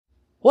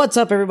What's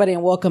up, everybody,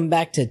 and welcome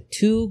back to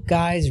Two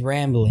Guys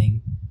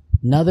Rambling.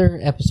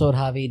 Another episode,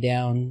 Javi,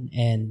 down,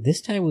 and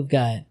this time we've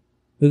got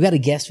a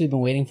guest we've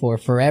been waiting for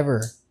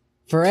forever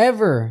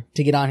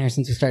to get on here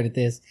since we started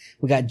this.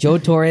 We got Joe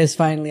Torre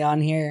finally on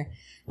here.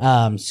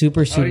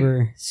 Super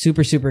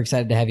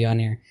excited to have you on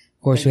here.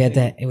 Of course, we had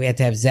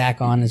to have Zach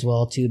on as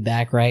well too.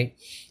 Back, right?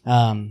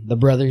 The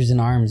brothers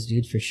in arms,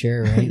 dude, for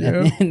sure, right?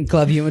 Yeah. And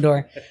Club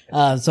Humidor.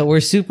 So we're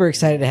super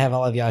excited to have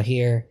all of y'all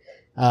here.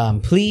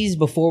 Please,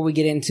 before we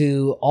get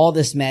into all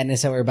this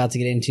madness that we're about to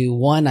get into,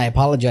 one, I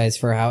apologize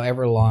for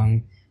however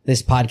long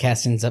this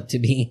podcast ends up to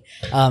be.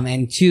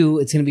 And two,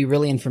 it's going to be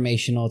really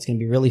informational. It's going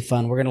to be really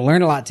fun. We're going to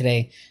learn a lot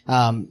today.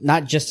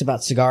 Not just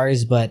about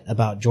cigars, but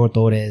about Joe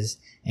Torres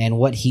and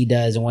what he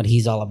does and what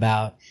he's all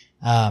about.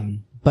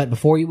 But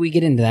before we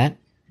get into that,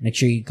 make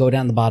sure you go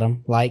down the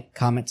bottom, like,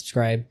 comment,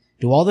 subscribe,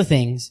 do all the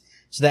things.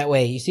 So that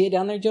way, you see it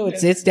down there, Joe?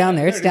 It's down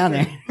there. It's down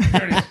there.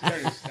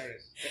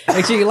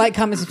 Make sure you like,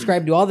 comment,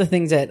 subscribe, do all the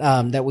things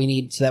that we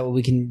need so that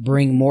we can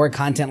bring more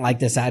content like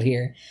this out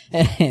here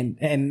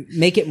and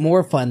make it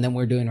more fun than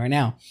we're doing right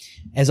now.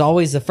 As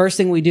always, the first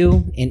thing we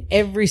do in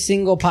every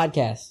single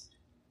podcast,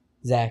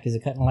 Zach, is a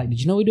cut and light. Did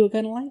you know we do a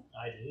cut and light?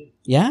 I did.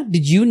 Yeah?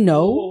 Did you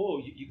know?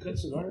 Oh, you cut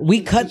cigars?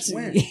 We cut.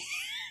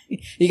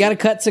 You got to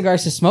cut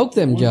cigars to smoke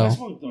them, Joe.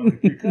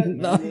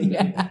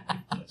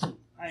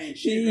 I ain't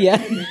shit.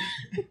 Yeah.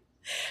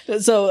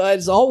 So,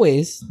 as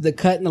always, the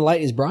cut and the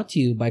light is brought to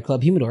you by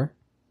Club Humidor.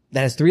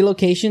 That has 3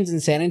 locations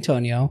in San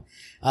Antonio.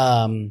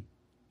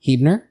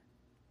 Hebner.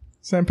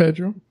 San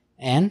Pedro.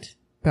 And?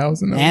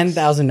 Thousand Oaks. And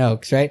Thousand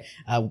Oaks, right?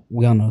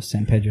 We all know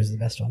San Pedro is the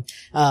best one.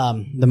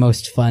 The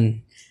most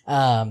fun.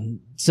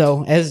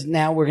 So as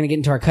now we're going to get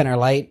into our cut and our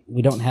light.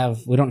 We don't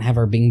have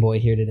our Bing boy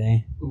here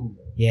today. Ooh.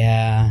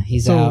 Yeah,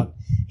 he's out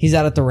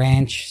at the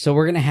ranch. So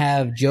we're going to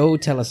have Joe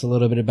tell us a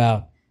little bit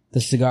about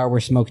the cigar we're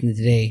smoking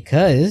today,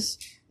 cause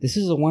this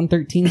is a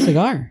 113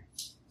 cigar.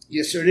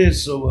 Yes, sir, it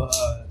is. So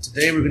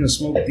today we're going to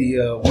smoke the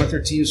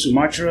 113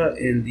 Sumatra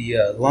in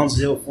the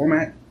Lonsdale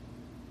format,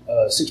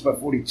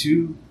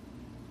 6x42,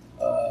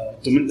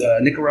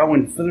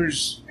 Nicaraguan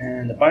fillers,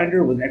 and the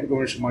binder with an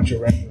Ecuadorian Sumatra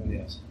wrapper on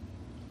the outside.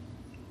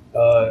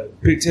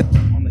 Pigtail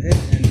on the head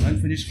and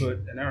unfinished foot,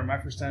 and that was my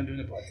first time doing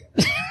the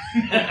podcast.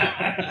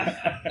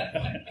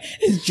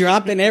 It's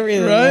dropping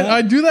everything. Right? Huh?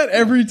 I do that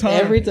every time.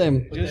 Every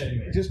time.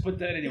 Just put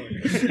that anywhere.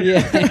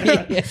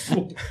 Yeah.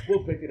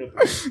 We'll pick it up.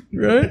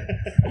 Right?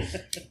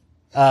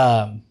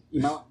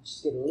 You might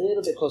just get a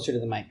little bit closer to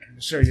the mic.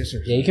 Sure, yes,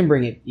 sir. Yeah, you can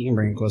bring it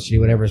closer to you,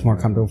 whatever is more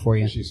comfortable for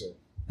you. She said.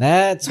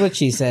 That's what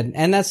she said.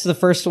 And that's the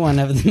first one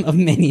of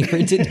many for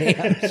today,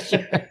 I'm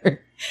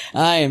sure.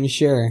 I am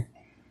sure.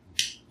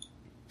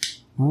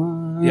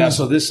 Yeah,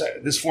 so this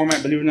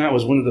format, believe it or not,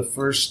 was one of the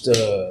first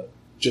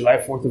July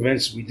 4th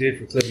events we did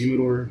for Club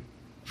Humidor.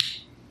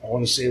 I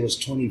want to say it was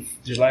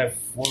July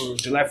 4th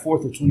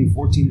of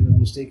 2014, if I'm not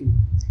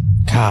mistaken.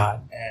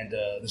 God. And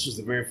this was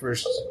the very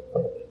first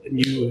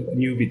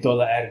new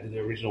Vitola added to the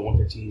original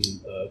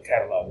 113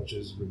 catalog, which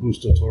is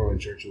Robusto, Torre, and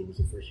Churchill was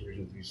the first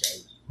original 3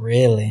 sizes.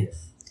 Really?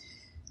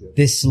 Yeah.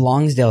 This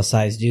Lonsdale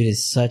size, dude,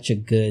 is such a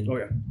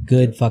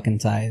good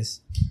fucking size.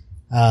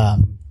 I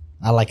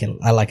like it.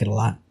 I like it a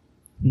lot.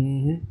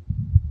 Mm-hmm.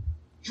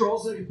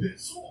 Draws like a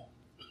pencil.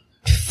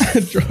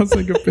 Draws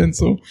like a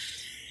pencil.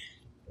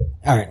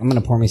 All right, I'm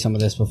gonna pour me some of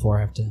this before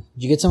I have to. Did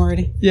you get some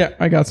already? Yeah,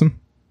 I got some.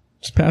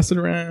 Just pass it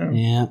around.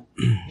 Yeah.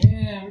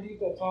 Yeah, where do you get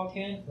that tall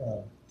can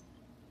from?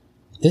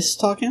 This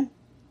tall can?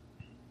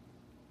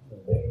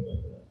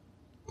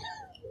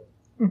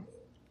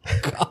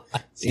 God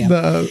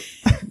damn.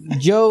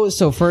 Joe,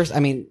 so first, I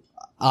mean,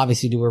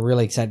 obviously, dude, we're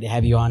really excited to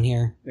have you on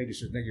here. Thank you,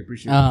 sir. Thank you.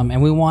 Appreciate it.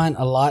 And we want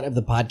a lot of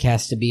the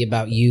podcast to be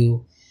about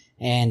you.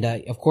 And,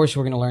 of course,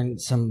 we're going to learn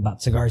some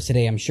about cigars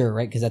today, I'm sure,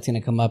 right? Because that's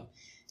going to come up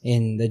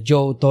in the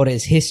Joe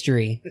Torres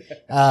history.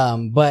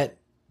 And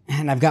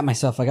I got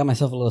myself a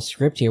little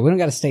script here. We don't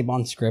got to stay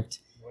on script.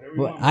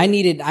 But I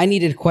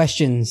needed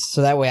questions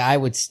so that way I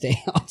would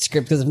stay on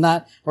script. Because if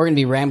not, we're going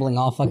to be rambling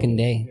all fucking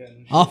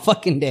day. All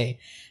fucking day.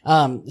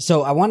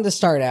 So I wanted to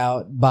start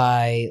out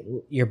by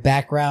your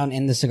background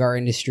in the cigar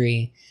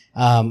industry.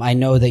 I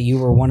know that you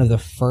were one of the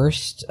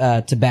first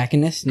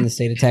tobacconists in the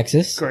state of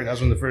Texas. Correct. I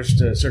was one of the first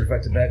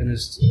certified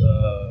tobacconists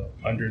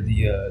under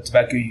the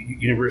Tobacco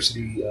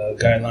University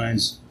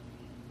guidelines.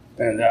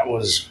 And that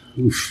was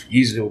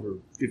easily over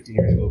 15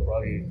 years ago,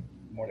 probably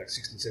more like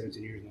 16,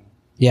 17 years now.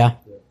 Yeah.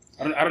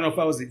 I don't know if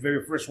I was the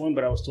very first one,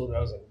 but I was told that I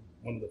was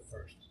one of the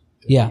first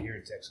here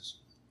in Texas.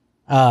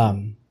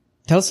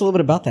 Tell us a little bit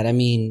about that. I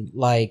mean,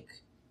 like,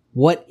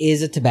 what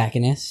is a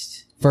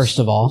tobacconist, first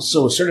of all?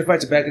 So a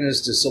certified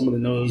tobacconist is someone that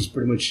knows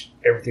pretty much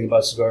everything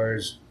about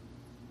cigars.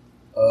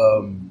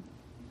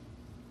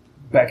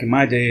 Back in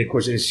my day, of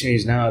course, it's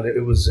changed now.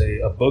 It was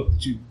a book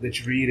that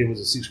you read. It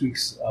was a 6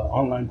 weeks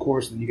online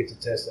course, and then you get to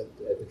test at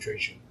the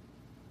trade show.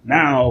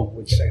 Now,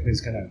 which I think is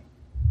kind of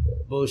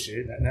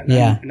bullshit. Now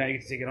you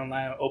get to take it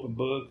online, open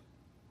book.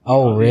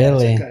 Oh,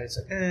 really?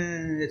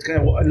 It's kind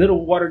of a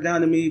little watered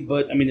down to me,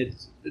 but I mean,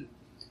 it's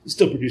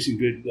still producing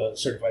good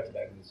certified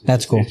tobacconists.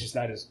 That's cool. It's just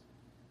not as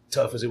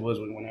tough as it was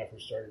when I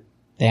first started.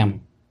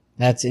 Damn.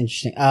 That's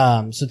interesting.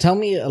 So tell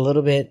me a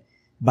little bit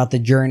about the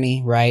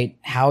journey, right?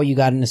 How you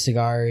got into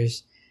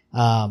cigars,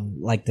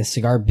 like the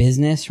cigar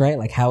business, right?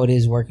 Like how it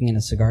is working in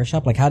a cigar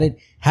shop. Like how did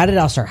it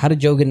all start? How did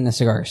Joe get into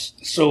cigars?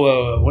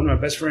 So, one of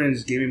my best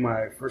friends gave me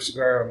my first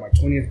cigar on my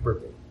 20th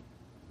birthday.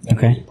 And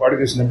Okay. it was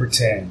Partagas number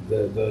 10,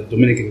 the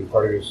Dominican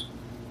Partagas.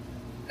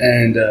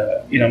 And,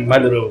 my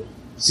little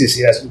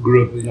sissy ass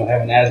grew up,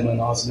 having asthma and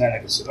all this and that.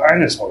 I said, I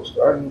didn't smoke a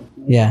cigar.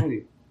 Yeah.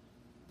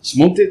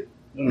 Smoked it.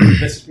 One of the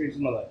best experiences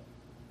of my life.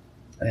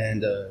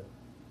 And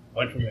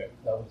went from there.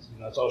 That was,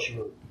 that's all she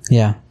wrote.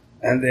 Yeah.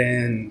 And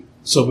then,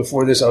 so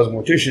before this, I was a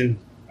mortician.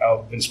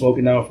 I've been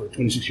smoking now for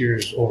 26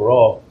 years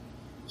overall.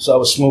 So I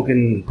was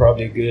smoking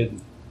probably a good,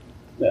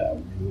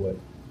 maybe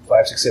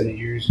 5, 6, 7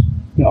 years.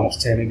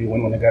 Almost 10 maybe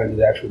when I got into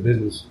the actual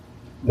business.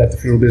 Left the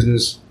funeral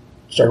business.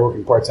 Started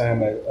working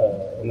part-time at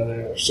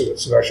another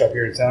cigar shop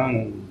here in town.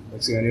 And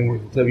next thing I knew,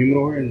 working at Club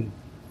Humidor. And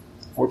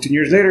 14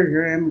 years later,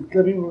 here I am at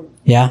Club Humidor.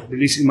 Yeah.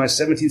 Releasing my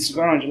 17th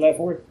cigar on July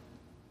 4th.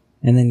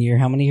 And then you're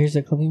how many years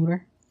at Club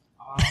Humidor?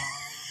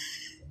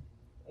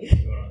 Going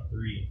on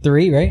 3.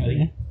 3, right? I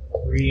think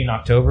 3 in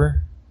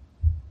October.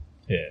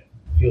 Yeah.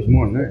 Feels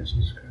more than that.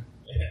 Jesus Christ.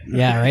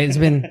 Yeah, right. It's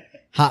been a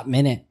hot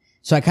minute.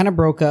 So I kind of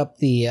broke up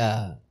the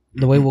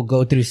way we'll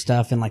go through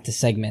stuff in like the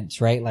segments,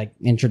 right? Like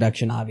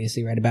introduction,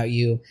 obviously, right? About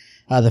you.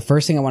 The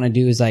first thing I want to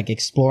do is like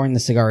exploring the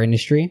cigar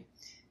industry,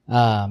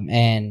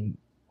 and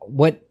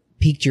what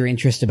piqued your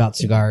interest about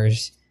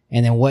cigars,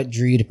 and then what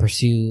drew you to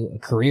pursue a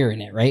career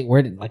in it, right?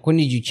 When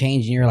did you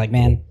change and you're like,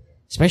 man,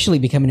 especially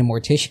becoming a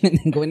mortician and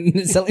then going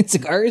into selling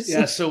cigars?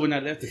 Yeah. So when I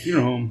left the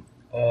funeral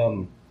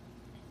home,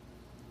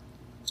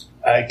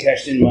 I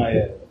cashed in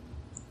my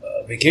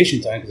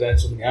vacation time because I had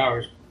so many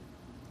hours.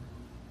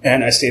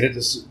 And I stayed at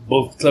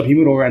both Club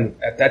Humidor and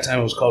at that time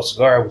it was called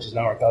Cigar, which is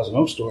now our Thousand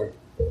Oaks store.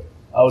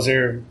 I was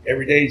there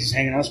every day just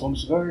hanging out, smoking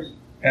cigars.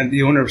 And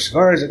the owner of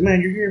Cigar is like,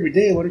 man, you're here every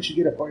day. Why don't you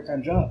get a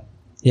part-time job?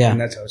 Yeah. And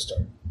that's how it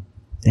started.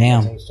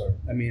 Damn. That's how it started.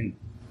 I mean,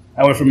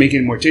 I went from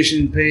making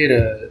mortician pay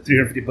to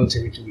 $350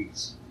 every 2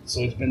 weeks.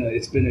 So it's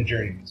been a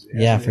journey.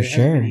 Yeah, for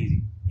sure.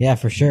 Yeah,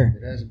 for sure.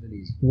 It hasn't been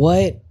easy.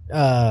 What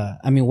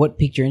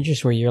piqued your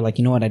interest where you're like,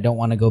 you know what, I don't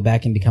want to go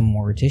back and become a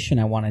mortician.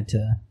 I wanted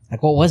to,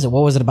 like, what was it?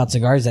 What was it about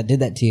cigars that did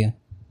that to you?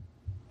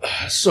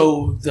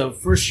 So the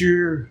first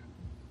year,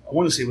 I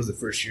want to say it was the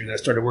first year that I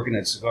started working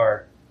at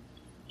Cigar.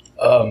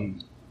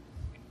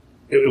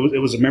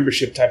 It was a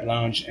membership type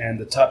lounge, and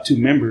the top 2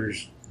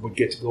 members would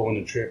get to go on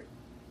a trip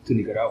to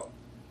Nicaragua.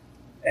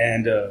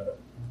 And the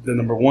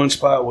number 1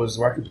 spot was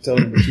Rocky Patel,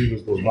 number 2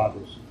 was Los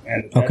Blancos.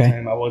 And at that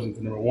time, I wasn't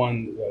the number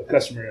 1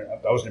 customer.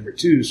 I was number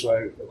 2, so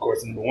of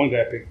course, the number 1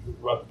 guy picked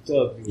Rocky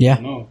Patel.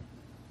 Known.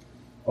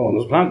 Oh,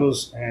 Los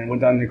Blancos, and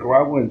went down to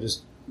Nicaragua and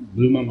just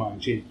blew my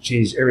mind.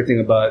 Changed everything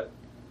about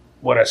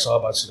what I saw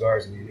about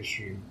cigars in the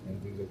industry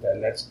and things like that.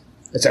 And that's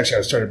actually how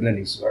I started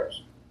blending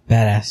cigars.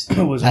 Badass.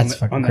 That's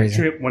fucking on that crazy.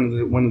 trip.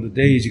 One of the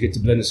days you get to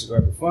blend a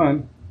cigar for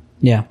fun.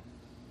 Yeah.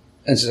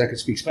 And since I could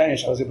speak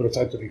Spanish, I was able to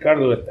talk to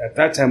Ricardo. At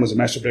that time, was a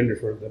master blender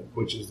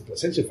which is the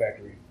Plasencia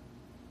factory.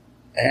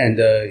 And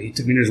he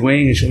took me under his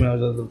wing and showed me all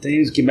the little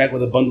things. Came back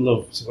with a bundle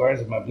of cigars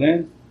of my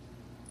blend.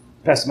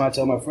 Passed them out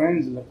to all my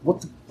friends. And like,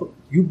 what the fuck?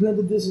 You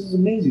blended this? This is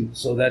amazing.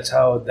 So that's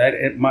how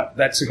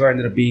that cigar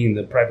ended up being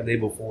the private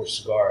label for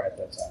Cigar at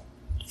that time.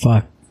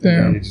 Fuck.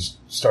 Damn. And it just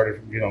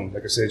started,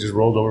 like I said, just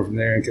rolled over from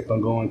there and kept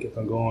on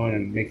going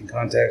and making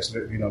contacts,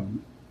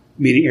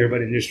 meeting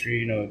everybody in the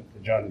industry,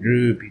 John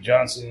Drew, Pete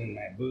Johnson,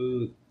 Matt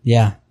Booth.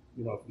 Yeah.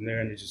 From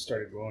there, and it just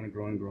started growing and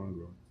growing and growing and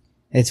growing.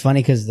 It's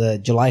funny because the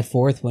July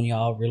 4th, when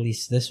y'all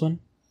released this one,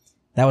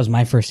 that was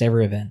my first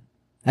ever event.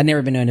 I'd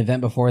never been to an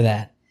event before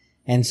that.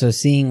 And so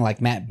seeing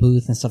like Matt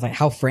Booth and stuff, like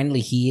how friendly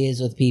he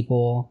is with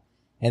people,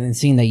 and then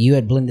seeing that you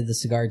had blended the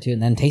cigar too,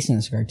 and then tasting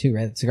the cigar too,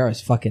 right? The cigar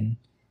was fucking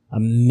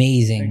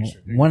amazing.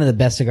 Thanks. One of the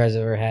best cigars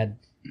I've ever had.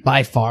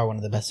 By far one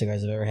of the best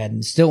cigars I've ever had.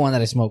 And still one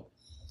that I smoke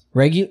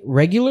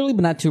regularly,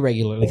 but not too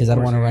regularly because I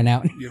don't want to run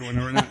out. You don't want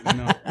to run out?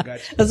 No,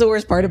 gotcha. That's the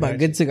worst part about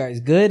good cigars.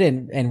 Good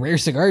and rare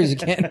cigars, you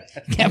can't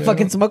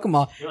fucking smoke them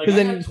all. You're like, 'Cause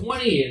I then have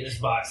 20 in this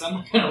box. I'm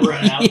not going to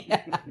run out.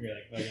 Yeah. You're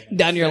like, okay,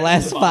 down your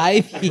last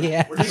 5.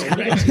 Yeah. We're just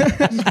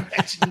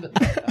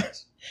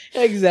ratcheting.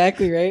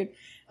 Exactly, right?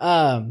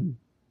 Well,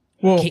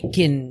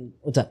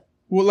 What's up?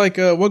 well, like,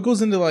 what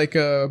goes into like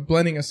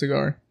blending a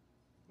cigar?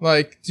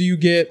 Like, do you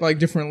get like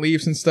different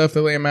leaves and stuff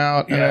to lay them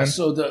out? Yeah, And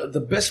so the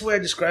best way I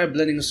describe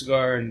blending a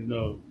cigar, and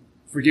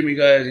forgive me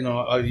guys, the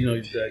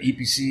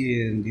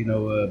EPC and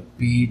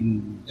Pete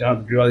and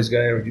John Drew, all these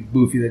guys, or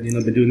Boofy that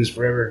been doing this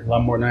forever, a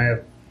lot more than I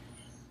have.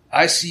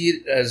 I see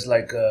it as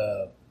like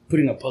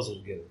putting a puzzle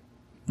together.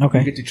 You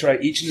Okay. get to try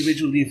each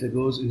individual leaf that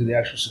goes into the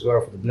actual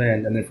cigar for the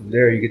blend, and then from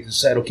there you get to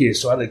decide, okay,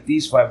 so I like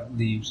these 5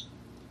 leaves,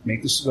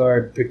 make the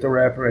cigar, pick the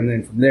wrapper, and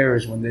then from there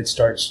is when it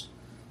starts.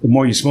 The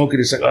more you smoke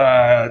it, it's like,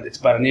 it's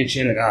about an inch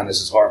in, like,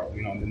 this is horrible,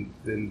 and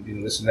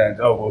then this and that.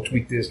 Oh, well,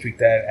 tweak this, tweak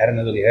that, add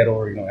another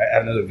lijedo,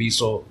 add another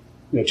visol,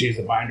 change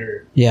the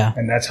binder. Yeah.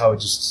 And that's how it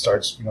just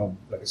starts,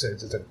 like I said,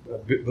 it's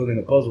building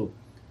a puzzle.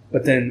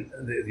 But then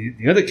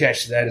the other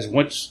catch to that is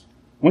once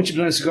you've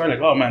done a cigar, like,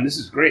 oh man, this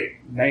is great.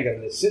 Now you got to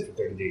let it sit for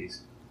 30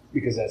 days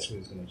because that's when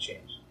it's going to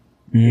change.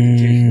 It can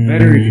change for the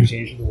better, it can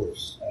change for the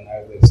worse. And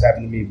it's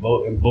happened to me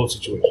in both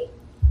situations.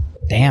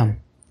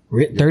 Damn.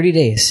 30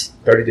 days.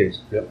 30 days.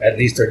 Yep, at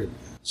least 30.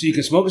 So you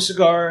can smoke a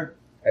cigar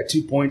at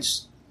 2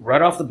 points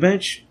right off the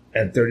bench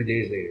and 30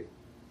 days later.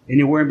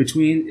 Anywhere in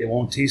between, it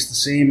won't taste the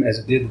same as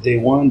it did the day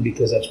one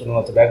because that's when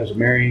all the tobaccos are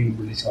marrying,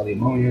 releasing all the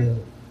ammonia,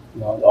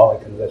 all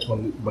that kind of. That's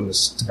when the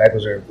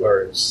tobaccos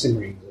are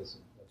simmering.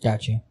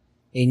 Got you.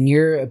 In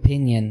your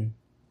opinion,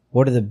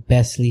 what are the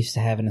best leaves to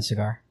have in a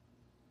cigar?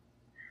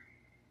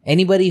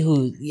 Anybody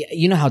who,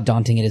 you know how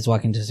daunting it is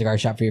walking into a cigar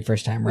shop for your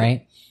first time,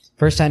 right?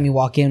 First time you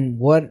walk in,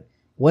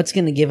 what's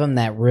going to give them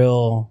that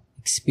real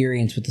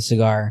experience with the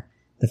cigar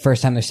the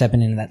first time they're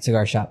stepping into that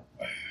cigar shop?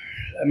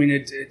 I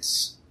mean,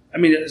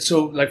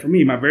 so like for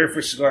me, my very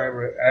first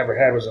cigar I ever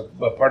had was a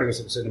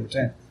Partagas episode number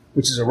 10,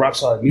 which is a rock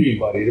solid medium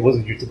body. It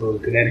wasn't your typical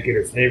Connecticut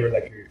or flavor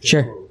like your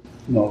typical,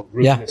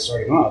 really that's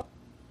starting off.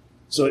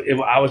 So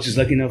I was just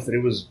lucky enough that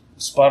it was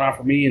spot on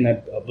for me, and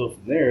I built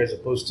from there as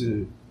opposed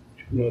to,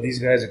 these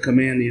guys that come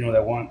in,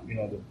 that want,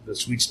 the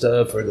sweet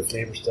stuff or the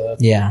flavor stuff.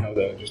 Yeah.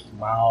 The just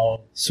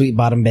mild. Sweet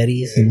bottom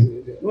Betties.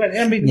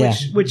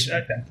 Which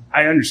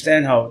I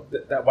understand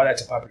why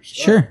that's a popular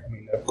cigar. Sure. I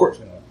mean, of course,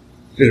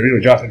 there's a real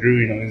Jonathan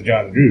Drew, there's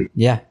Jonathan Drew.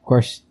 Yeah, of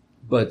course.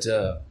 But,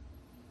 I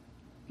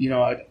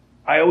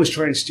always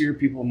try and steer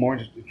people more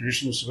into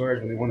traditional cigars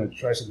when they want to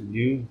try something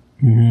new.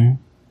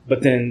 Mm-hmm.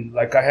 But then,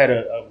 like, I had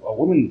a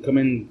woman come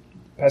in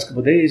the past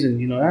couple of days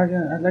and,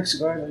 I like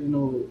cigars. I'm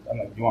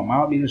like, you want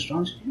mild, medium,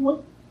 strong? She said, you know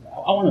what?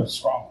 I want a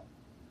strong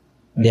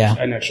one.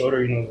 And I showed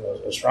her,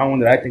 a strong one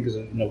that I think is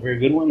a very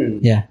good one.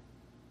 And,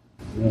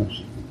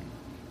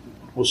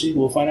 we'll see.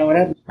 We'll find out what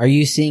happens. Are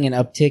you seeing an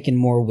uptick in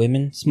more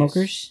women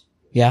smokers?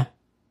 Yes. Yeah.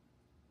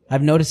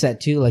 I've noticed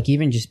that too, like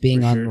even just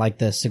being on like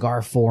the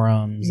cigar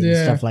forums and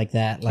stuff like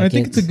that. Like I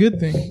think it's a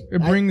good thing.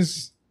 It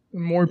brings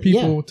more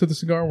people to the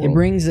cigar world. It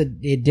brings a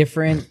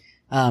different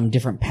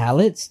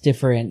palettes,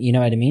 different, you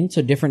know what I mean?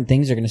 So different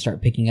things are going to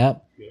start picking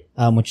up,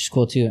 which is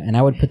cool too. And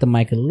I would put the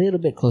mic a little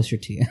bit closer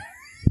to you.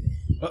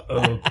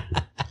 Uh-oh.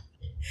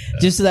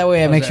 Just so that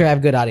way I make sure I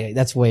have good audio.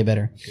 That's way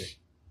better. Okay.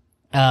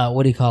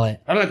 What do you call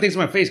it? I don't have things in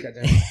my face,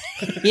 goddamn.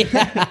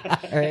 Yeah.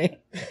 Right.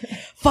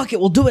 Fuck it.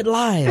 We'll do it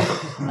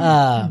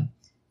live.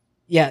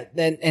 Yeah,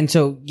 and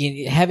so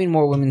having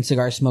more women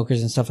cigar smokers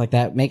and stuff like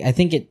that I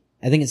think it's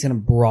going to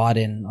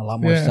broaden a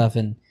lot more stuff,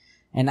 and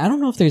I don't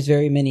know if there's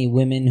very many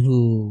women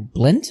who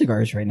blend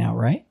cigars right now,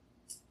 right?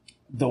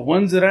 The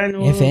ones that I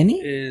know, if any,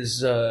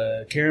 is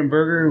Karen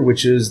Berger,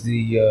 which is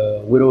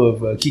the widow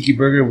of Kiki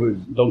Berger,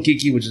 Don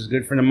Kiki, which is a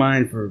good friend of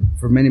mine for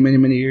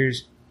many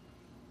years.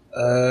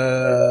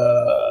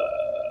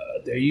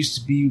 There used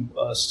to be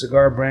a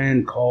cigar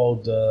brand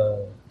called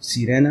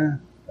Sirena,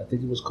 I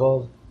think it was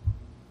called.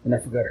 And I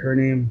forgot her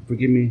name.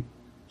 Forgive me.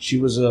 She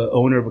was a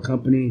owner of a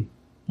company.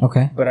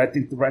 Okay. But I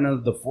think right now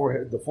the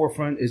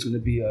forefront is going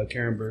to be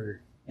Karen Berger.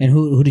 And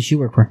who does she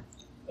work for?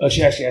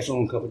 She actually has her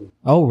own company.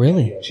 Oh,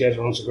 really? Yeah, she has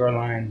her own cigar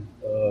line.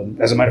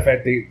 As a matter of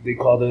fact, they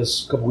called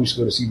us a couple weeks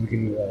ago to see if we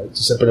can to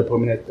set up an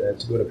appointment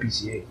to go to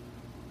PCA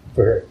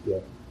for her. Yeah.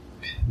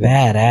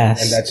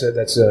 Badass. And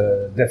that's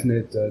a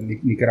definite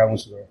Nicaraguan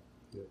cigar.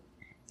 Yeah.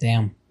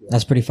 Damn.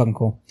 That's pretty fucking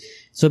cool.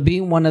 So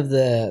being one of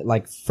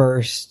the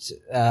first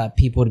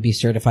people to be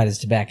certified as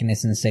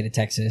tobacconists in the state of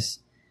Texas,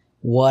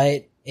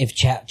 what if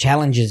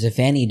challenges, if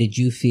any, did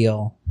you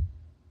feel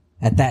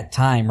at that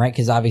time, right?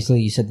 Because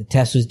obviously you said the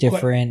test was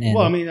different.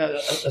 Well, I mean,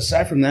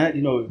 aside from that,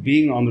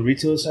 being on the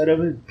retail side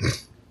of it,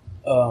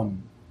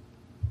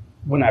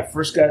 when I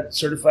first got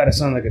certified, I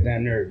sounded like a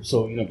damn nerd.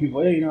 So,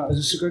 people, hey, is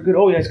this cigar good?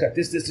 Oh, yeah, it's got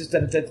this,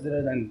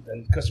 that,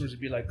 and customers would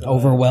be like...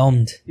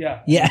 overwhelmed.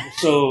 Yeah. Yeah.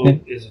 So,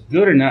 is it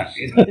good or not?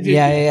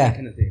 Yeah. That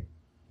kind of thing.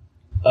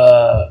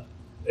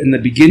 In the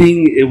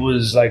beginning, it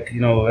was like,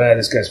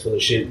 this guy's full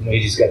of shit. He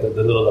just got the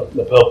little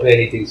lapel pin.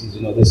 He thinks he's,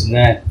 this and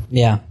that.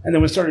 Yeah. And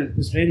then we started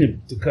explaining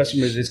to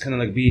customers, it's kind of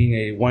like being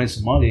a wine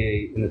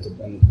sommelier on the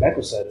tobacco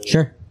side of it.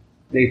 Sure.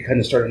 They kind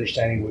of start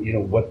understanding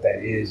what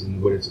that is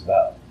and what it's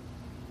about.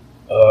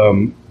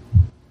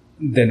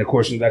 Then of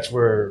course that's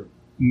where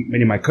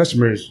many of my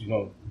customers,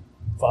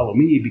 follow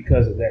me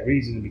because of that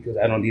reason, because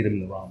I don't lead them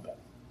in the wrong path.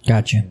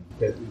 Gotcha.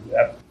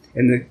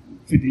 In the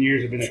 15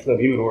 years I've been at Club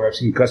Humidor, I've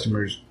seen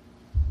customers,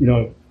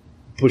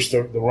 push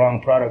the wrong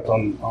product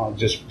on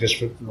just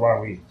for the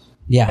wrong reasons.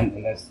 Yeah.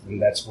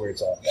 And that's where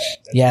it's all bad.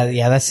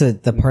 That's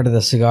the part of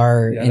the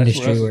cigar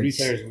industry where it's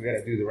retailers, we got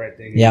to do the right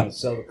thing and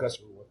sell the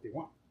customer what they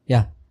want.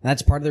 Yeah. And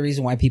that's part of the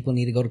reason why people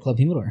need to go to Club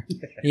Humidor.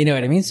 You know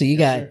what I mean? So you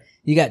got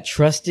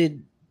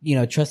trusted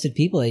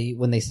people that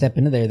when they step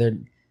into there,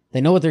 they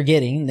know what they're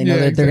getting. They know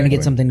that they're going to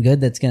get something good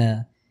that's going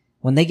to,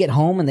 when they get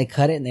home and they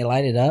cut it and they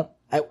light it up.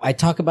 I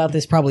talk about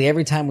this probably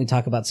every time we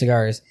talk about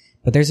cigars,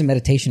 but there's a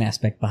meditation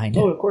aspect behind it.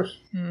 Oh, of course.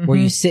 Where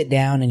you sit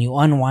down and you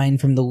unwind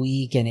from the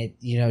week and it,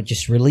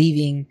 just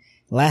relieving.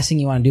 last thing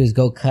you want to do is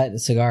go cut a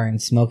cigar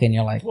and smoke it, and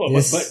you're like,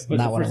 this is but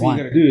not the what I first thing want.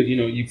 you got to do is,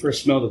 you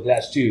first smell the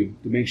glass tube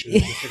to make sure that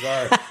the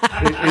cigar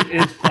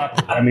is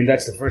proper. I mean,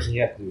 that's the first thing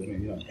you have to do. I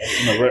mean, run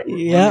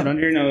it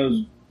under your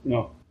nose.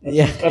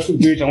 That's what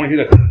beers. I want to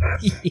hear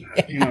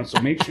that.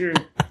 So make sure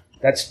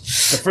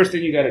that's the first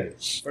thing you got to do.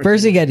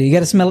 First thing you got to do, you got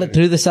to smell it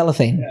through the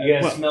cellophane. You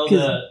gotta smell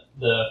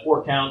the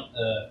 4-count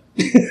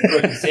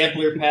fucking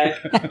sampler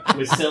pack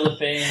with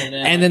cellophane,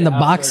 and then the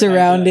box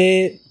around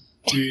it.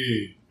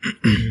 Dude, it's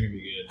gonna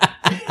be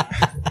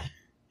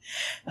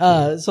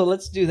good. So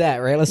let's do that,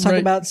 right? Let's talk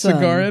about some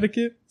cigar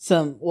etiquette.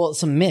 Some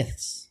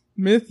myths.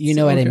 Myths. You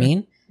know what I Okay.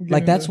 mean? We'll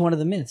Like get that's into one of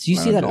the myths. You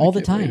see Lounge that all the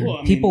etiquette time. later. Well, I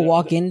mean, People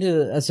walk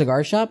into a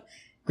cigar shop,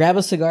 grab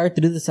a cigar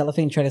through the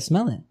cellophane, try to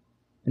smell it.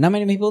 And not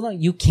many people know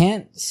you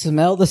can't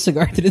smell the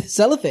cigar through the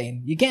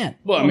cellophane. You can't.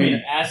 Well, I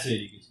mean,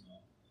 acid you can smell.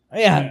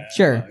 Yeah,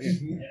 sure.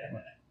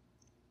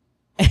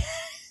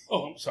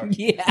 Oh, I'm sorry.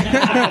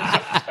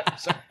 Yeah.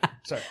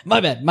 Sorry.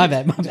 My bad.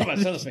 Talk about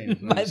cellophane.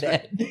 My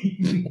bad.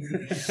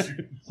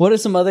 What are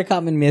some other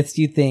common myths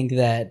you think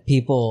that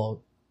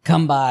people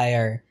come by,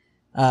 or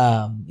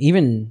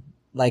even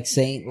like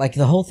saying, like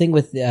the whole thing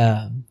with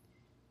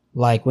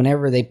like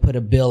whenever they put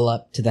a bill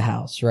up to the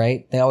house,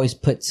 right? They always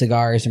put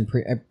cigars and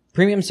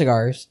premium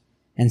cigars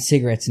and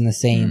cigarettes in the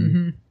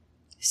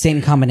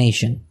same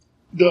combination.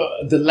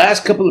 The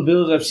last couple of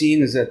bills I've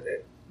seen is that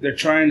they're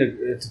trying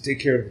to take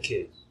care of the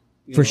kids.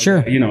 For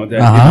sure.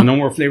 No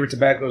more flavored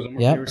tobaccos, no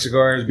more Yep. flavored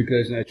cigars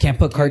because Can't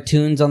put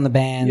cartoons on the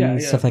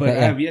band, stuff like but that.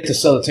 I Yeah. have yet to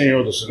sell a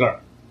 10-year-old a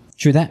cigar.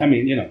 True that. I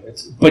mean,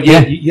 but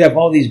yeah, you have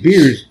all these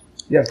beers.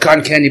 You have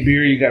cotton candy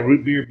beer, you got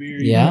root beer,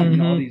 Yeah.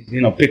 all these,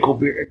 pickle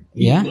beer.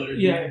 Yeah. Peanut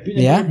Yeah,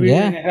 butter beer,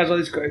 yeah. and it has all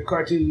these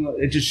cartoons.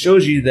 It just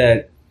shows you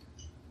that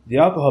the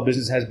alcohol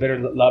business has better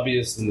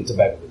lobbyists than the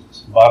tobacco business.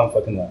 Bottom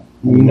fucking line.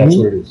 I mean, that's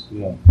what it is.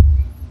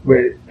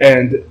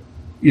 And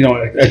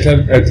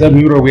at Club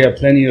Muro, we have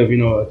plenty of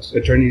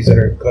attorneys that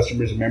are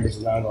customers and members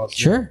of the lounge.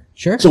 Sure.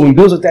 So when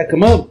bills like that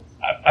come up,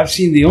 I've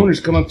seen the owners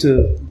come up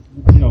to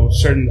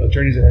certain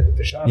attorneys at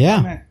the shop. Yeah.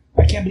 "Oh, man,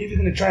 I can't believe you're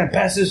going to try and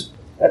pass this.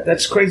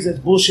 That's crazy. That's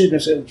bullshit." And I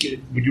said, "Okay,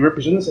 would you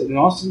represent us in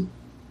Austin?"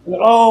 And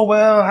they're, "Oh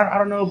well, I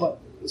don't know." But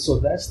so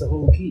that's the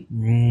whole key. I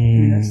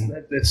mean,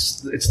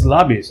 it's the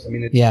lobbyists. I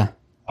mean, it's Yeah.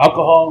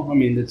 alcohol. I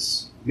mean,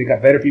 they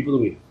got better people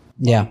than we.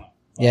 Yeah.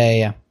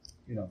 Yeah.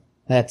 You know,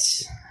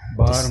 That's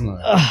bottom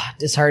line.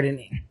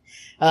 disheartening.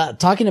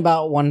 Talking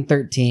about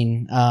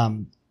 113,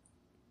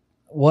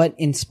 what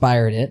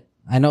inspired it?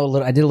 I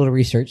know I did a little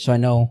research, so I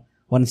know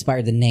what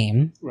inspired the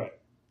name. Right.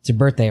 It's your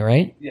birthday,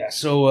 right? Yeah.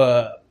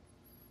 So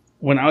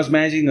when I was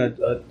managing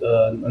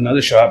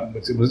another shop,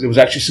 it was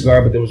actually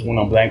Cigar, but there was one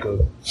on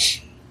Blanco,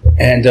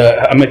 and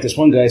I met this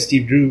one guy,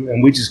 Steve Drew,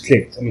 and we just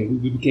clicked. I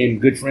mean, we became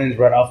good friends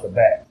right off the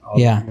bat.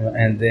 Yeah.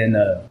 And then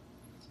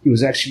he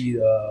was actually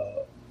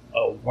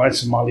a wine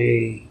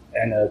sommelier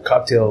and a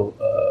cocktail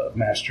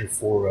master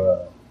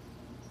for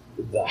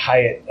the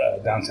Hyatt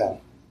downtown.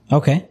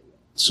 Okay.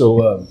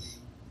 So,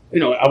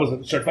 I was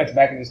a certified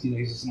tobacconist.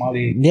 He's a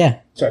sommelier. Yeah.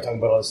 Started talking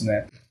about all this and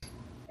that.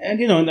 And,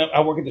 and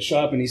I work at the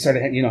shop, and he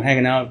started,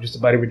 hanging out just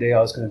about every day,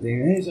 all this kind of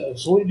thing. Hey,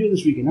 so what do you do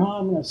this weekend? "No,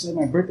 I'm going to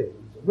celebrate my birthday."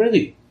 I said,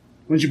 "Really?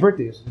 When's your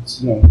birthday?"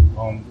 It's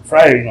on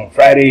Friday,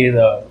 Friday,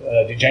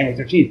 the January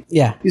 13th.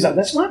 Yeah. He's like,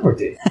 "That's my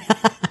birthday."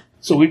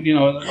 So we,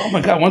 oh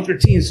my God,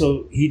 113.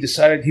 So he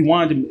decided he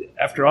wanted to,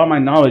 after all my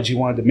knowledge, he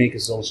wanted to make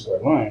his own cigar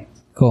line.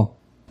 Cool.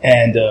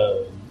 And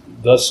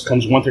thus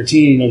comes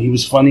 113. He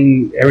was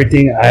funding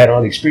everything. I had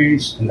all the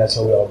experience, and that's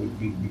how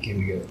we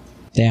came together.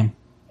 Damn.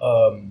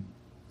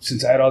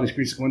 Since I had all the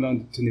experience going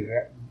down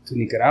to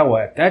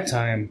Nicaragua at that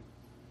time,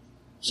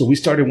 so we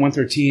started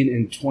 113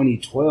 in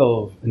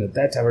 2012, and at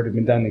that time I'd already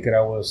been down to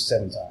Nicaragua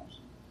 7 times.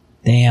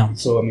 Damn.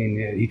 So I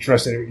mean, he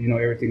trusted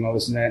everything, all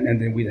this and that,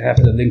 and then we'd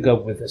happen to link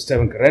up with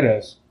Esteban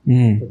Carreras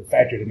for the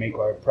factory to make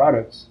our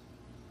products,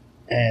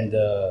 and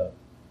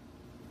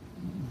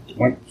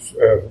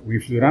we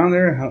flew down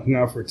there, hung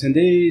out for 10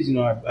 days.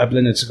 I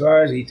blended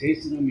cigars, he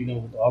tasted them,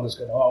 with all this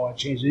kind of, I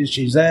changed this,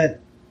 changed that.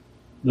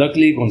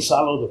 Luckily,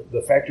 Gonzalo,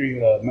 the factory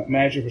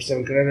manager for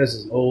Esteban Carreras,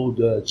 is an old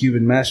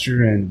Cuban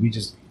master, and we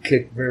just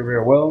clicked very,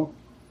 very well.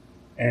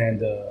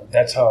 And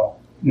that's how,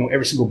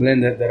 every single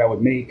blend that I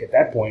would make at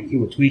that point, he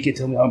would tweak it,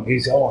 tell me,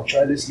 he'd say, "Oh,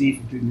 try this leaf,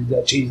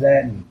 change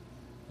that,"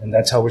 and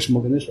that's how we're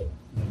smoking this one.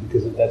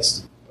 Because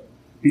that's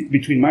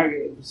between my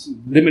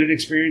limited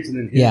experience and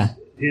then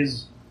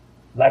his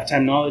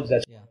lifetime knowledge,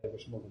 that's why we're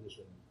smoking this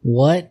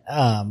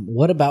one.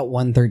 What about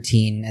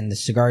 113 and the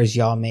cigars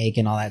y'all make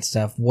and all that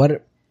stuff?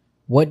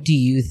 What do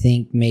you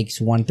think makes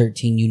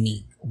 113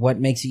 unique? What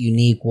makes it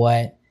unique?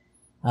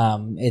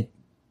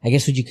 I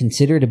guess, would you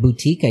consider it a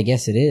boutique? I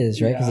guess it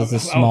is, right? Because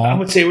it's a small. I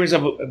would say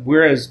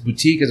whereas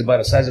boutique is about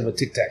the size of a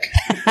Tic Tac.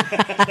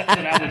 That's what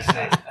I would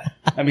say.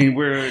 I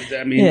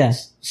mean,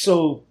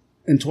 so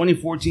in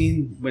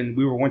 2014, when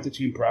we were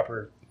 113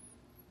 proper,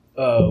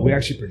 we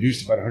actually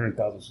produced about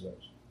 100,000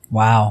 cigars.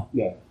 Wow.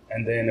 Yeah.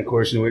 And then, of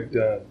course,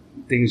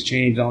 things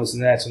changed, all this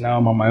and that. So now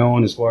I'm on my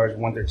own as far as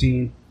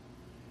 113.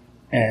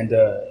 And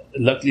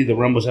luckily, the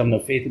Rumble's have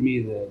enough faith in me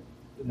that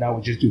now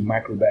we just do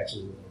micro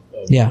batches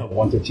of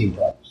 113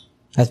 products.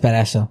 That's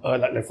badass though.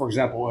 Like for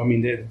example, I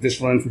mean,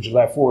 this run for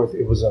July 4th,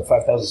 it was a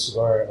 5,000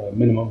 cigar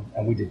minimum,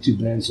 and we did 2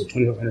 blends, so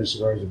 2,500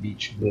 cigars of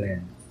each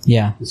blend.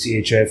 Yeah. The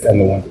CHF and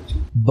the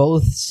 113.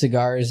 Both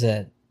cigars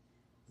that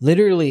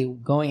literally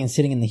going and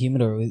sitting in the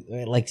humidor,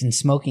 like in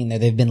smoking there,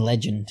 they've been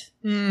legend.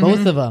 Mhm.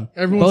 Both of them.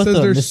 Everyone Both says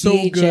of them. they're The so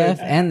CHF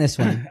good. and this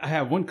one. I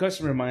have one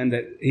customer of mine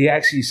that he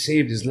actually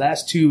saved his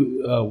last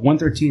 2,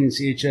 113 and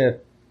CHF,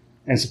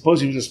 and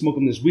supposedly he was going to smoke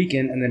them this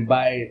weekend and then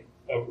buy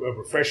a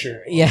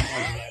refresher. Yeah.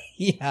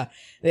 Yeah.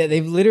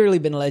 They've literally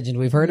been legend.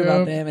 We've heard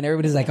about them, and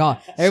everybody's like,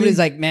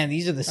 like, man,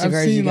 these are the I've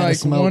cigars you seen gotta like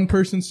smoke. one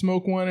person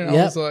smoke one, and I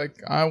Yep. was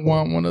like, I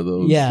want one of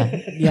those. Yeah.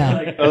 Yeah.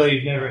 Like, oh,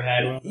 you've never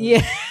had one?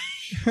 Yeah.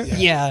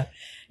 Yeah.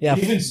 Yeah.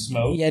 Do you even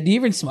smoke? Yeah. Do you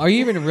even smoke? Are you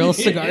even a real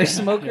cigar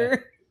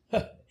smoker?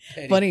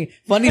 Funny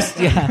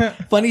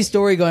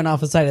story going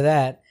off the side of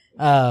that.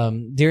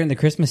 During the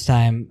Christmas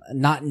time,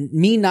 not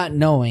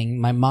knowing,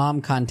 my mom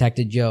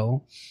contacted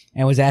Joe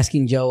and was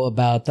asking Joe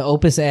about the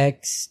Opus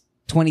X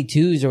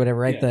 22s or whatever,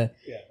 right?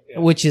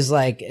 Which is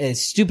like a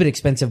stupid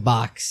expensive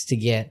box to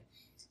get.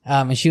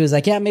 And she was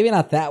like, yeah, maybe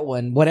not that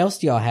one. What else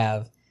do y'all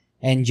have?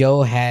 And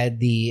Joe had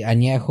the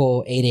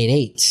Añejo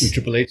 888s. The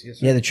Triple Eights, yes,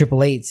 sir. Yeah, the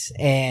 888s.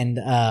 And,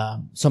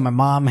 so my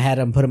mom had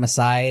him put him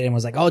aside and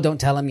was like, oh, don't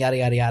tell him, yada,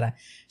 yada, yada.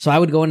 So I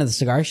would go into the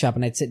cigar shop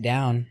and I'd sit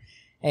down,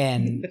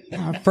 and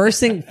first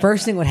thing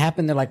would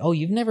happen. They're like, oh,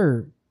 you've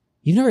never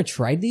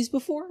tried these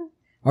before?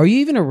 Are you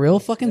even a real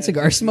fucing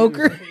cigar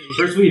smoker?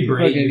 First we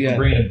bring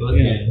a book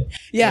in.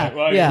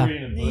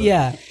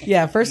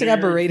 Yeah. First I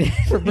got berated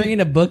for bringing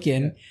a book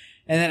in.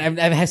 And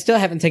then I still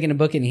haven't taken a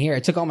book in here. I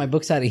took all my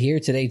books out of here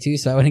today too,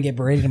 so I wouldn't get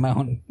berated in my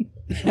own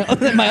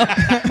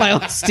my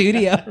own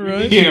studio.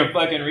 Right? You're gonna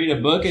fucking read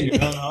a book in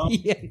your own home?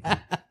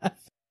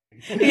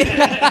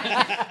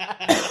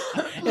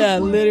 Yeah,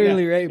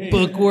 literally, right?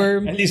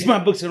 Bookworm. At least my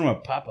books are my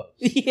pop-ups.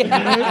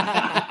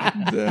 Yeah.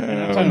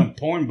 I'm talking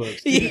porn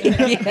books.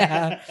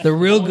 Yeah. The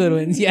real good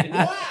ones. Yeah.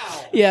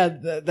 Wow. Yeah,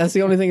 that's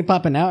the only thing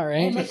popping out,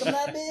 right?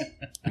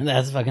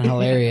 That's fucking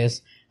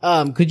hilarious.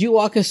 Could you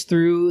walk us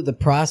through the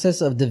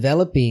process of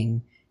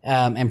developing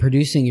and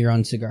producing your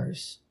own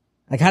cigars?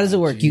 Like, how does it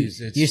work?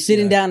 You're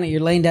sitting down and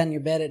you're laying down in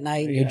your bed at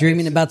night, you're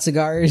dreaming about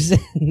cigars,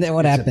 and then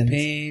what happens? It's a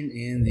pain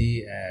in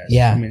the ass.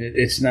 Yeah. I mean,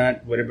 it's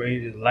not whatever,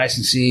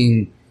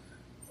 licensing,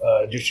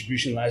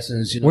 distribution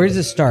license. Where does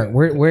it start?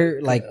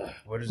 Where like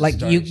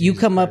start? you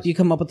come up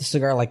with a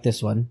cigar like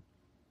this one.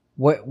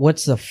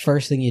 What's the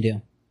first thing you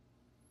do?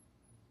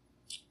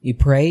 You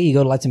pray? You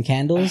go to light some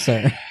candles?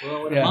 Or?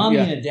 Well, when a mommy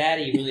and a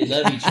daddy really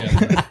love each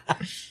other.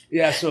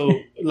 Yeah, so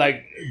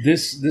like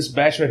this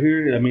batch right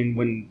here, I mean,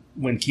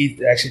 when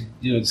Keith actually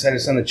decided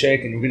to send a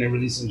check and we're gonna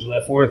release it on July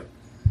 4th,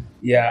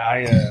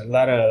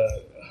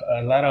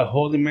 a lot of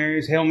Holy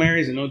Marys, Hail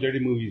Marys, and no dirty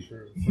movies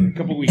for a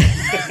couple weeks.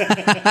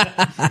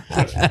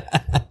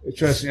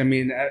 Trust me. I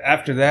mean,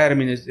 after that, I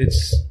mean,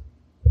 it's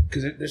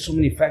because there's so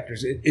many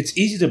factors. It's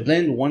easy to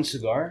blend one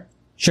cigar,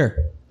 sure,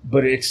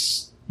 but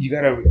you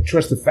gotta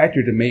trust the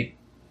factory to make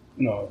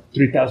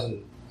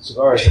 3,000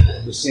 cigars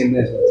the same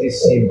mess,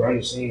 taste the same, burn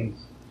the same.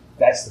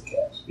 That's the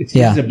catch. It's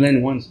easy to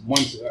blend one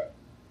cigar,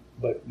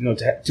 but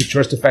to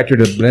trust the factory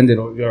to blend it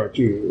or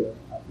to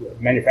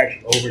manufacture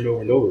it over and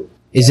over and over.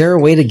 Is there a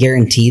way to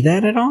guarantee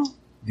that at all?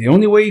 The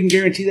only way you can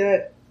guarantee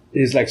that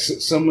is like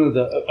some of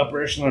the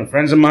upper echelon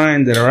friends of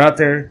mine that are out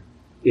there,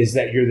 is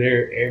that you're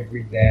there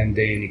every damn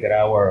day in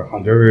Nicaragua or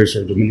Honduras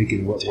or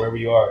Dominican, wherever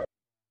you are,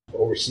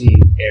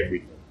 overseeing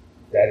everything.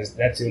 That's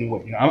the only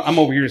way. I'm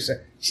over here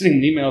sending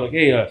an email like,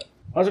 hey,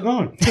 how's it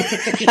going?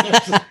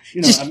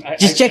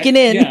 Just checking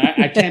in. Yeah,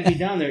 I can't be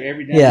down there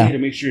every day to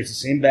make sure it's the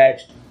same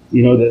batch,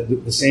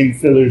 the same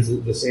fillers,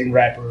 the same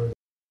wrapper.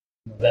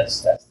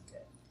 That's the case.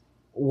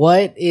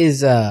 What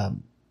is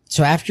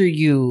so after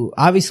you,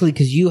 obviously,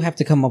 because you have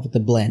to come up with the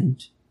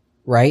blend,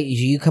 right?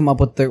 You come up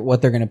with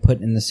what they're going to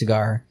put in the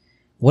cigar.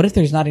 What if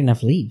there's not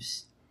enough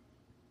leaves?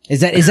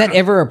 Is that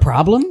ever a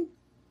problem?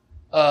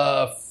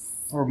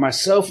 For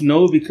myself,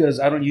 no, because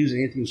I don't use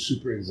anything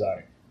super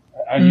exotic.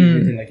 I use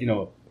anything like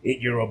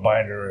 8-year-old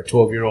binder or a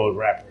 12-year-old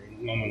wrapper.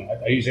 No.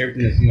 I use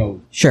everything that's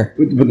sure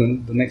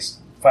within the next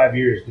 5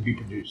 years to be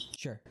produced.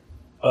 Sure.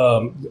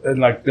 And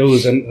like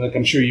those, and like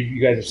I'm sure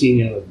you guys have seen,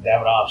 the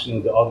Davidoffs,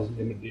 all those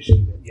limited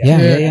editions. Yeah.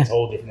 It's a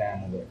whole different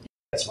animal there.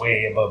 That's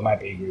way above my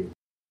pay grade.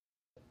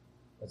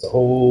 That's a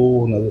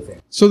whole another thing.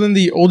 So then,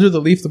 the older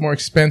the leaf, the more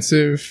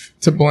expensive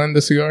to blend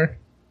the cigar.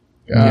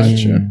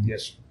 Gotcha.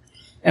 Yes.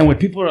 And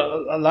what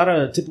a lot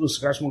of typical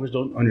cigar smokers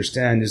don't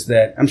understand is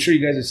that I'm sure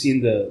you guys have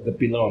seen the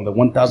pilon, the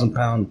 1,000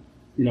 pound,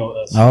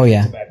 oh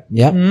yeah, tobacco.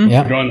 Yep.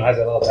 Yep. Everyone has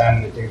that all the time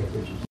and they're taking the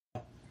pictures.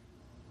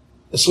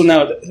 So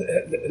now,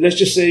 let's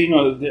just say,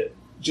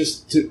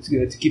 just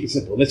to keep it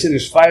simple, let's say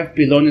there's 5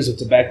 pilones of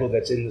tobacco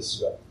that's in the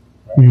cigar,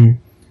 right?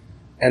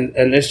 Mm-hmm.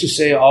 And let's just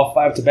say all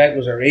 5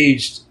 tobaccos are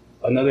aged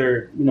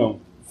another,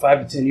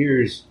 5 to 10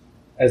 years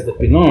as the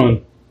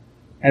pilon,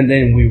 and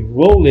then we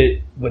roll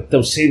it with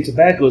those same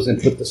tobaccos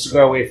and put the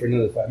cigar away for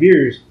another 5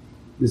 years.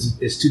 This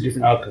is 2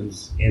 different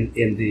outcomes in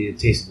the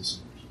taste of the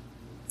cigars.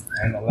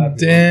 And a lot of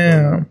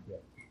people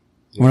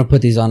I'm gonna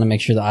put these on to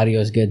make sure the audio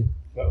is good.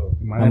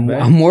 Am I that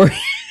bad? I'm worried.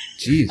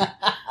 Jeez.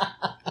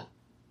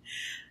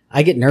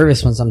 I get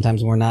nervous when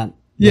sometimes we're not.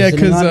 Yeah,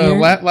 listening because on here.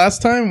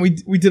 last time we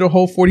did a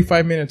whole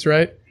 45 minutes,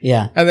 right?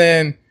 Yeah. And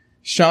then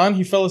Sean,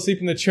 he fell asleep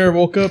in the chair,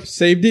 woke up,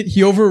 saved it.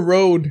 He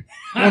overrode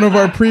one of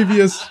our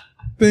previous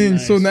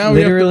things, Nice. so now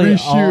Literally we have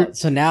to reshoot.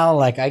 so now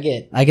like I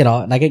get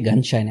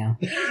gun shy now.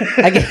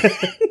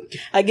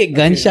 I get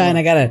gun shy and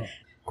I got a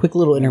quick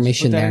little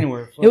intermission Put that there.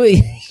 anywhere. It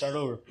was- Start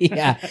over.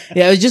 yeah.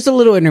 It was just a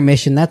little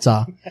intermission, that's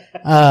all.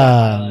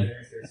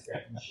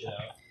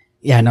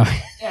 Yeah, no.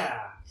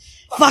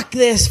 Fuck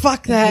this,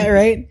 fuck that,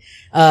 right?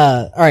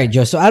 All right,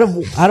 Joe. So out of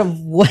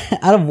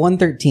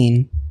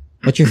 113,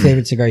 what's your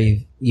favorite cigar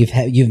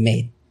you've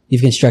made?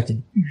 You've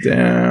constructed?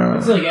 Damn.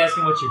 It's like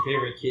asking what's your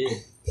favorite kid.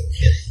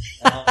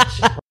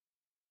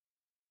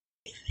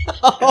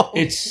 Oh,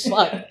 It's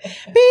fuck.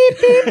 Beep,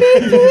 beep, beep,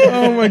 beep.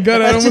 Oh my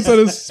god, I almost had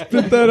to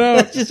spit that out.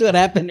 That's just what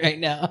happened right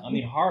now. I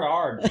mean, hard.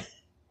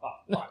 Oh,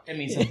 fuck. That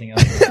means something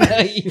else.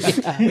 Yeah.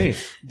 hey,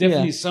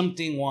 definitely Yeah.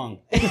 something wrong.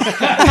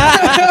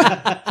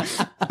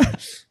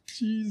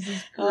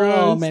 Jesus Christ.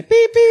 Oh man.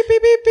 Beep, beep,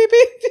 beep, beep, beep,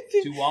 beep,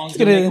 beep. Two wrongs It's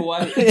to gonna- make a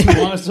wife.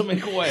 Who wants to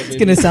make a wife? It's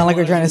gonna sound like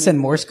we're trying to send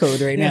Morse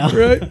code right now.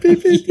 Right?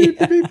 Beep, beep, beep,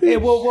 beep, beep, Hey,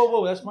 beep.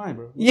 whoa! That's mine,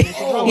 bro. Yeah.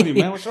 What's wrong with you,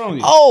 man? What's wrong with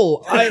you?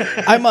 Oh,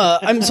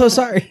 I'm so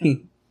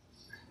sorry.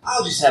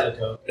 I'll just have a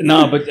Coke.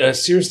 No, but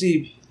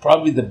seriously,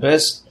 probably the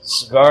best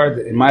cigar,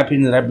 in my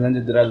opinion, that I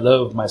blended that I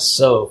love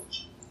myself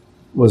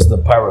was the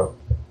Pyro.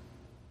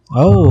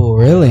 Oh,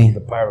 really? The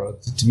Pyro.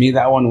 To me,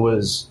 that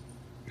was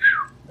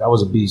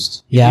a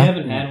beast. You Yeah.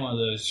 haven't had one of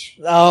those.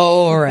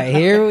 Oh, all right.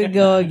 Here we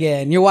go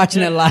again. You're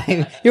watching it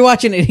live. You're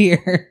watching it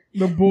here.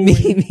 The me,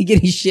 bully. me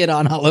getting shit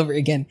on all over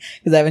again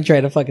because I haven't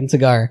tried a fucking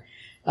cigar.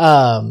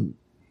 That's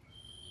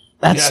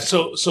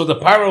Yeah, so the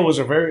Pyro was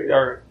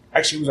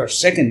actually it was our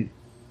second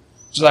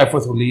July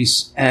 4th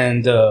release,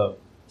 and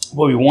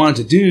what we wanted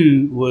to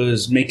do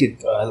was make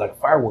it like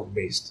firework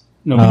based.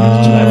 No,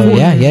 because July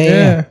 4th.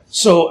 yeah.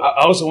 So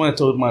I also wanted to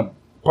tell my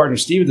partner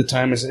Steve at the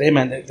time. I said, "Hey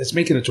man, let's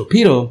make it a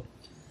torpedo,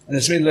 and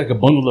let's make it like a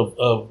bundle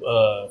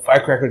of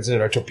firecrackers that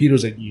are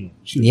torpedoes that you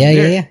shoot. Yeah, from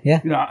yeah, there."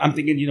 yeah. You know, I'm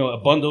thinking a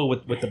bundle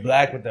with the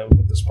black with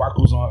the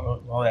sparkles on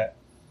all that.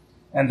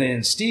 And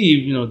then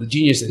Steve, the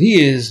genius that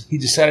he is, he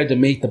decided to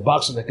make the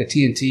box like a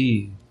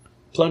TNT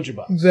plunger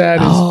box. That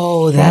is.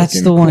 Oh, that's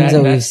fucking the ones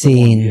that we've That's the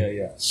one. seen.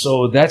 Yeah.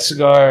 So that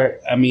cigar,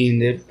 I mean,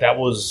 that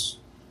was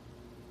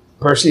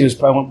personally, it was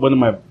probably one of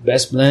my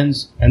best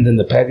blends. And then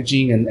the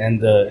packaging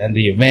and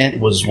the event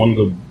was one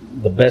of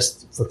the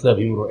best for Club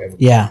Humidor ever.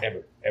 Yeah.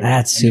 ever.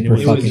 That's I mean, super it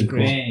was fucking really cool.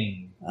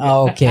 Bang.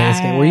 Oh, okay, that's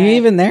good. Were you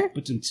even there?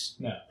 But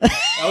No.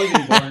 I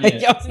wasn't born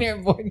yet. I wasn't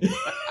even born.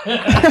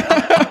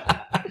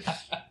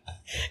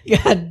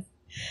 God.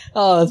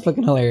 Oh, that's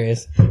fucking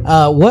hilarious.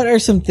 What are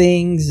some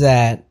things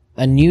that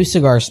a new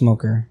cigar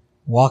smoker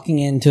walking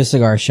into a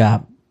cigar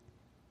shop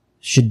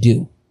should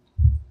do?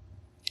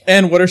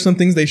 And what are some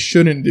things they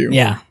shouldn't do?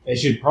 Yeah. They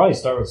should probably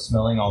start with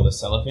smelling all the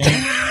cellophane.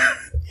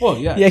 well,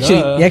 yeah. You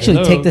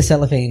actually take the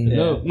cellophane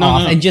No.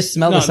 off and just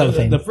smell the No,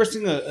 cellophane. The first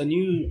thing a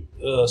new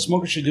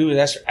smoker should do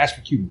is ask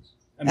for Cubans.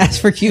 I mean,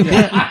 Ask for Cubans.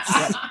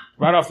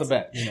 right off the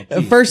bat. The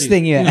please, first please.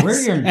 thing you ask. Where are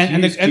your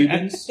And infused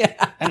Cubans?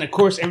 And of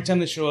course, every time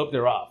they show up,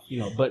 they're off.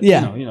 But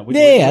Yeah.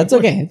 It's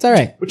okay. It's all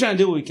right. We're trying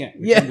to do what we can.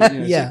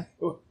 Yeah.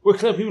 We're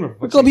Club Humidor.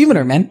 We're Club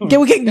Humidor, man. Okay,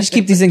 we can't just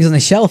keep these things on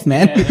the shelf,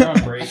 man. Yeah, they're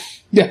on break.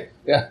 Yeah,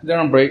 they're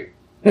on break.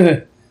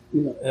 Did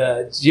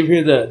you ever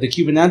hear the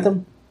Cuban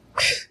anthem?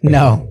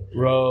 No.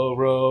 Row,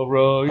 row,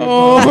 row. your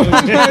Oh boat.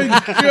 my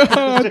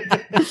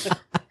god.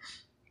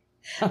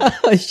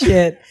 Oh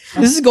shit!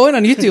 This is going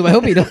on YouTube. I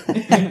hope you don't.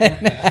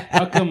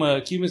 How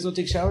come Cubans don't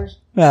take showers?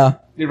 Well,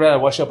 They'd rather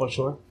wash up on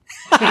shore.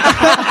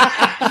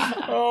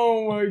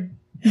 Oh my.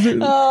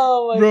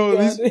 oh my Bro,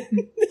 god!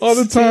 All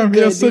the time. He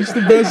has good, such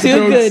the best Too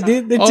jokes. good,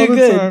 dude. They're All too the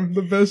good. time.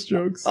 The best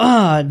jokes.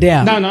 Ah,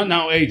 damn.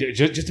 No. Hey,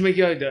 just to make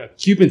you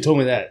Cuban told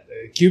me that.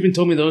 Cuban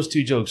told me those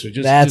two jokes. So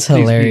That's please,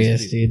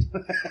 hilarious, please.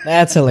 dude.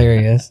 That's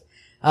hilarious.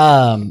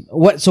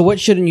 What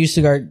should a new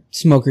cigar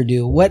smoker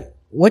do?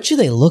 What should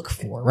they look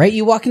for? Right?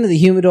 You walk into the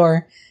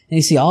humidor and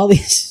you see all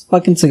these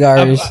fucking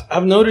cigars.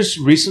 I've noticed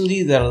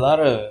recently that a lot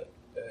of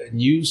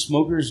new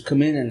smokers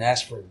come in and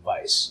ask for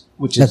advice,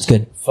 which is That's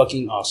good.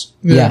 fucking awesome.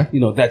 Yeah.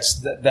 That's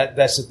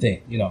the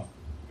thing.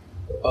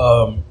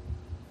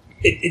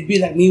 It'd be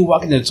like me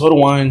walking to Total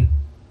Wine,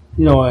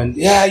 and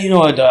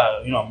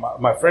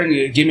my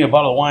friend gave me a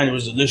bottle of wine. It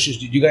was delicious.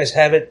 Did you guys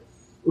have it?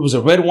 It was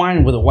a red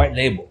wine with a white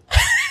label.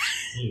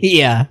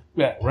 Yeah.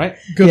 Yeah, right.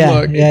 Good Yeah,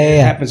 luck. yeah.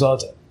 It happens all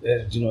the time.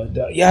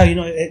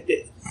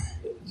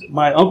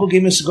 My uncle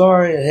gave me a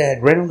cigar. It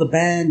had red on the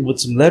band with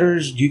some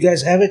letters. Do you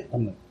guys have it?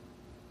 I'm like,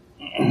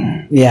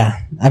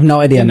 Yeah. I have no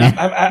idea, and man.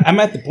 I'm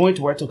at the point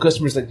where I tell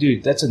customers like,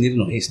 dude, that's a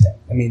needle in a haystack.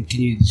 I mean,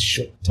 can you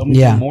tell me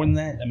Yeah. more than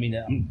that? I mean,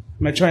 I'm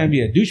not trying to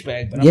be a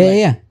douchebag, but I'm Yeah, like,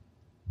 yeah.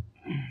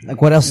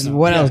 Like what else?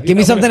 What else? Give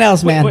me wait, something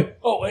else, man. Wait.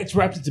 Oh, it's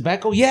wrapped in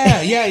tobacco.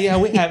 Yeah.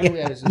 We have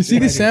it. You see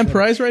these Sam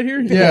Price right here?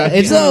 Yeah, Yeah.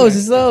 it's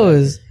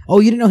those. Oh,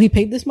 you didn't know he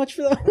paid this much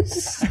for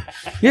those?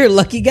 You're a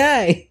lucky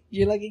guy.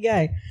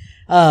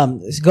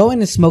 Go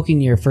into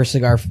smoking your first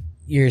cigar.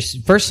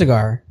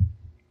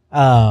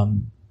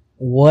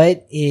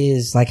 What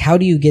is like? How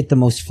do you get the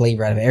most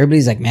flavor out of it?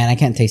 Everybody's like, man, I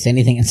can't taste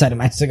anything inside of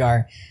my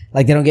cigar.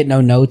 Like they don't get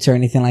no notes or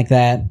anything like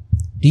that.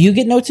 Do you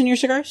get notes in your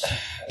cigars?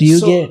 Do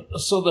you get?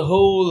 So the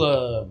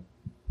whole,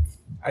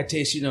 I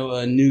taste,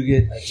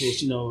 nougat. I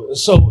taste,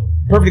 so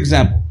perfect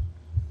example.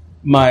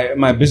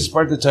 My business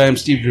partner at the time,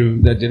 Steve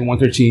Drew, that did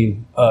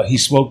 113, he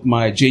smoked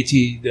my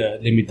JT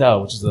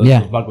Limitado, which is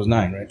the Blancos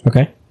 9, right?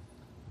 Okay.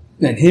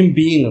 And him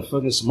being a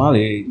fucking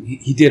Somali,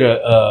 he did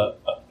a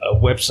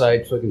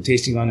website fucking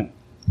tasting on it.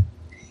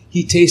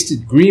 He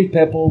tasted green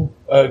bell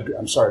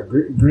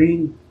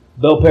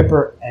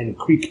pepper and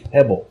creek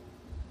pebble.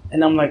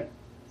 And I'm like,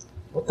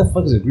 what the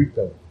fuck is a creek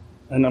pebble?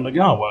 And I'm like,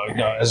 oh, well,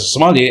 as a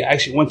Somali, I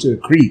actually went to a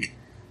creek,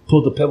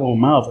 pulled the pebble in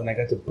my mouth, and I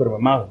got to put it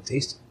in my mouth and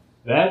taste it.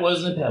 That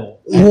wasn't a pebble.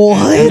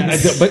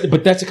 What?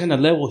 But that's the kind of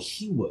level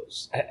he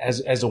was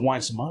as a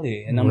wine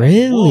sommelier. And I'm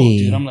really? like, whoa,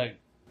 dude. I'm like,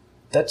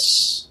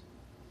 that's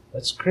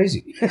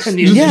crazy.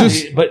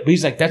 But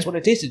he's like, that's what I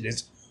tasted.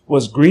 It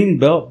was green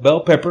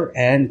bell pepper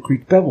and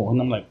creek pebble.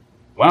 And I'm like,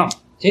 wow.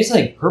 Tastes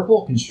like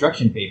purple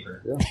construction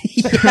paper. Yeah.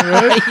 You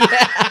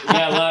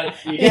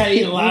gotta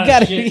eat a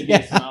lot of shit to be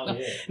a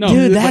sommelier. No,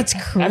 dude, that's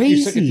crazy. After you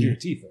suck it through your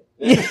teeth.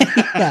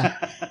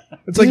 Yeah.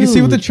 It's like, you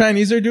see what the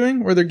Chinese are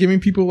doing? Where they're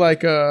giving people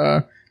like,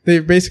 they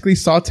basically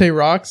saute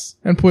rocks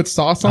and put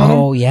sauce on them.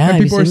 Oh, yeah.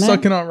 And people are that?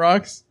 sucking on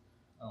rocks.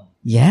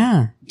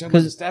 Yeah.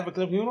 Because stab a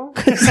clip,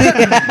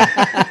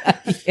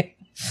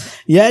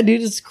 Yeah,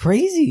 dude, it's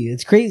crazy.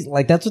 It's crazy.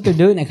 Like, that's what they're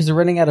doing now because they're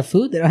running out of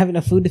food. They don't have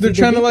enough food to feed They're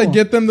trying to people. like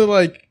get them to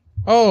like,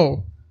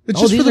 it's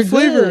just for the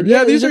flavor. Good.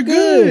 Yeah, these are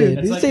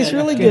good. These like taste that,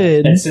 really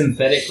good. That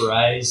synthetic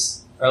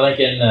rice, or like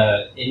in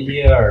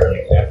India or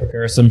like Africa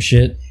or some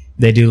shit,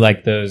 they do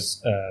like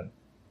those.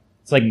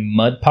 It's like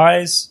mud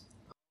pies.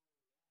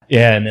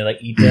 Yeah, and they like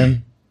eat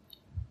them.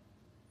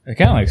 It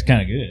kind of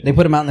kind of good. They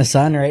put them out in the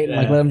sun, right? And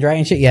like let them dry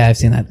and shit. Yeah, I've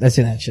seen that. I've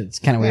seen that shit. It's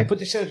kind of weird. Put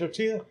the shit in a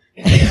tortilla.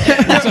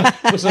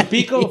 With some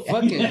pico?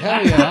 Fucking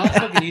hell yeah. I'll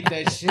fucking eat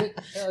that shit.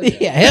 Hell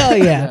yeah. Hell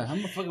yeah.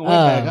 I'm a fucking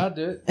wetbag. I'll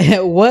do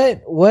it.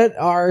 What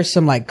are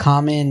some like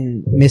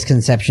common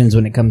misconceptions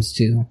when it comes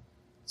to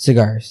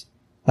cigars?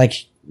 Like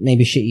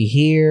maybe shit you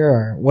hear,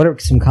 or what are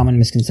some common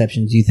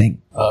misconceptions you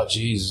think? Oh,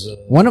 jeez.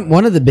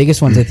 One of the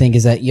biggest ones I think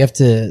is that you have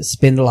to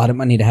spend a lot of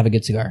money to have a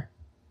good cigar.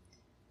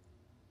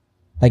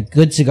 Like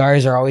good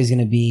cigars are always going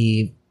to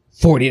be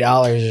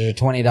 $40 or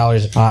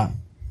 $20 a pop.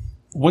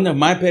 One of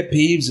my pet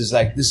peeves is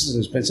like, this is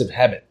an expensive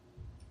habit.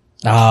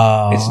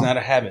 Oh, It's not a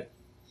habit.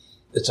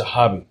 It's a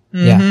hobby.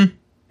 Yeah.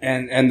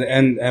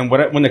 And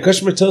when the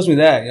customer tells me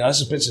that,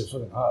 that's an expensive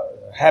fucking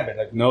habit.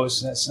 Like, no,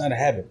 it's not a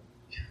habit.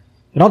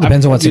 It all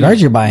depends on what cigars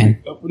you're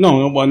buying.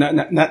 No, well,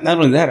 not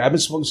only that. I've been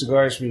smoking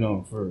cigars,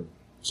 for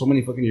so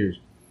many fucking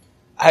years.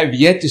 I've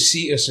yet to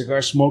see a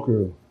cigar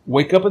smoker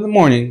wake up in the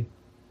morning,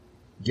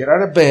 get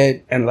out of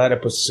bed, and light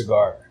up a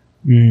cigar.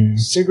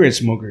 Cigarette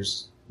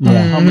smokers.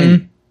 How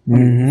many?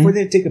 Before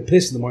they take a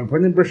piss in the morning,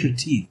 before they brush your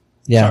teeth.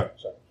 Yeah.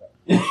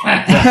 Sorry.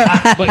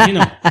 But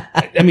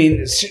I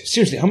mean,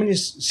 seriously, how many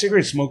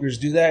cigarette smokers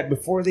do that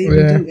before they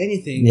even do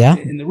anything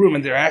in the room,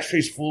 and their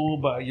ashtrays full,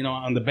 but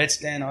on the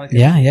bedstand, all that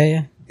kind of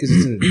Yeah. because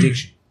it's an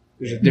addiction.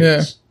 There's a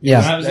difference.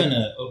 Yeah. When I was in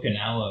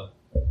Okinawa,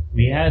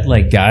 we had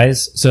like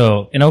guys.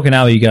 So in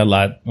Okinawa, you got a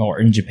lot, or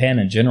in Japan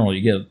in general,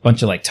 you get a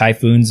bunch of like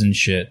typhoons and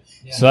shit.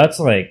 Yeah. So that's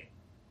like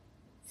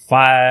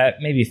 5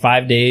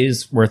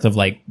 days worth of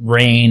like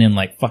rain and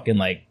like fucking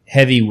like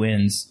heavy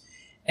winds.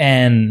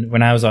 And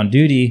when I was on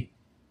duty,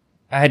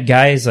 I had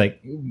guys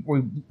like,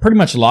 we pretty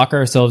much lock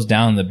ourselves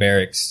down in the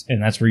barracks,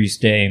 and that's where you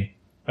stay,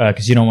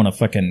 because you don't want to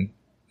fucking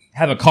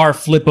have a car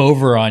flip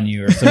over on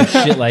you or some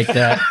shit like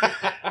that,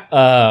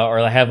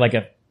 or have like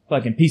a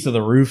fucking piece of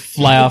the roof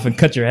fly off and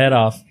cut your head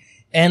off.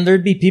 And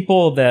there'd be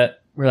people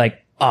that were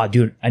like, oh,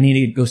 dude, I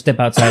need to go step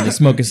outside to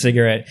smoke a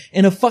cigarette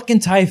in a fucking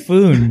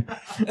typhoon.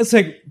 It's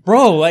like,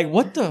 bro, like,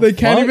 what the They fuck?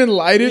 can't even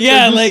light it?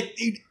 Yeah, like,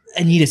 dude,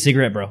 I need a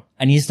cigarette, bro.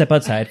 I need to step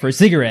outside for a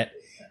cigarette.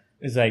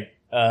 It's like,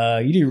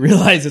 you didn't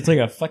realize it's like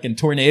a fucking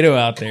tornado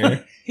out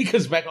there. He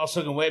comes back all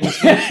soaking wet,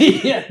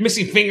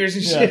 missing fingers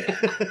and shit.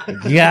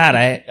 God,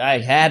 I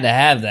had to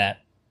have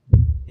that.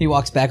 He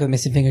walks back with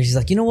missing fingers. He's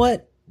like, you know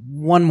what?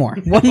 One more.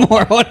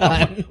 Hold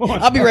on.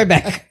 I'll be right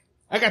back.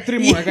 I got 3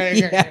 more. I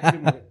got 3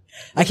 more.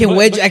 I can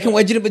wedge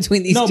it in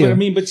between these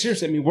two. But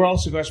seriously, we're all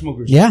cigar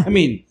smokers. Yeah.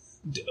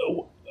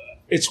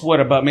 It's what,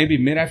 about maybe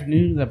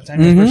mid-afternoon, the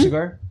time you first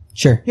cigar?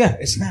 Sure. Yeah,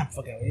 it's not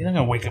fucking, you're not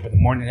going to wake up in the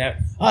morning and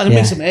have,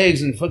 make some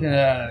eggs and fucking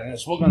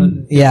smoke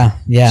on the... Yeah.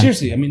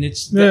 Seriously,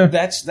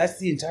 that's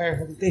the entire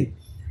fucking thing.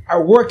 I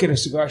work at a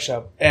cigar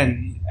shop,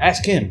 and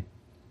ask him,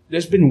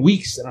 there's been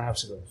weeks that I don't have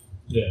cigars.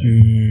 Yeah.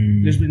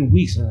 There's been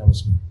weeks that I don't have a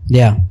cigar.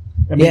 Yeah.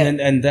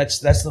 And that's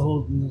the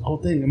whole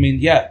thing.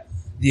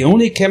 The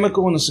only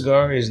chemical in a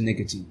cigar is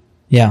nicotine.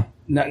 Yeah.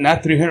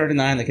 Not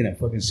 309 like in a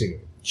fucking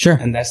cigarette. Sure.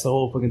 And that's the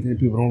whole fucking thing that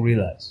people don't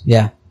realize.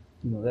 Yeah.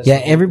 That's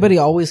Everybody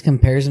always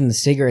compares them to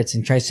cigarettes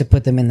and tries to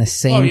put them in the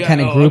same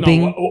kind of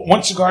grouping. No.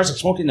 One cigar is like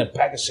smoking a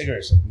pack of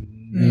cigarettes. Like,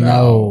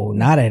 No,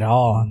 not at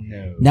all.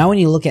 No. Now, when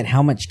you look at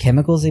how much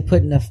chemicals they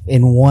put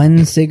in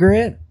one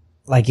cigarette,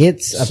 like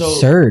it's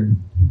absurd.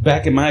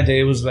 Back in my day,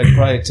 it was like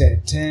probably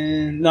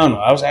 10. No,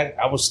 I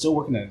was still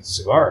working at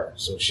Cigar.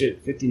 So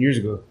shit, 15 years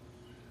ago.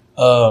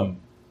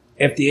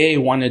 FDA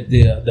wanted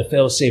the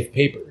fail-safe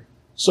paper.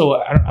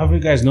 So I don't know if you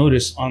guys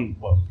noticed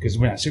because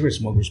we're not cigarette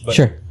smokers, but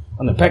Sure.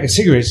 on the pack of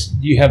cigarettes,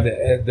 you have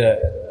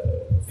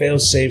the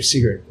fail-safe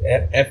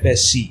cigarette,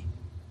 FSC.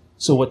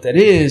 So what that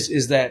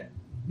is that,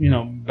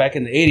 back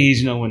in the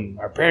 80s, when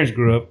our parents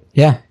grew up,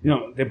 Yeah.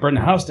 they burned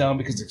the house down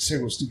because the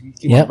cigarette was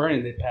keep Yep. on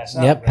burning, they pass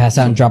out. Yep. right? Pass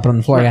out and drop it on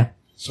the floor. Right. Yeah.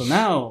 So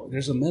now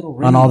there's a metal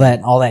ring. On all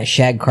that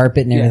shag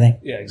carpet and everything.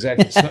 Yeah,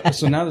 exactly.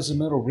 So now there's a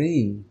metal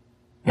ring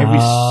every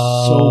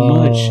so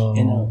much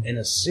in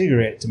a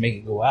cigarette to make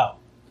it go out.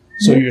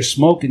 So you're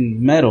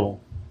smoking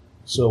metal,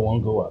 so it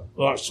won't go up.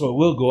 Or so it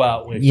will go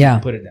out when you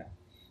put it down.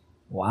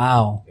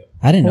 Wow.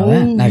 I didn't know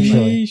that,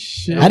 actually.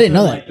 Shit. I didn't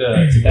know that. Like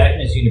the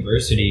Tobacconist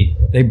University,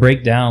 they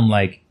break down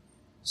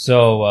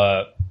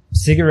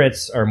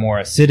cigarettes are more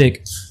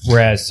acidic,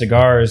 whereas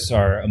cigars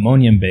are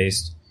ammonium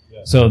based.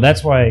 Yeah. So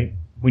that's why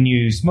when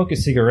you smoke a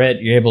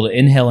cigarette, you're able to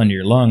inhale into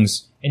your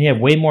lungs, and you have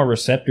way more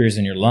receptors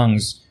in your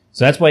lungs.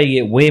 So that's why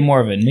you get way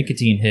more of a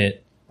nicotine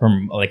hit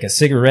from like a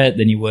cigarette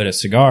than you would a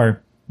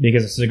cigar,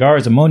 because a cigar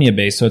is ammonia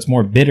based, so it's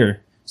more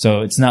bitter.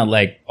 So it's not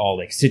like all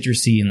like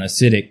citrusy and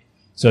acidic.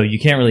 So you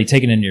can't really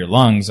take it into your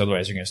lungs,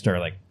 otherwise you're going to start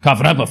like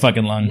coughing up a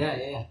fucking lung.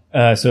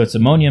 Yeah. So it's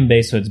ammonium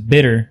based, so it's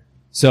bitter.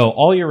 So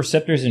all your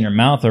receptors in your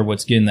mouth are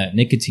what's getting that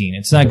nicotine.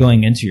 It's not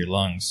going into your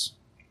lungs.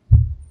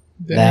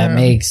 That Damn.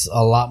 makes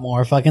a lot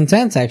more fucking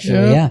sense,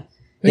 actually. Yeah.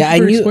 Yeah.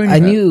 Thank you for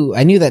explaining that.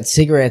 I knew that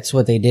cigarettes,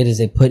 what they did is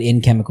they put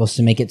in chemicals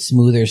to make it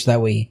smoother so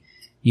that way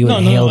you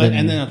inhaled it.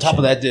 And then on top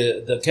of that,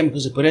 the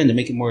chemicals they put in to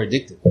make it more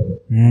addictive.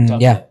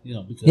 Yeah.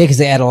 Because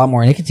they add a lot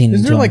more nicotine Is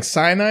into there them. like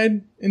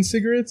cyanide in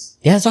cigarettes?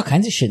 Yeah, there's all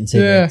kinds of shit in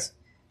cigarettes.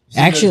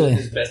 Actually.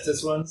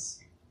 Asbestos ones.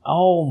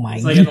 Oh my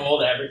It's like an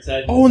old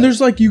advertisement. Oh, and there's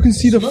like, you can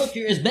see the... Smoke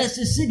your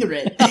asbestos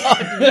cigarette.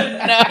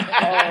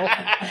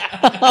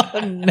 Oh,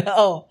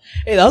 no.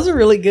 Hey, that was a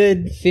really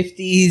good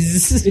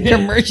 50s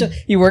commercial.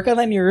 You work on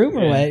that in your room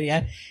or what?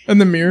 Yeah. in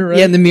the mirror, right?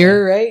 Yeah, in the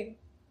mirror, right?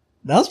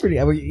 That was pretty.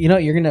 We're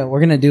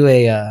gonna do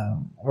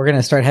we're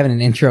gonna start having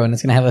an intro, and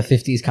it's gonna have a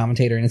 50s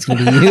commentator, and it's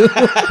gonna be you.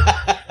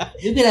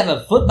 You could have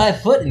a foot by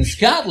foot in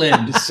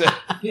Scotland.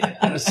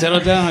 Settle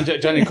down,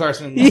 Johnny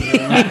Carson.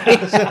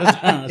 Settle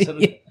down,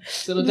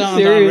 Don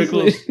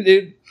Seriously, Rickles.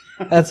 dude.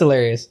 That's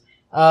hilarious.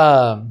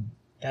 Goddamn,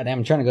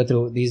 I'm trying to go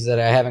through these that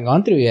I haven't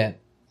gone through yet.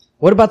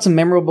 What about some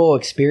memorable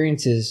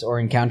experiences or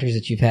encounters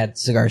that you've had at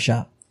the cigar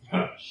shop?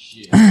 Oh,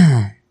 shit.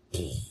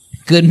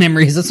 Good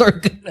memories. Let's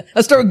start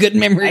with good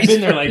memories. I've been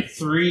there like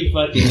 3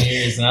 fucking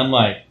years, and I'm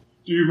like,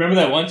 do you remember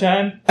that one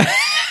time?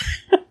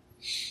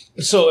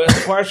 So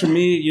as far as for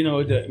me,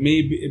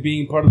 me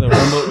being part of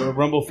the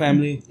Rumble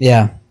family,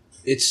 Yeah.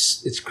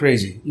 it's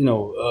crazy.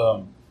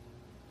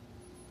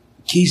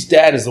 Keith's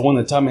dad is the one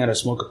that taught me how to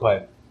smoke a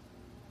pipe.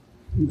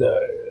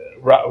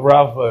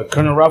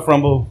 Colonel Ralph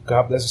Rumble,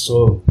 God bless his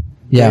soul.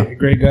 Yeah.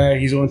 Great guy.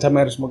 He's the one that taught me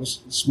how to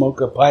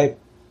smoke a pipe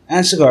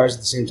and cigars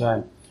at the same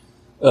time.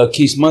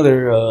 Keith's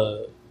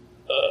mother,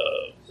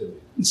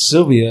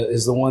 Sylvia,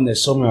 is the one that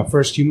sold me my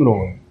first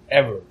humidor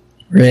ever.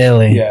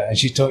 Really? Yeah, and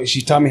she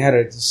taught me how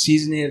to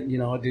season it.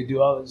 To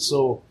do all.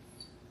 So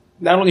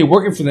not only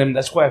working for them,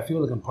 that's why I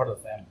feel like I'm part of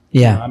the family.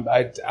 Yeah.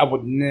 I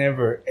would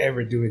never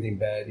ever do anything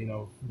bad.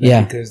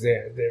 Yeah. Because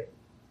they're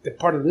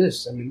part of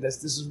this. I mean,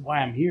 this is why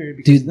I'm here,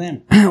 because of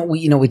them.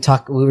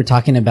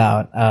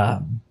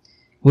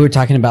 We were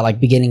talking about like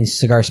beginning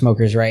cigar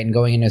smokers, right? And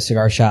going into a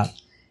cigar shop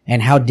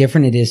and how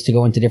different it is to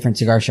go into different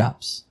cigar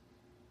shops.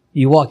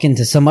 You walk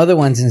into some other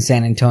ones in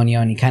San Antonio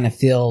and you kind of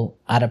feel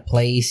out of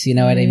place. You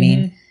know what I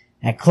mean?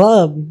 At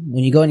club,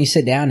 when you go and you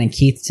sit down and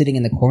Keith's sitting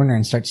in the corner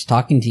and starts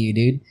talking to you,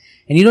 dude,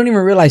 and you don't even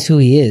realize who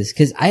he is.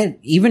 Cause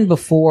even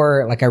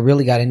before, like I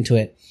really got into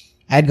it,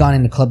 I had gone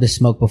into club to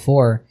smoke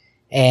before,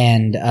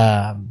 and,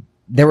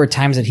 there were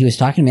times that he was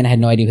talking to me and I had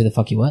no idea who the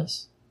fuck he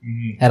was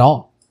at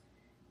all.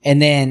 And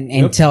then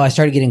until I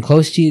started getting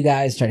close to you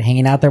guys, started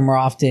hanging out there more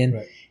often.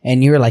 Right.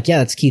 And you were like, yeah,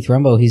 that's Keith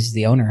Rumbo. He's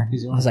the owner. I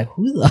was like,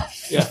 who the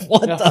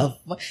what the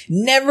fuck?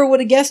 Never would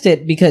have guessed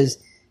it, because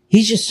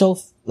he's just so,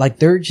 like,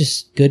 they're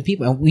just good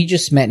people. And we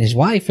just met his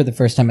wife for the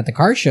first time at the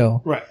car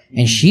show. Right.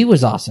 And she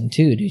was awesome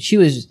too, dude. She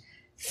was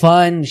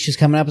fun. She was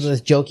coming up with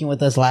us, joking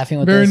with us, laughing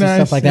with us and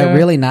stuff like that.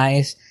 Really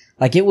nice.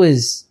 Like, it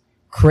was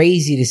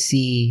crazy to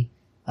see,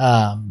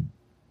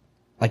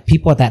 like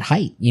people at that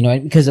height,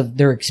 because of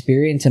their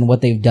experience and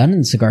what they've done in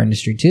the cigar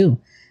industry too.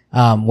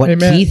 What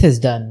Keith has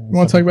done. You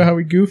want to talk about how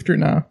we goofed her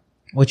now?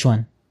 Which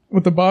one?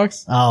 With the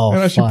box. Oh,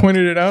 and she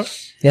pointed it out.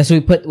 Yeah, so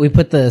we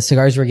put the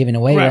cigars we're giving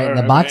away in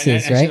the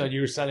boxes, and right? She thought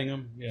you were selling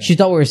them. Yeah. She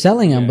thought we were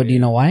selling them, but do you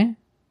know why?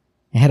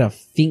 It had a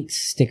Fink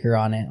sticker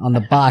on it on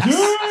the box.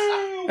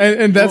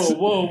 and that's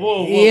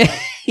whoa. Yeah.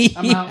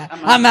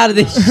 I'm out of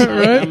this shit.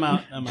 Right? I'm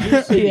out.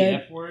 The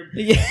F word.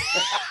 Yeah.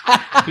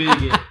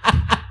 Bigot.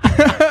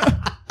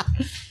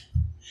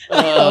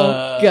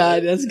 Oh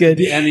God, that's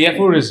good. And the F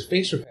word is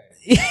face repair.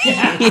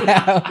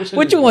 Yeah.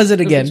 Which one was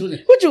it again?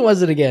 Which one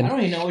was it I again? don't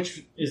even know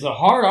which is a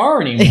hard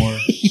R anymore.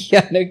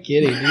 Yeah, no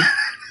kidding, dude.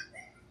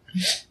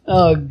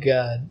 Oh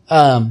god.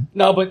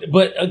 No,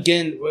 but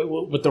again,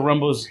 with the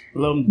Rumbles,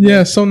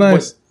 Yeah, so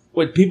nice.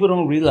 What people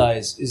don't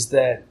realize is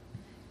that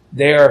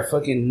they are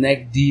fucking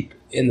neck deep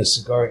in the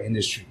cigar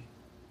industry.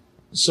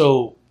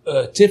 So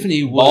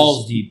Tiffany was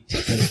Balls deep.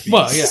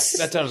 Well, yeah, that's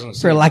what I was going to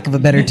say. For lack of a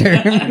better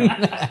term.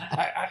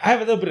 I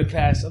have a little bit of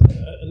class, a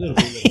little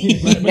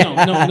bit.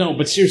 But no.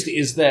 But seriously,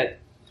 is that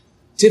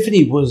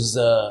Tiffany was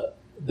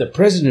the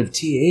president of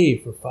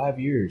TA for 5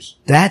 years.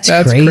 That's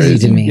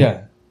crazy to me.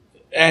 Yeah,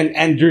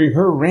 and during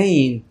her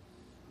reign,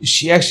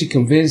 she actually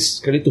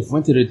convinced Carlito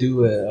Fuente to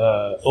do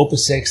a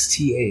Opus X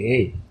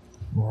TAA.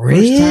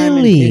 Really? First time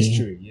in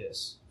history,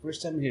 yes.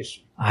 First time in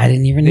history. I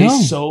didn't even They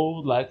know.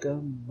 sold like a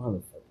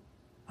motherfucker.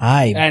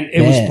 And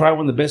It was probably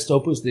one of the best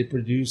opus they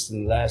produced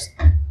in the last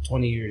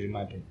 20 years, in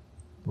my opinion.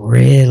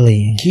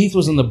 Really? Keith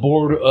was on the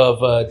board of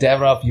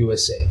Davidoff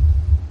USA.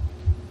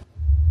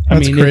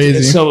 That's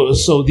crazy.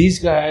 So these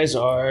guys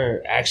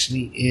are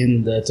actually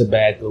in the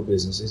tobacco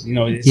business. It's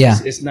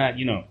not,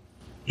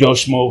 Joe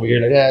Schmo over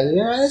here like,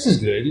 this is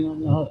good.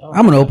 I'm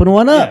going to open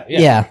one up.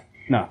 Yeah.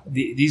 No,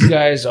 these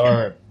guys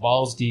are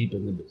balls deep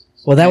in the business.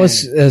 Well, that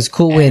was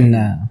cool when...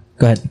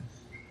 go ahead.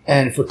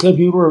 And for Club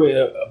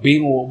Humor,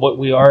 being what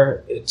we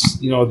are, it's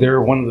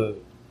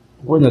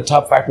we're in the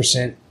top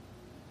 5%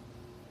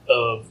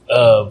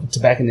 of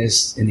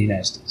tobacconists in the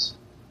United States.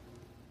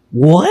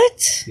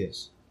 What?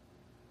 Yes,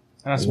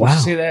 I'm not supposed to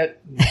say that,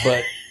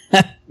 but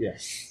yeah.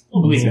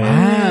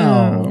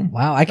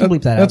 Wow! I can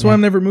believe that. That's out, why man.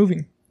 I'm never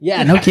moving.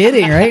 Yeah, no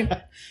kidding, right?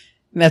 I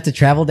have to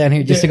travel down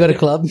here just to go to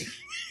club.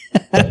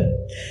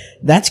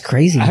 That's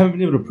crazy. I haven't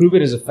been able to prove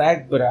it as a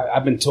fact, but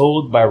I've been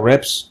told by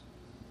reps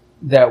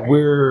that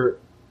we're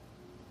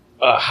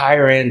a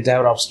higher end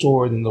Davidoff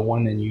store than the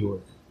one in New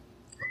York.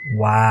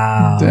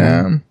 Wow.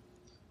 Damn.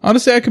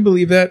 Honestly, I could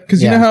believe that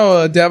because you Yeah. know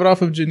how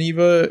Davidoff of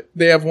Geneva,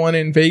 they have one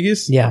in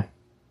Vegas. Yeah.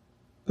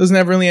 Doesn't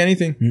have really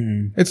anything.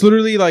 Mm-mm. It's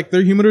literally like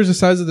their humidor's the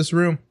size of this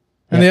room,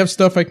 and they have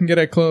stuff I can get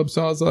at clubs.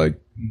 So I was like,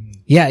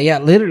 Yeah.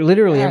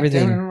 Literally Damn, I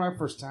everything. remember my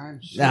first time.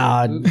 Shit.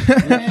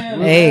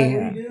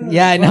 Hey.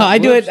 Yeah, I know. I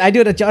do it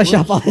at Josh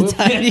Shop all the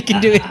time. You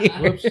can do it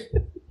here. Whoops.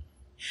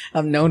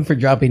 I'm known for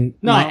dropping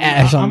No, my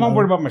ash on I'm not the-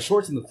 worried about my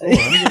shorts in the floor.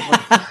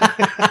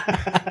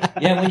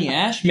 Yeah, when you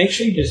ash, make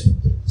sure you just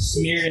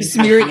smear it.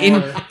 Smear it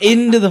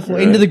into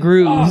the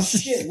grooves. Oh,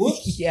 shit,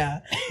 whoops. Yeah,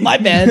 my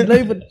bad.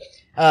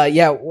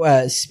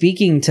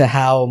 Speaking to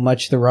how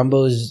much the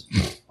Rumbos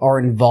are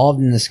involved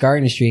in the cigar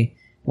industry,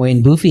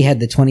 when Boofy had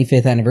the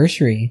 25th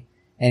anniversary,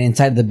 and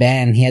inside the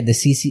band he had the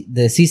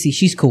CC.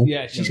 She's cool.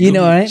 Yeah, she's you cool.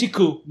 know what? She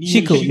cool.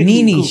 She cool.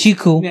 Nini, she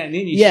cool. Yeah,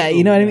 Nini, Yeah, she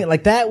you know cool. what I mean.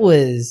 Like that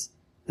was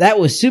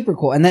super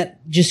cool, and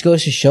that just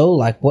goes to show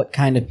like what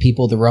kind of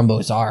people the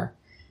Rumbos are,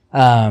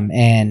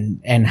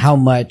 and how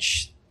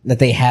much that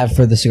they have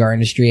for the cigar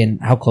industry and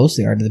how close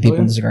they are to the people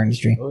in the cigar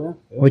industry, Oh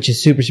yeah. which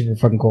is super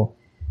fucking cool.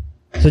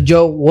 So,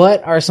 Joe,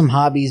 what are some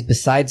hobbies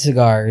besides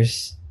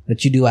cigars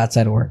that you do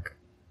outside of work?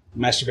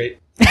 Masturbate.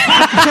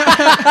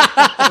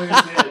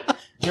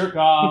 Jerk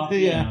off.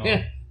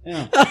 Yeah.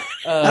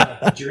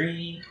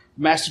 Drink.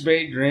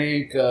 Masturbate,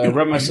 drink,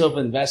 rub myself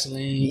in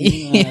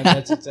Vaseline.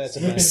 That's about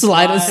it.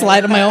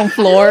 Slide on my own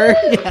floor.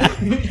 Yeah.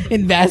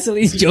 In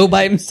Vasily's Joe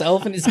by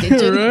himself in his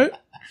kitchen. right?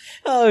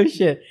 Oh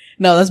shit!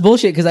 No, that's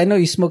bullshit. Because I know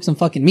you smoke some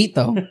fucking meat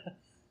though.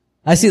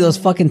 I see those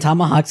fucking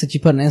tomahawks that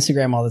you put on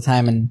Instagram all the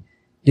time, and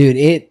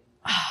dude,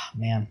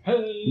 man,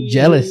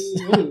 jealous.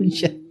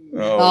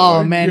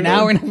 Oh my man, God.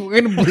 now we're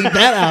gonna bleep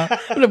that out.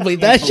 I'm gonna bleep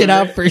that shit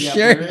out for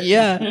sure.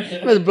 Yeah,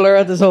 I'm gonna blur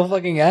out this whole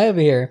fucking guy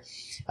over here.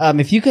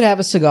 If you could have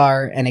a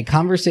cigar and a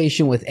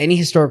conversation with any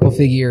historical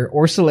figure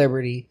or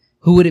celebrity,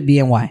 who would it be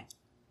and why?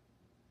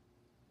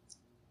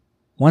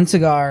 One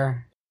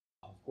cigar.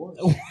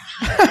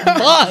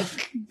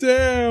 Fuck.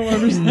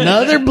 Damn.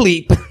 Another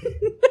bleep.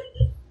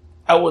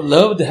 I would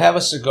love to have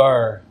a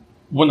cigar,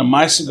 one of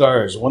my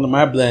cigars, one of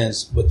my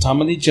blends with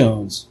Tommy Lee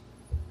Jones,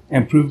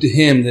 and prove to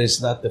him that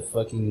it's not the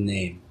fucking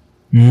name.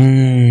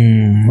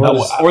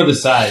 Or the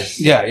size.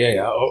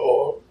 Yeah.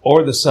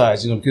 Or the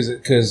size,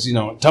 because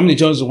Tommy Lee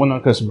Jones is one of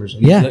our customers.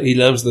 And Yeah. he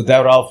loves the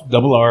Davidoff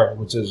Double R,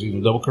 which is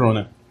double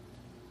Corona.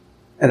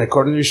 And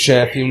according to the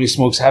chef, he only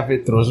smokes half of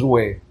it, throws it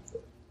away.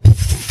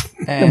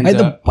 And why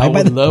I buy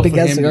would the love for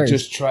big-ass him cigars? to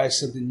just try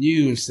something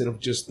new instead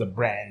of just the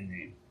brand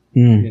name.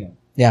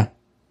 Yeah.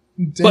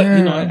 But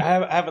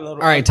I have a little.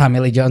 All right, Tommy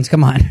Lee Jones,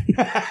 come on.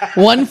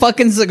 One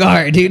fucking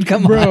cigar, dude.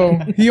 Come Bro,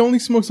 on. he only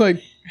smokes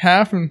like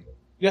half, and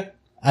Yeah,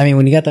 I mean,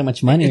 when you got that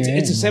much money, it's right?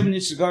 a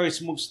 7-inch cigar. He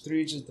smokes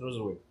 3 inches, and throws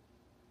it away.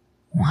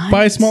 What?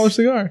 buy a smaller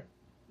cigar.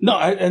 No,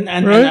 Right?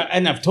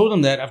 and I've told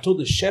him that. I've told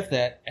the chef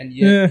that, and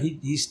yet Yeah.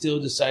 he still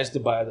decides to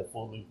buy the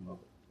full length model.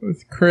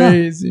 It's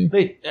crazy.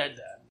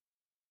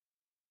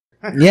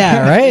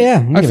 Yeah, right.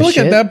 Yeah. I feel like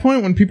at that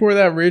point, when people are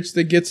that rich,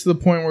 they get to the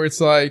point where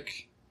it's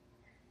like,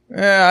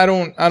 I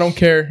don't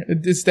care.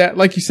 It's that,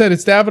 like you said,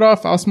 it's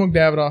Davidoff. I'll smoke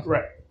Davidoff.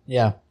 Right.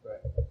 Right.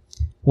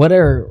 What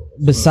are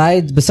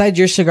besides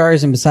your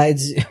cigars and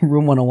besides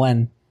Room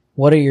 101?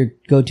 What are your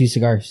go-to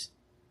cigars?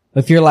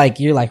 If you're like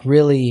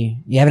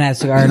really, you haven't had a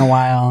cigar in a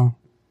while.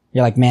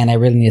 You're like, man, I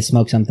really need to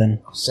smoke something.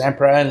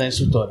 Sampra and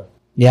Lensutora.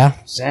 Yeah.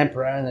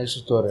 Sampra and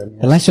Lensutora.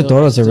 The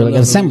Lensutoros are really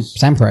good.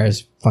 Sampra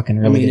is fucking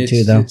really good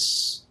too, though.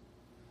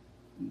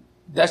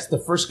 That's the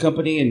first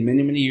company in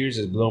many, many years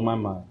that's blown my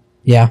mind.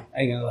 Yeah.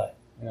 I ain't gonna lie.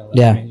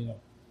 Yeah. I mean,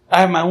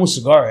 I have my own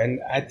cigar, and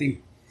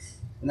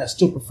I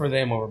still prefer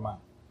them over mine.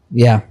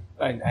 Yeah.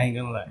 I ain't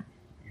gonna lie.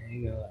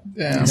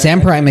 Damn.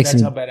 Samprai makes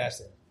that's some. how badass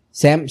they are.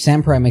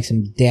 Samprai makes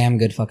some damn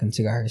good fucking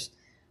cigars,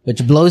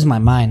 which blows my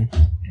mind.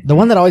 The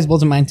one that always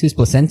blows my mind too is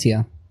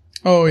Placencia.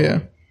 Oh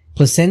yeah.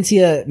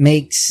 Placencia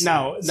makes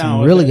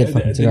some really good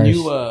fucking cigars. The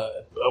new,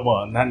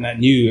 well, not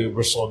new,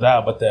 we're sold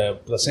out, but the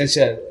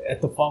Placencia at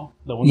the fall,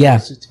 the one Yeah.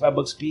 that was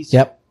 $65 a piece.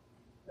 Yep.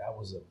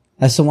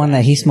 That's the one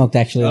that he smoked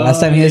actually last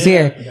time he was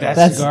here.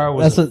 That cigar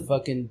was a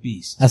fucking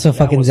beast. That's what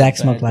fucking Zach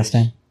smoked last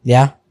time.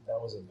 Yeah. That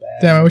was a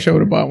bad. Damn, I wish I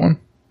would have bought one.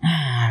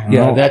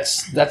 Yeah,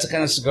 that's the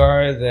kind of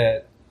cigar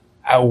that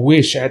I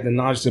wish I had the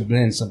knowledge to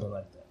blend something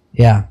like that.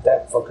 Yeah.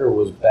 That fucker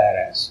was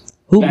badass.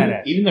 Who?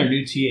 Badass. Even their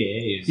new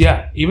TAAs.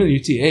 Yeah, even the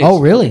UTAs. Oh,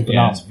 really?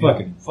 Yeah, it's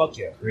Fucking fuck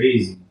yeah.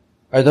 crazy.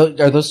 Are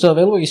those still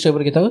available? Are you still able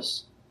to get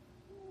those?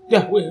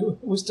 Yeah,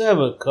 we still have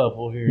a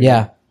couple here.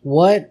 Yeah.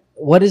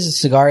 What is a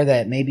cigar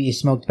that maybe you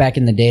smoked back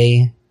in the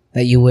day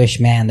that you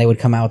wish, man, they would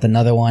come out with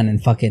another one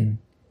and fucking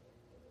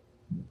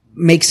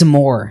make some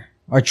more?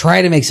 Or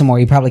try to make some more.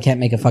 You probably can't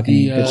make a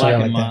fucking good cigar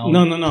like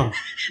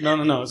that.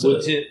 No.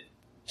 So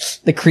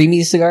The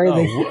creamy cigar? Oh,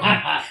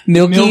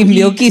 The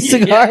milky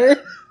cigar?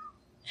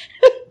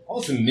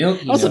 Oh, some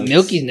milky Oh, some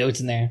milky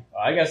notes in there. Oh,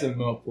 I got some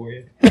milk for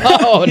you.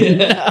 Oh,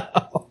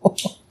 no.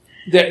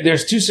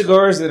 there's two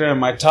cigars that are in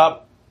my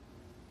top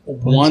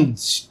 1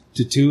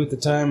 to 2 at the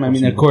time. I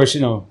mean, of course,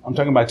 I'm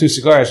talking about two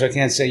cigars, so I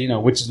can't say,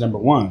 which is number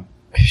one.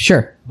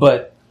 Sure.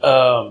 But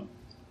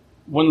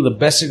one of the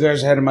best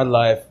cigars I had in my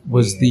life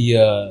was the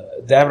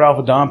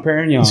Davidoff Dom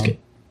Perignon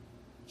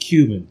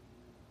Cuban.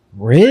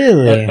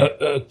 Really?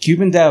 A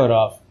Cuban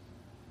Davidoff.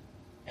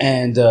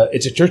 And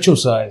it's a Churchill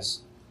size.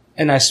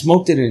 And I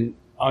smoked it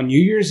on New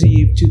Year's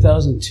Eve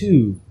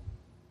 2002,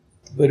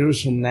 but it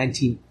was from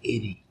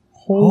 1980.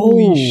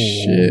 Holy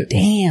shit.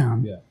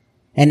 Damn. Yeah.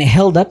 And it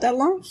held up that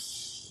long?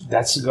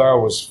 That cigar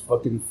was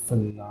fucking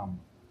phenomenal.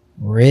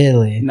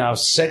 Really? Now,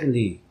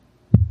 secondly,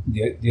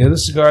 the other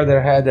cigar that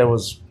I had that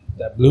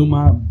blew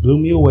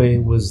me away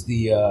was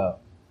the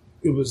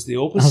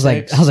Opus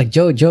X. I was like,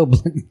 Joe,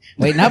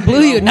 wait, not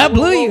blew you, not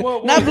blew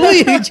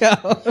you,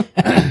 Joe.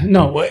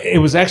 No, it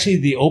was actually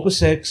the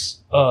Opus X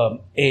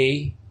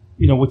A,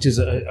 which is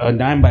a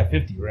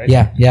 9x50, right?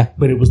 Yeah.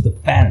 But it was the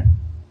Phantom.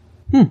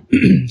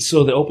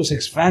 So the Opus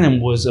X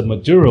Phantom was a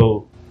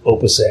Maduro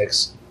Opus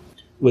X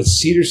with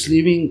cedar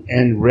sleeving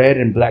and red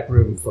and black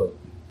ribbon foot.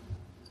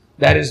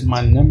 That is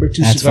my number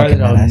 2 That's cigar that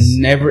fucking I'll badass.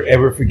 never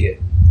ever forget.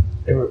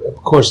 Of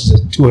course,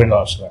 it's a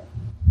 $200 cigar,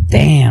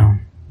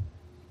 Damn.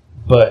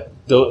 but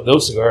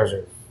those cigars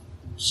are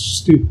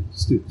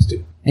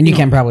stupid. And you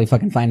can't probably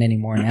fucking find any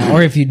more now.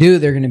 Or if you do,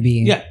 they're going to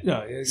be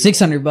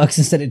 $600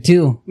 instead of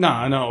 $2.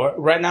 No.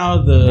 Right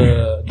now,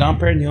 the Dom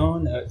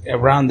Perignon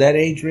around that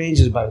age range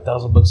is about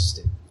 $1,000 a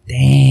stick.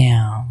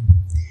 Damn.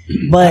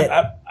 But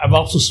I've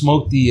also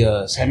smoked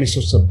the Sammy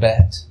Sosa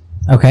Bat,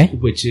 okay.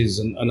 which is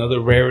another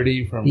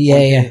rarity from.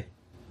 Yeah. It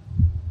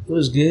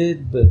was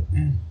good, but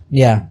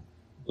Yeah.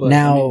 But,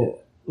 Now,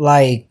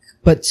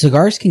 but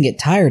cigars can get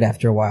tired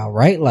after a while,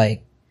 right?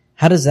 Like,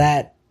 how does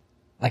that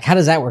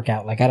work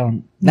out? Like,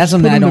 that's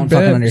something put I 'em to don't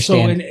fucking bed. so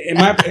understand.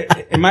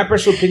 in my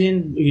personal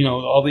opinion,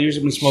 all the years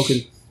I've been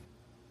smoking,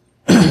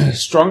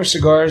 stronger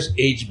cigars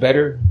age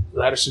better.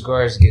 Lighter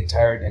cigars get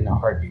tired in a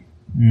heartbeat.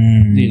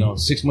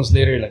 6 months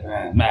later, like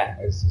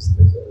it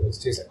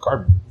tastes like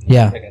cardboard.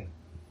 Yeah.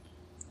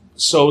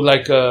 So,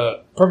 like,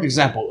 perfect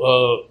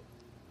example,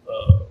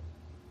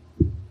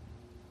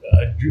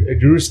 a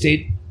Drew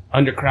Estate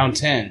Under Crown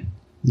 10.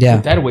 Yeah.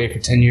 Put that away for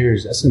 10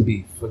 years. That's gonna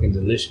be fucking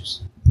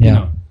delicious.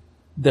 Yeah.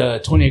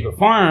 The 20 Acre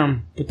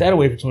Farm. Put that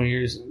away for 20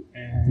 years.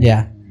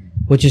 Yeah.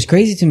 Which is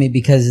crazy to me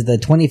because the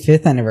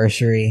 25th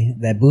anniversary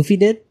that Boofy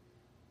did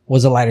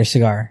was a lighter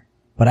cigar.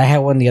 But I had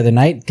one the other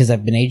night because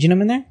I've been aging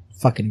them in there.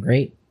 Fucking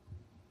great.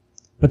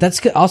 But that's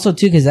good also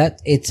too because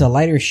it's a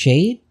lighter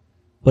shade,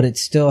 but it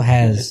still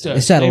has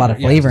it's had a lot of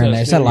flavor in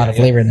there. It's had a lot of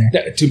flavor in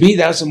there. To me,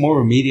 that's a more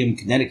of a medium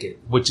Connecticut,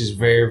 which is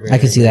very, very, I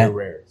can see very that.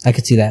 rare. I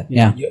could see that.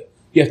 Yeah.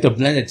 You have to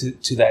blend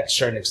it to that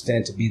certain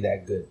extent to be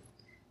that good.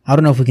 I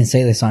don't know if we can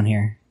say this on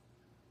here.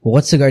 But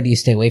what cigar do you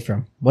stay away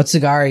from? What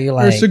cigar are you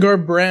Or like? cigar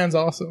brands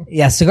also.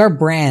 Yeah, cigar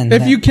brand.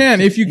 If you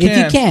can. If you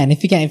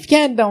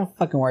can, don't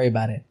fucking worry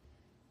about it.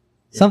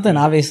 Something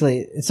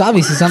it's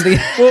obviously something.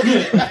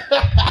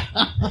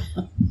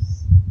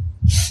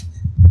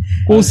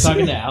 I was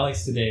talking to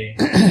Alex today.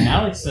 And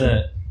Alex,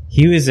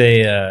 he was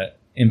a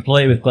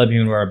employee with Club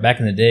Humidor back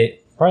in the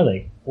day, probably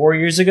like 4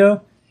 years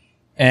ago.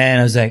 And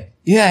I was like,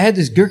 yeah, I had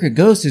this Gurkha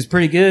Ghost. It's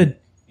pretty good.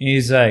 And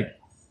he's like,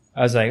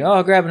 I was like, oh,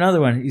 I'll grab another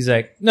one. He's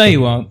like, no,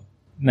 you won't.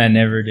 And I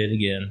never did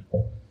again.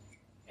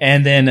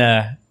 And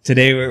then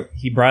today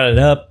he brought it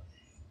up.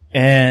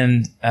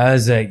 And I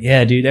was like,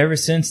 yeah, dude, ever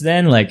since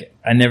then, like,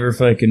 I never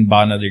fucking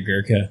bought another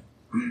Gurkha.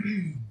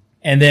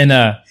 And then,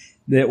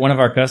 one of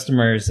our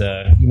customers,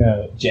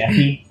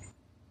 Jackie,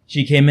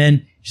 she came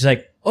in. She's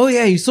like, oh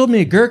yeah, you sold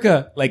me a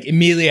Gurkha. Like,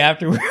 immediately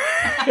afterward.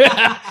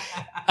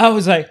 I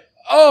was like,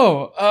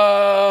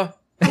 oh,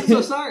 I'm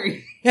so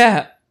sorry.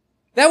 yeah,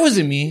 that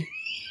wasn't me.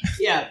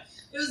 Yeah.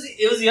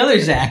 It was the other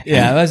Zach.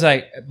 Yeah, I was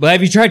like, but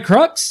have you tried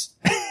Crux?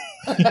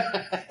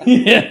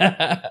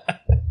 Yeah.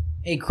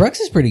 Hey, Crux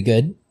is pretty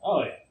good.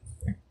 Oh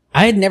yeah,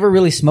 I had never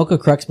really smoked a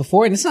Crux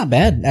before, and it's not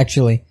bad,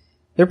 actually.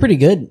 They're pretty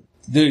good.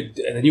 dude.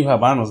 The new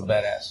Habano's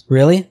badass.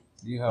 Really?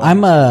 The new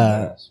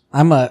Habano's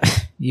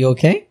badass. You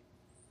okay?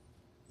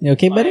 You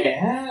okay, buddy? I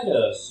had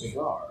a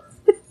cigar.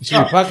 It's in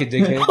your pocket,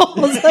 dickhead. I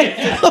was like,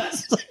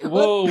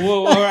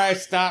 Whoa! All right,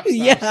 stop.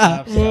 yeah.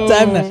 Stop.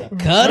 Time to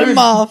cut him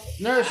off.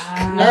 Nurse,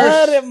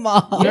 Cut him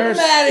off. nurse,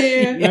 out of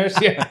here. nurse.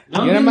 Yeah,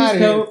 get him out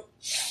of here.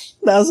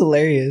 That was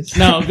hilarious.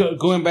 Now,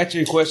 going back to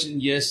your question,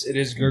 yes, it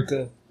is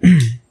Gurkha,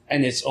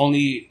 and it's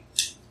only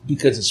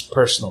because it's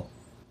personal.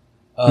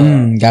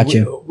 Got we,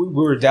 you. We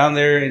were down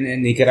there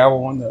in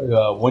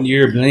Nicaragua one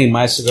year blending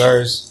my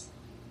cigars,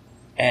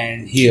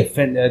 and he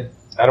offended.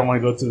 I don't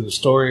want to go through the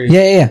story.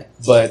 Yeah.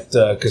 But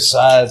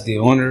Casad, the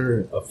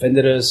owner,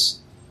 offended us,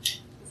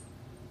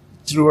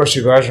 threw our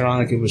cigars around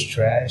like it was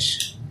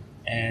trash,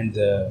 and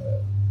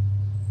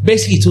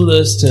basically told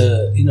us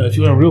to, if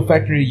you want a real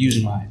factory,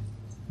 use mine.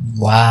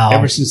 Wow.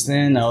 Ever since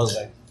then, I was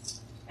like,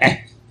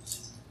 eh.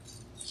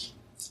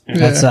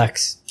 That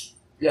sucks.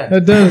 Yeah,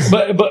 That does.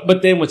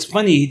 But then what's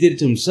funny, he did it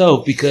to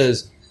himself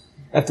because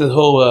after the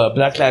whole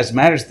Black Lives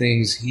Matter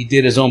things, he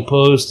did his own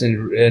post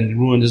and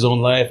ruined his own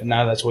life, and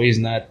now that's why he's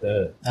not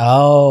the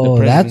Oh,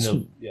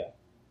 president that's of,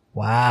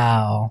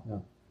 wow. Yeah.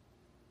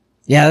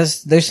 Yeah,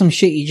 there's some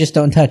shit you just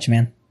don't touch,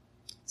 man.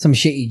 Some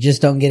shit you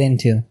just don't get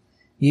into.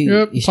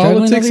 Yep. You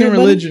struggling Politics over and here, buddy?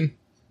 religion.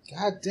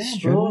 God damn,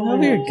 Struggling bro.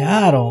 over here?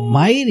 God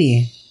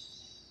Almighty!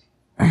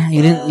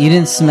 You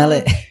didn't smell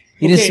it.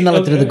 You didn't smell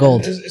it through the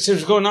gold, So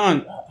what's going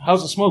on?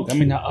 How's the smoke? I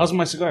mean, how's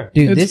my cigar?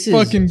 dude. It's This is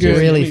fucking good.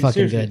 really I mean, fucking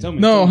seriously, good. tell me,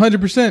 No, tell me.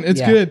 100%. It's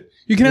Yeah. good.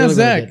 You can Really, ask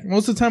really Zach. good.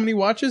 Most of the time when he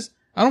watches,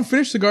 I don't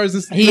finish cigars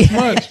this Yeah,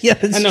 much. yeah,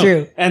 that's I know,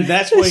 true. and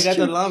that's why he got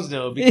the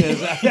Lonsdale because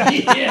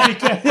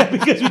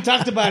because we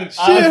talked about it.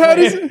 Shit, how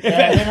does it?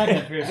 Yeah, they're not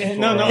gonna finish.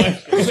 No.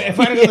 If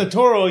I got the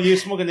Toro, you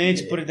smoke an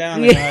inch, put it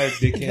down, like, all right,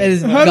 dickhead. That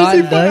is How God does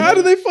he? done. How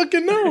do they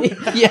fucking know?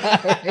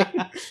 Yeah,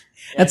 right.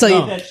 That's how I you.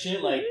 think that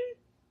shit like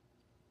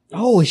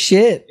Oh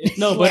shit!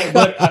 No, but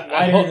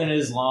wider than it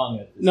is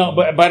long.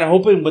 but I'm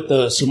hoping with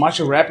the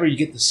Sumatra wrapper, you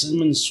get the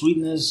cinnamon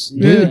sweetness.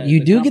 Dude, you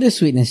the do get a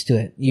sweetness to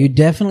it. You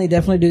definitely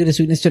do get a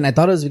sweetness to it. And I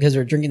thought it was because we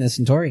were drinking the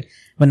Centauri.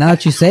 But now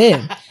that you say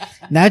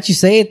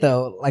it,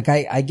 though, like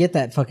I get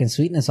that fucking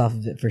sweetness off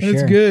of it for sure.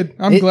 It's good.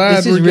 I'm This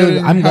glad is we're really-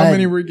 getting I'm how glad-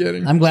 many we're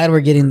getting. I'm glad we're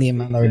getting the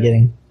amount that we're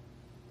getting.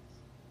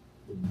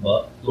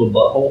 Little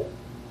butthole.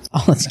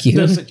 Oh, that's cute.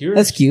 That's like yours.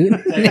 That's cute.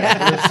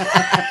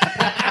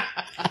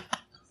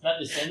 It's not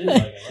descended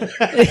like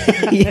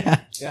it.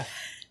 Yeah.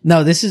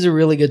 No, this is a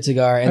really good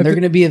cigar, and I they're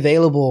thi- going to be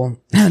available.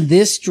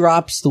 This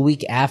drops the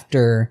week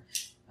after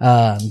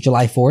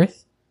July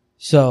 4th.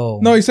 So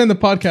No, he's saying the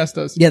podcast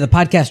does. yeah, the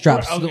podcast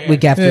drops Okay. the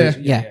week after.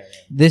 Yeah. Yeah.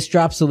 This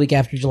drops the week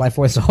after July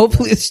 4th, so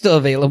hopefully it's still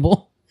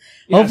available.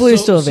 Yeah, Hopefully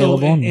it's so- still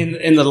available. So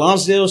in the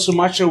Lonsdale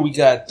Sumatra, we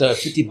got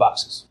 50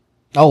 boxes.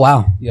 Oh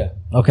wow. Yeah,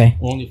 Okay.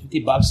 only 50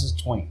 boxes,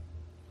 20.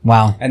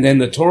 Wow. And then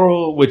the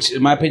Toro, which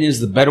in my opinion is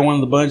the better one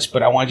of the bunch,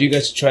 but I want you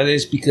guys to try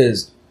this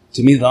because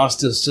to me the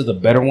Lonsdale is still the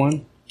better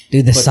one.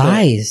 Dude, the But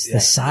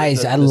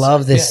size. I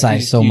love this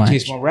size so you much.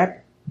 taste more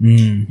wrapper.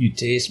 Mm. You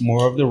taste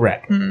more of the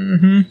wrapper.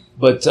 Mm-hmm.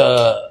 But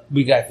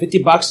we got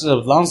 50 boxes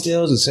of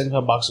Lonsdales and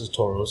 75 boxes of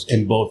Toros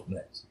in both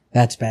blends.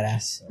 That's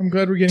badass. I'm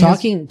glad we're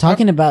getting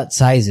Talking about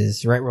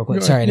sizes, right? Real quick.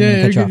 Go Sorry, I ahead. didn't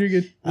Yeah, mean to you're cut you good.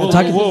 You're good. off.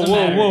 Talking-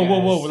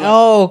 Whoa.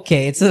 Oh,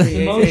 okay. It's a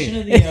The motion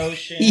of the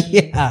ocean.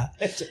 yeah.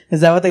 Is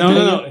that what they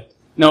do?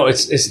 No,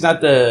 it's not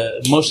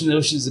the motion of the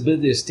ocean's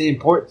ability to stay in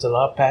port to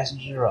allow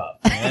passengers off.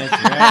 That's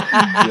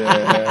right.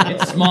 Yeah.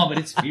 It's small, but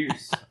it's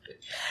fierce.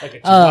 Like a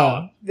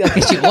chihuahua.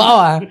 Okay,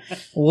 Chihuahua.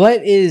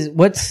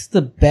 What's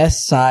the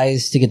best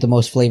size to get the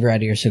most flavor out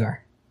of your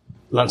cigar?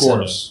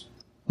 Lanceros.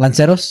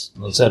 Lanceros?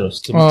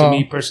 Lanceros. To Oh.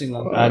 me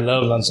personally, I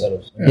love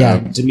Lanceros. Yeah.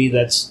 To me,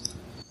 that's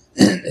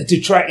to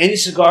try any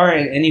cigar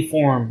in any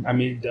form. I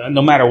mean,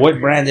 no matter what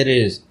brand it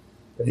is,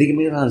 if they can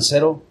make a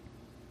Lancero,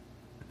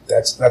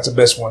 that's the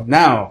best one.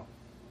 Now,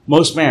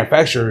 most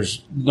manufacturers,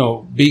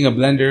 being a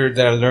blender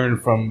that I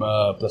learned from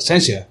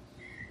Plasencia,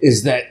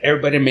 is that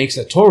everybody makes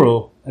a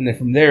Toro, and then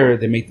from there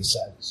they make the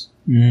sizes.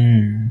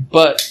 Mm.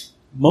 But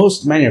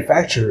most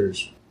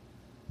manufacturers,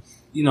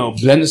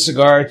 blend a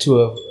cigar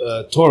to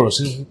a Toro,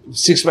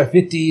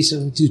 6x50,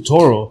 6x2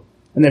 Toro,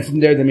 and then from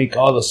there they make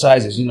all the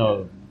sizes,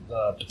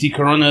 Petit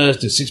Coronas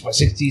to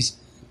 6x60s,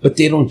 but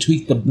they don't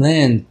tweak the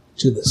blend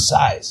to the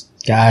size.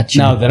 Gotcha.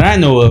 Now that I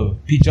know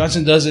of, Pete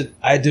Johnson does it,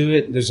 I do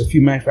it, there's a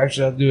few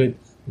manufacturers that do it,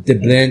 but they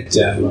blend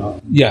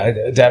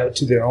that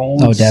to their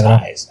own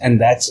size. And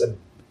that's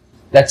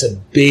a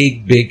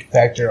big, big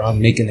factor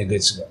on making a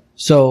good cigar.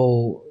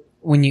 So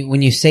when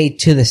you say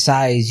to the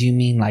size, you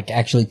mean like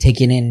actually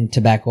taking in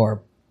tobacco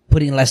or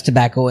putting less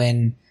tobacco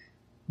in,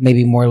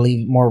 maybe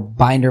more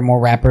binder, more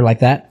wrapper like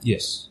that?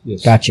 Yes.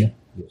 Got you.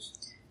 Yes.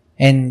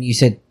 And you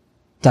said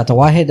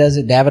Tatawahe does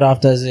it,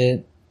 Davidoff does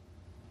it.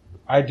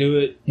 I do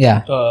it.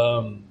 Yeah.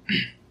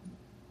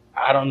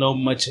 I don't know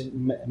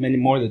many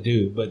more that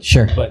do, but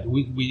Sure. But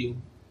we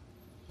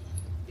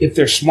if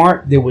they're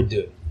smart, they would do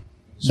it.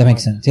 That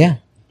makes sense. Yeah.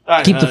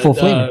 Keep the full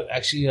flavor.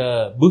 Actually,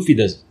 Boofy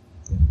does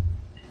it.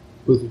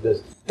 Boofy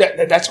does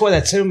it. That's why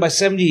that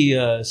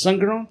 7x70 Sun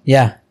Grown.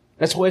 Yeah.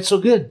 That's why it's so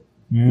good.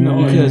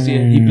 Because he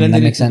blended that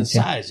it makes to sense, the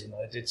yeah. size.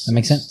 That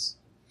makes sense.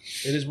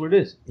 It is what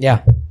it is.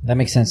 Yeah, that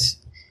makes sense.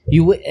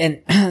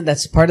 And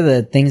that's part of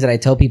the things that I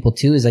tell people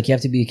too, is like you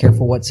have to be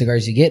careful what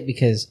cigars you get,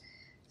 because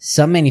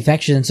some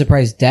manufacturers, I'm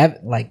surprised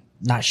like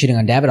not shitting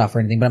on Davidoff or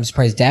anything, but I'm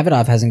surprised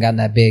Davidoff hasn't gotten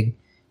that big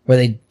where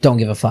they don't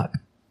give a fuck.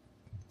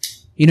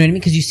 You know what I mean?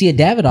 Because you see a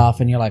Davidoff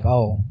and you're like,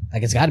 oh,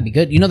 like it's got to be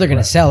good. You know they're going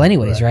to sell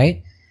anyways,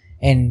 right?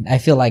 And I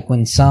feel like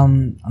when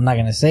I'm not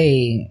going to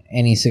say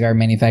any cigar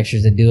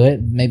manufacturers that do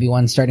it, maybe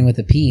one starting with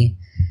a P,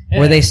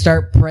 where they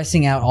start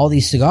pressing out all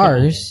these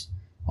cigars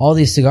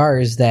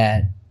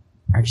that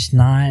are just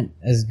not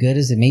as good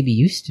as it maybe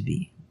used to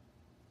be.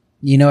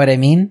 You know what I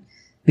mean?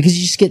 Because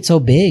you just get so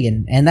big.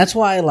 And that's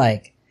why,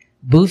 like,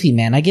 Boofy,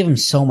 man, I give him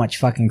so much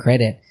fucking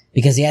credit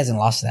because he hasn't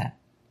lost that.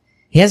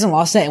 He hasn't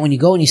lost that. And when you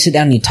go and you sit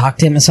down and you talk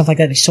to him and stuff like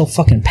that, he's so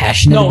fucking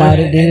passionate about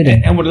it, dude.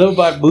 And what I love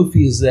about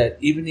Boofy is that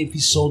even if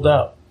he's sold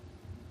out,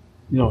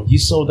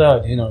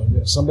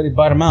 somebody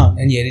bought him out,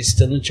 and yet he's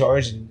still in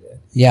charge. And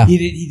yeah.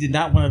 He did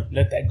not want to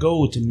let that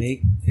go to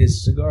make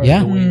his cigars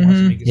Yeah. the way he wants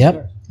to make his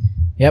cigars.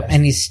 Yep.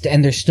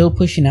 And they're still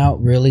pushing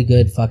out really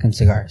good fucking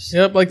cigars.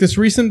 Yep, like this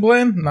recent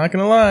blend, not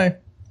gonna lie,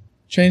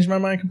 changed my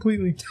mind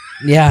completely.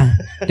 Yeah.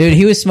 Dude,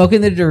 he was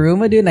smoking the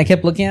Daruma, dude, and I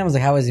kept looking at him. I was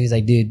like, how is he? He's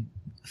like, dude,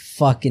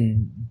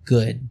 fucking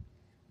good.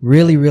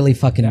 Really, really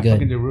fucking good.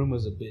 Fucking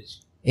Daruma's a bitch.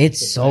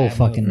 It's so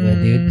fucking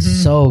good, dude.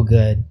 So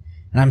good.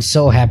 And I'm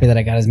so happy that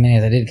I got as many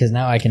as I did, because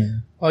now I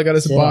can. All I got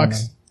is a sit on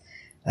box.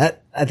 them.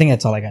 I think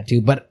that's all I got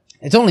too. But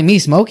it's only me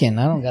smoking.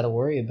 I don't got to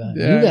worry about.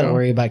 Yeah, You got I to know.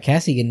 worry about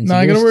Cassie getting. No,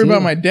 I gotta worry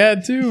about my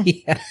dad too.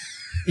 Yeah.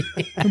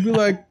 He'll be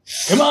like,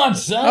 Come on,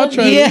 son. I'll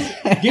try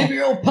Yeah. Give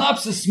your old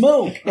pops a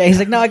smoke. Yeah. He's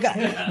like, no, I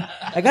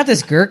got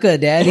this Gurkha,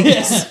 Dad. You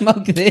can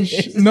smoke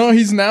this. no,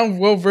 he's now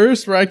well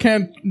versed where I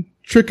can't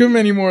trick him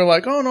anymore.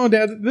 Like, oh no,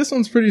 Dad, this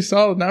one's pretty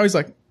solid. Now he's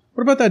like,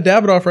 what about that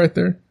Davidoff right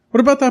there? What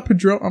about that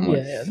Padron? I'm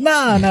like,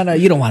 No.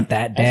 You don't want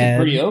that, That's Dad. a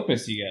pretty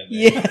opus you got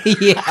there.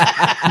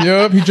 Yeah.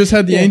 yep. He just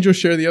had the Angel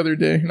Share the other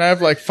day, and I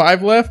have like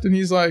 5 left, and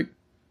he's like,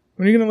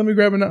 when are you gonna let me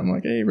grab a nut? I'm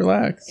like, hey,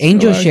 relax.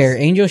 Angel relax.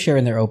 Share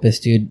in their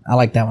Opus, dude. I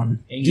like that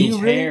one. Angel's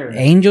really? hair.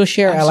 Angel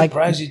Share, I'm I like.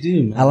 surprised you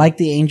do, man. I like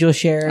the Angel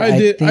Share. I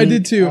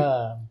did too.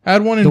 uh, I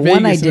had one in the Vegas,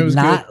 one I and it did was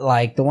not good.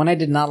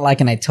 like,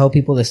 and I tell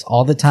people this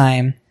all the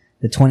time,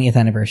 the 20th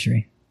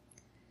anniversary.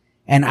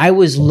 And I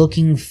was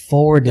looking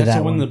forward to That's that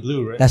the one one. in the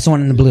blue, right? That's the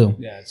one in the blue.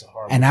 Yeah, it's a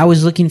horrible. And I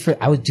was looking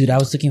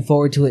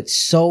forward to it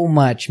so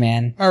much,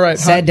 man. All right,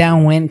 Sat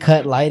down, went,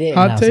 cut, light it. and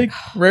I hot was take: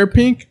 like, rare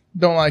pink.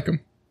 Don't like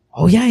them.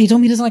 oh yeah, he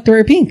told me he doesn't like the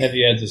rare pink. Have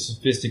you had the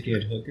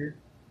sophisticated hooker?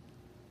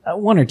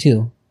 One or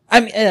two. I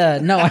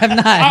mean, no, I have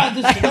not.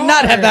 the I have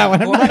not had that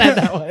one. I've not had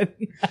that one.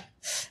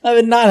 I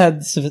have not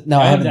had. No,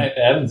 I haven't.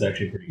 Evan's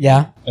actually pretty good.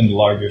 Yeah. In the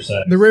larger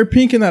size. The rare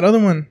pink and that other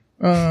one,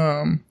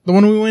 the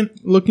one we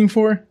went looking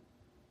for,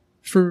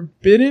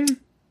 Forbidden.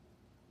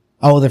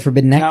 Oh, the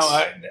Forbidden X.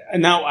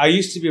 Now I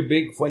used to be a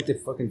big Fuente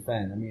fucking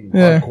fan. I mean,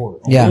 Yeah. hardcore.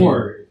 Yeah.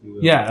 Or, if you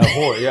will. Yeah, a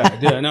whore. Yeah,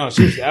 dude. No,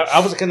 seriously. I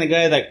was the kind of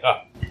guy like,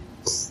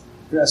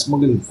 you're not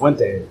smoking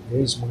Fuente. You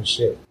ain't smoking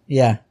shit.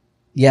 Yeah.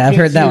 Yeah, I've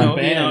heard that You know,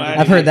 one. you know,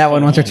 I've heard that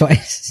one once or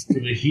twice. For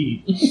the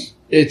heat.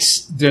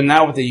 They're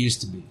not what they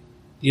used to be.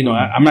 You know,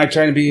 I'm not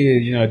trying to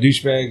be a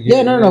douchebag.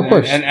 Yeah, no, of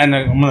course. And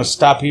I'm gonna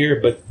stop here,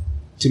 but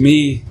to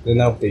me, they're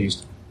not what they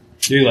used to be.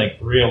 They're like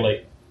real,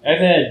 like, I've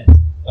had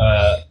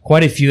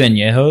quite a few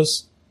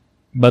añejos,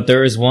 but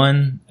there was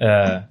one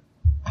of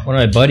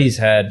my buddies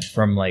had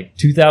from like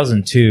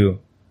 2002.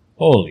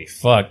 Holy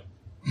fuck.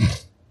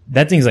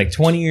 That thing's like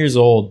 20 years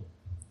old,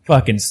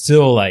 fucking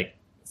still like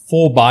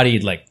full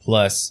bodied, like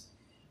plus.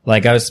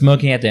 Like I was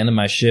smoking at the end of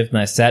my shift and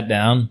I sat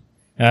down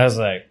and I was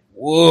like,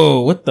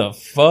 whoa, what the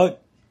fuck?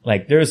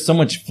 Like there was so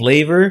much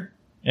flavor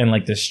and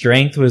like the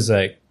strength was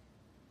like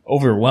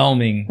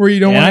overwhelming. Where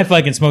you don't and want- I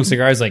fucking smoke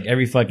cigars like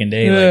every fucking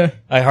day. Yeah. Like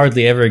I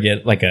hardly ever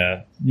get like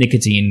a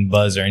nicotine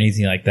buzz or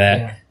anything like that.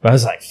 Yeah. But I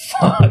was like,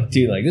 fuck,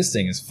 dude, like this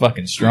thing is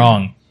fucking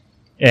strong.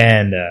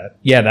 And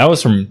yeah, that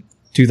was from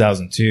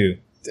 2002.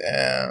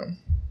 Damn.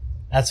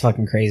 That's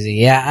fucking crazy.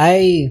 Yeah,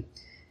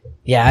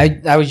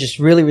 I was just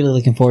really, really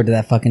looking forward to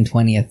that fucking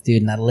 20th,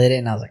 dude. And I lit it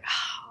and I was like,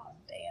 oh,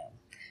 damn.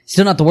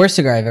 Still not the worst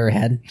cigar I've ever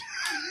had.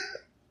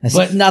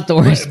 That's not the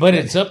worst. But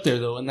it's up there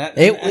though, and that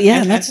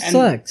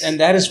sucks. And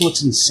that is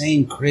what's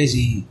insane,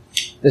 crazy.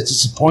 That's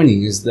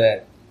disappointing is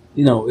that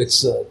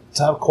it's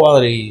top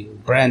quality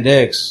brand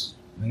X.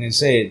 I'm gonna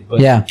say it, but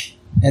Yeah.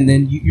 and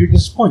then you're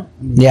disappointed.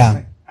 I mean, Yeah. it's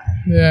like,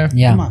 Yeah.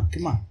 Yeah.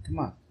 Come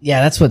on.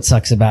 Yeah, that's what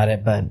sucks about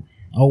it, but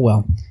oh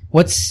well.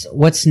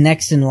 What's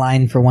next in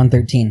line for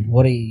 113?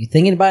 What are you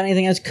thinking about?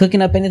 Anything else?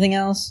 Cooking up anything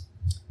else?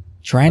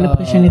 Trying to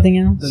push anything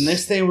else? The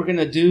next thing we're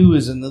gonna do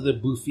is another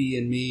Boofy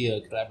and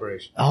me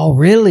collaboration. Oh,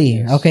 really?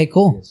 Yes. Okay,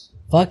 cool. Yes.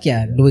 Fuck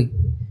yeah. Do we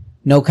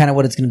know kind of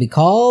what it's going to be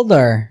called,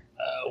 or?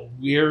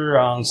 We're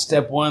on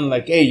step one.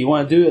 Like, hey, you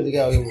want to do it? They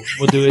go,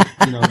 we'll do it.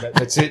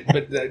 That's it.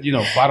 But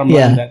bottom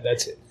line,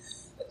 that's it.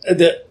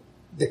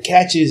 The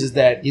catch is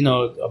that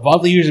of all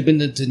the years I've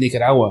been to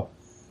Nicaragua,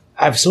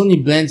 I have so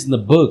many blends in the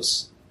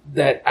books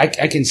that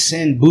I can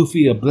send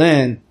Boofy a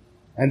blend,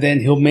 and then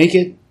he'll make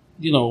it,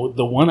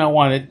 the one I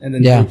wanted, and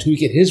then he'll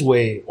tweak it his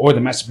way or the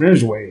Master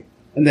Blender's way,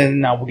 and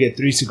then now we'll get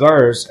 3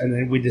 cigars, and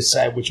then we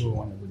decide which one we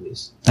want to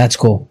release. That's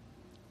cool.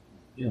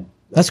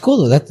 That's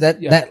cool though.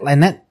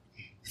 That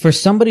for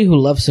somebody who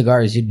loves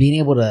cigars, you'd being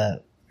able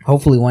to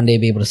hopefully one day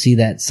be able to see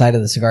that side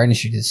of the cigar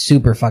industry is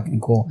super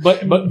fucking cool.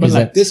 But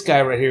like this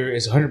guy right here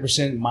is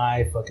 100%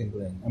 my fucking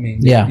blend. I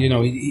mean,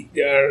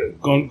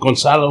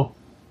 Gonzalo,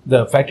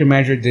 the factory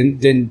manager,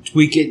 didn't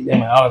tweak it.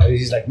 And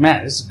he's like,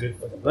 man, this is a good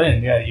fucking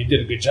blend. Yeah, you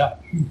did a good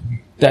job.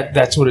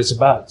 That's what it's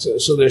about.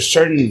 So there's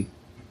certain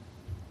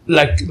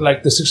like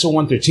the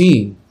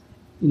 60113,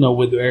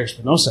 with Eric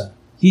Espinosa,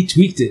 he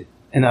tweaked it,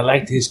 and I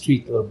liked his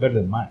tweak a little better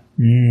than mine.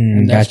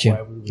 And that's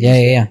why we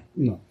yeah.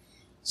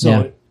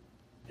 So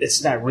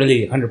it's not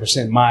really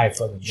 100% my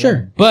fucking blend.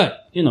 Sure.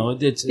 But,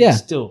 it's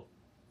still.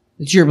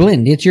 It's your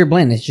blend. It's your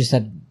blend. It's just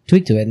a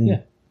tweak to it.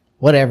 And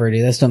whatever,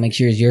 dude. That still makes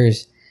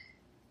yours.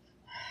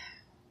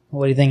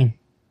 What are you thinking?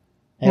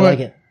 I like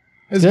it.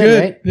 It's good.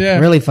 Right? Yeah.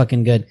 Really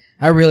fucking good.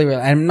 I really,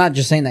 I'm not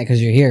just saying that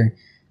because you're here,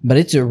 but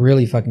it's a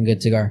really fucking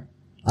good cigar.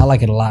 I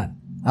like it a lot.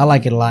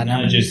 Not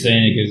just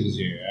saying it because it's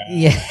here.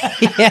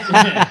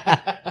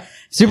 Yeah.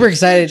 Super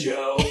excited.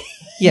 Joe.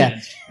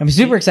 Yeah. I'm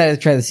super excited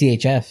to try the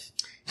CHF.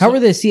 How were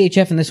the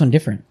CHF and this one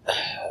different?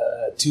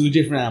 2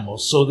 different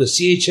animals. So the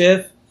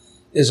CHF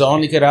is all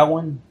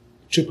Nicaraguan,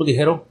 triple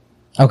ligero.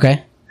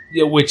 Okay.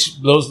 Yeah,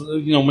 which blows,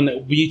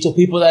 when you tell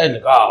people that,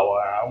 like, oh,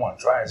 well, I want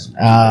to try something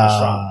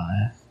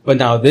strong. But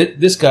now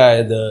this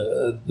guy,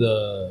 the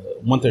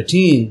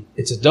 113,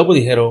 it's a double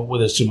ligero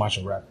with a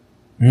Sumatra wrapper.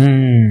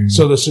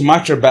 So the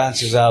Sumatra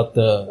balances out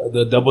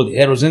the double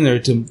ligeros in there.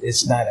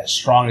 It's not as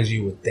strong as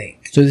you would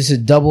think. So this is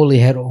double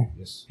ligero.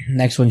 Yes.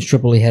 Next one's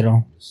triple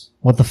ligero. Yes.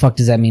 What the fuck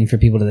does that mean for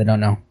people that don't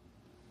know?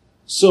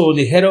 So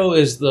ligero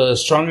is the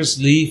strongest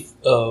leaf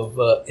of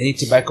any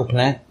tobacco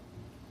plant.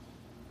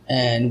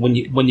 And when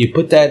you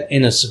put that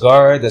in a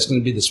cigar, that's going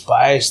to be the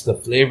spice, the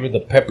flavor, the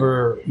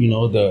pepper,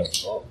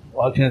 the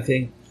all kind of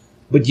thing.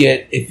 But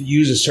yet, if you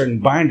use a certain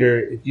binder,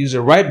 if you use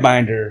a right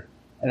binder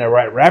and a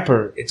right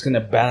wrapper, it's going to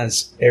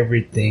balance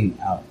everything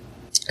out.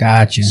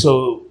 Gotcha.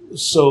 So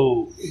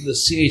the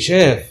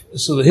CHF,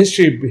 so the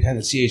history behind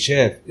the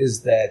CHF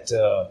is that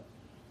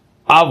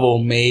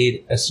Avo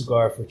made a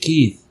cigar for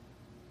Keith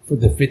for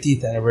the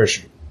 50th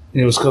anniversary.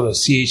 And it was called a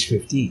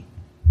CH15.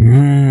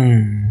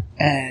 And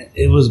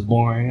it was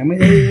boring. I mean,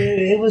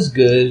 it was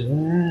good.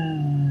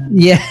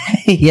 Yeah,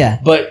 yeah.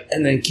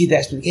 And then Keith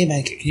asked me, hey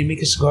man, can you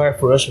make a cigar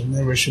for us for the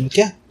anniversary? Like,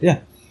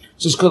 yeah.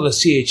 So it's called a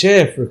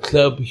CHF for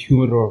Club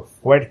Humidor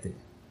Fuerte.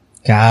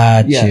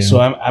 Gotcha. Yeah, so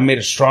I made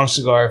a strong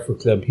cigar for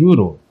Club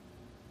Humidor.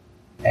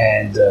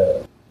 And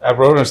I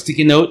wrote on a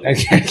sticky note. I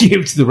gave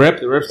it to the rep.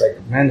 The rep's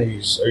like, man, are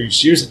you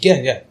serious? Like,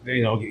 yeah.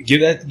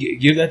 Give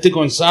that to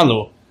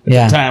Gonzalo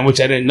at the time, which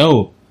I didn't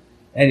know.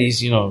 And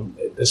he's,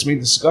 let's make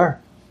the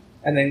cigar.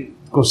 And then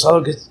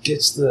Gonzalo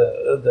gets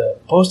the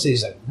post-it.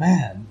 He's like,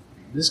 man,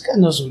 this guy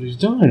knows what he's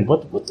doing.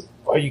 What the,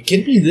 are you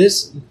kidding me?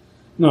 This,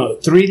 3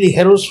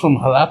 ligeros from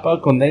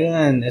Jalapa,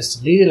 Condega, and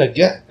Estelí. Like,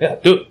 yeah,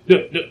 do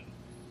it.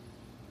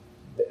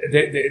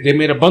 They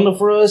made a bundle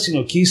for us.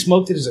 Keith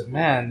smoked it. He's like,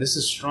 man, this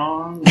is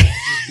strong. This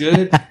is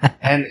good.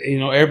 And,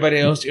 everybody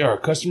else, our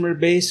customer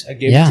base, I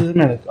gave it to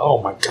them. And like,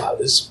 oh my God,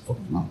 this is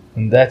fucking awesome.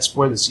 And that's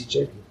where the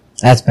CJ.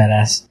 That's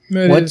badass.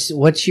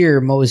 What's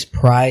your most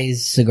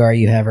prized cigar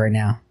you have right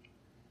now?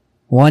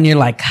 One you're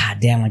like, God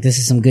damn, like this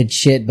is some good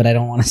shit, but I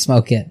don't want to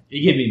smoke it.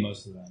 You give me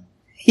most of them.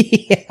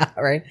 Yeah,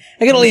 right.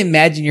 I can only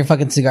imagine your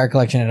fucking cigar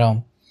collection at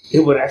home. It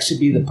would actually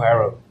be the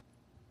Pyro.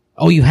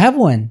 Oh, you have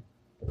one?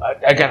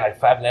 I got like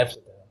 5 left.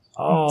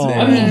 Oh,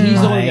 I mean,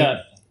 he's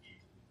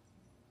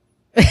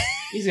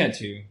got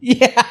 2.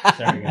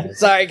 Yeah.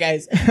 Sorry,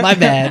 guys. My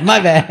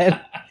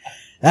bad.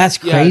 That's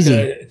crazy.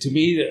 Yeah, to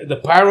me, the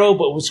Pyro,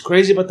 but what's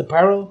crazy about the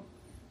Pyro,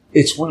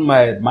 it's one of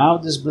my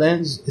mildest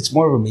blends. It's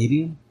more of a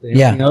medium than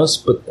anything else,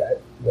 but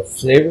the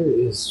flavor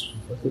is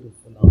fucking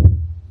phenomenal.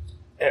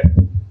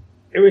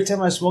 Every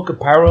time I smoke a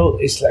Pyro,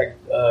 it's like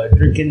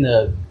drinking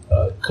a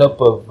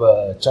cup of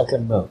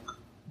chocolate milk.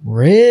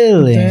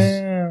 Really?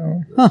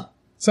 Damn. Huh.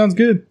 Sounds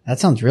good. That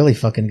sounds really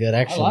fucking good,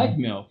 actually. I like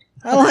milk.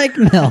 I like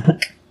milk.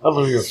 I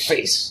love your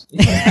face.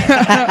 Can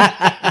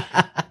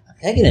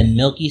I get a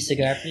milky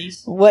cigar,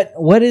 please?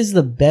 What is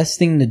the best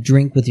thing to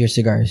drink with your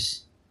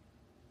cigars?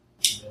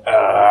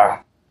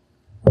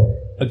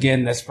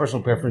 Again, that's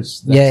personal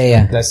preference.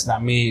 That's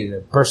not me.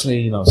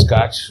 Personally,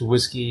 Scotch,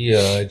 whiskey,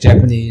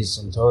 Japanese,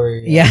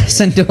 Suntory. Yeah,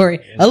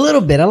 Suntory. A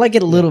little bit. I like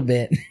it a little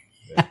bit.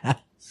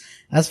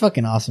 That's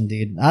fucking awesome,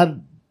 dude.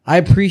 I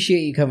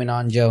appreciate you coming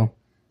on, Joe.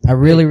 I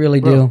really,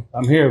 really do.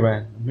 I'm here,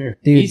 man. I'm here.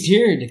 Dude. He's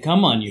here to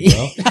come on you,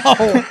 bro.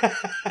 No.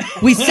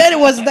 We said it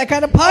wasn't that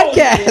kind of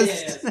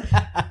podcast.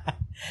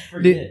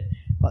 Forget.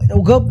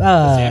 We'll go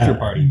after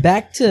party.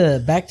 back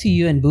to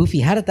you and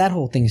Boofy. How did that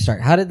whole thing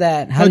start? How did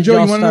Joe, y'all you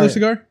want another start?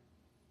 cigar?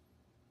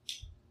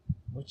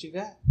 What you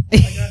got?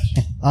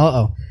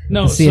 Uh-oh.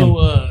 No, See him.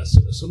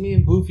 so me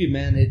and Boofy,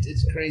 man,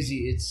 it's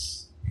crazy.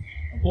 It's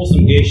Pull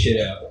some gay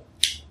shit out.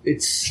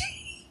 it's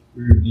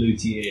Rude blue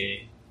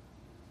TA.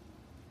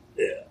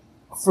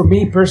 for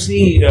me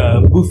personally,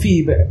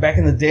 Boofy back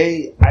in the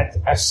day,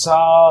 I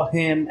saw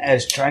him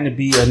as trying to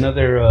be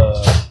another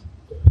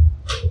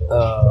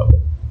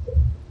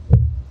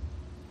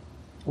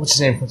what's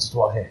his name?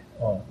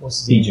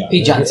 What's his name?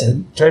 Pete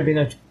Johnson. Trying to be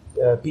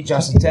another Pete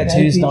Johnson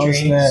tattoos,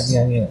 nose and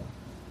that. Yeah.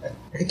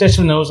 I can touch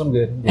my nose. I'm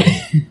good.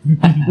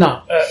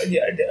 No,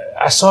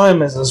 I saw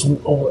him as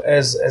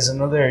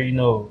another,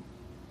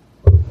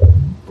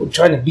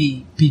 trying to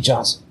be Pete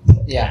Johnson.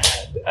 Yeah.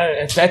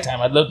 At that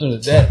time, I loved him to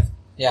death.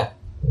 Yeah.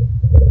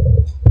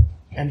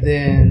 And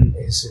then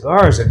his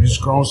cigars have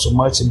just grown so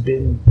much and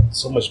been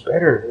so much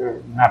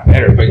better. Or not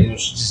better, but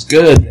it's just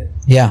good.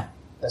 Yeah.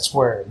 That's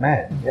where,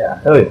 man.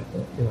 Yeah, hell yeah.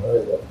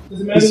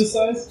 Does it matter the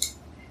size?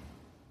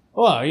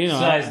 Well,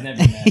 Size never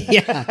matters.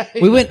 Yeah.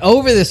 We went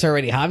over this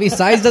already, Javi.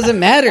 Size doesn't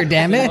matter,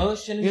 damn The it.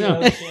 ocean is the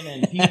ocean,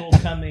 and people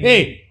coming.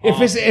 Hey,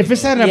 if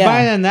it's not a Yeah.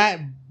 buy a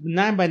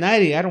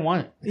 9x90, I don't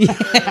want it.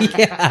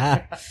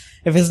 Yeah.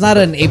 If it's not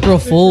an April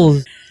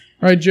Fool's.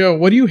 All right, Joe,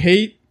 what do you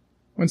hate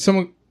when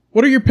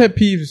what are your pet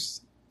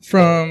peeves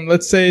from,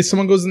 let's say,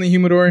 someone goes in the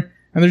humidor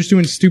and they're just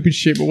doing stupid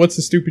shit, but what's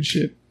the stupid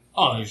shit?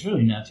 Oh, there's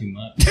really not too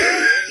much.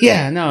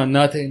 Yeah, no,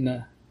 nothing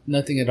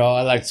at all.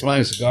 I like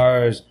smelling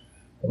cigars,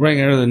 running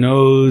out of the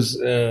nose,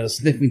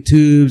 sniffing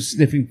tubes,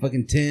 sniffing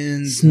fucking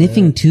tins.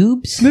 Sniffing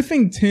tubes?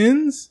 Sniffing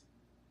tins?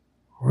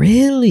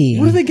 Really?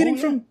 What are they getting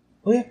from?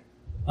 Oh, yeah.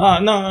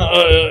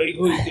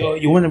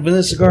 You want a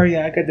vanilla cigar?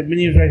 Yeah, I got the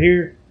menus right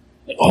here.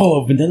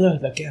 Oh, vanilla?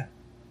 Like, yeah.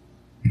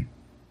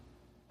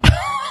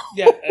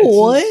 Yeah.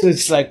 What?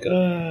 It's like,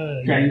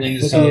 Crackling the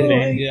fucking-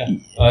 cellophane. Yeah.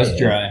 Oh, it's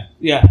dry.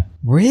 Yeah.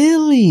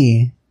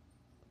 Really?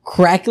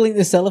 Crackling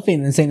the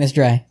cellophane and saying it's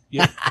dry.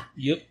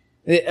 Yep.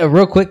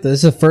 Real quick, though,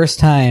 this is the first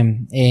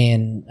time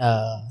in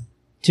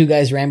Two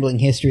Guys Rambling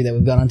history that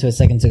we've gone onto a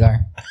second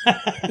cigar.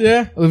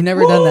 Yeah. We've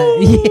never done that.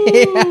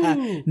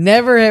 Yeah.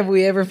 Never have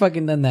we ever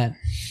fucking done that.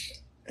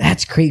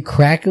 That's great.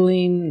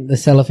 Crackling the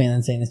cellophane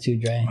and saying it's too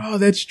dry. Oh,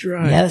 that's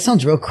dry. Yeah, that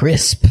sounds real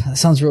crisp. That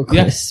sounds real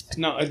Yeah. crisp.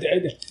 No,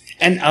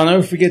 and I'll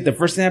never forget the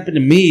first thing that happened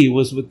to me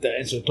was with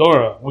the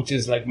Torre, which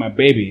is like my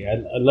baby. I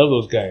love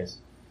those guys.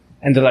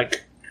 And they're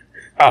like,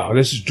 oh,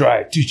 this is dry.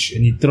 And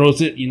he throws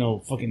it,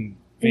 fucking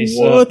face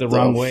What up the the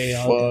wrong way.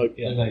 fuck?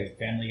 Yeah. Look like a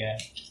Family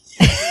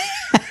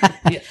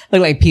Guy.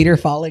 Look like Peter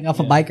falling off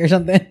a bike or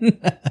something.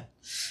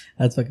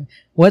 That's fucking.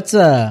 What's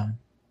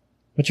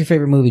your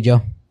favorite movie,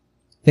 Joe?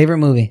 Favorite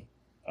movie?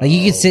 Like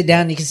you can sit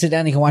down, you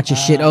can watch your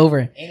shit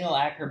over. Anal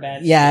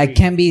acrobats. Yeah, it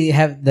can be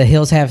have the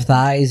hills have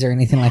thighs or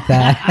anything like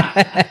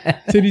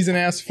that. Titties and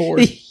ass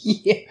forward.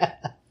 Yeah,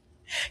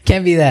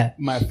 can be that.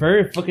 My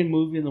favorite fucking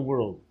movie in the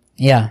world,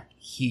 Yeah,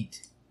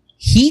 Heat.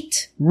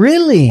 Heat,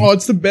 really? Oh,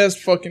 it's the best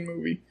fucking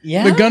movie.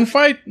 Yeah? The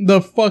gunfight,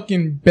 the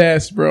fucking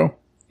best, bro.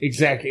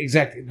 Exactly.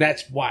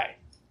 That's why.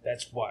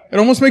 It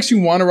almost makes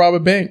you want to rob a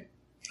bank.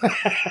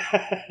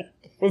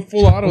 With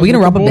full auto. We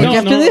gonna rob a With the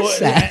bank boys.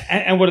 after this?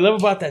 And what I love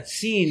about that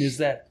scene is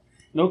that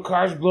no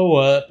cars blow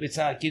up. It's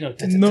like, yeah.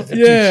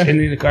 and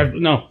then the cars,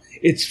 no,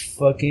 it's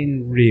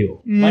fucking real.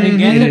 But in Mhm.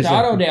 Grand It Theft is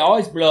Auto, they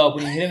always blow up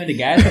when you hit them in the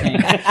gas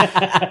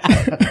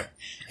tank.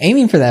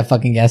 Aiming for that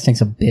fucking gas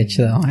tank's a bitch,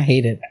 though. I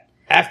hate it.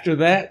 After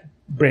that,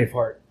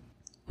 Braveheart.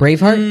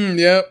 Braveheart?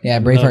 Yep. Yeah,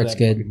 Love Braveheart's that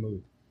good. fucking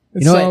movie.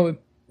 It's You know what?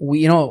 solid.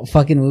 You know what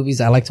fucking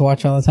movies I like to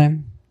watch all the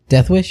time?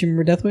 Death Wish. You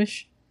remember Death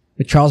Wish?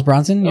 With Charles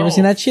Bronson? You ever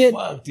seen that shit?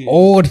 Fuck, dude.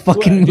 Old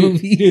fucking What, dude,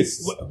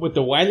 movies. dude, with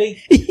the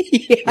Wiley?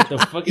 Yeah. With the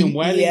fucking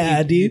Wiley?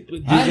 Yeah,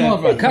 dude. I'm more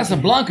of a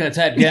Casablanca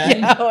type guy.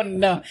 Yeah, oh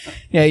no.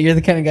 Yeah, you're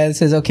the kind of guy that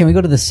says, oh, can we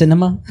go to the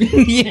cinema?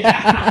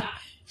 Yeah.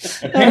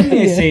 Apparently,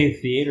 Yeah. they say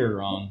theater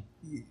wrong.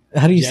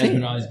 How do you Jasmine say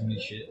it? always gives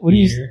me shit. What do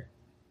you Theater.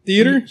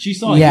 Theater? She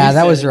saw. Yeah, you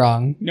that said was it.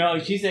 wrong. No,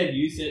 she said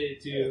you said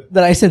it too.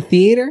 That I said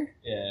theater?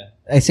 Yeah.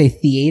 I say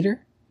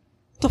theater?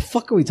 What the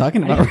fuck are we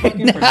talking How about you right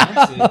fucking now?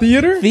 pronounce it?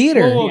 Theater?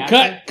 Theater. Whoa,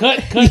 Yeah.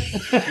 cut.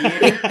 Theater.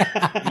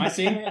 Am I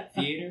saying it?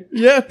 Theater.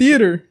 Yeah,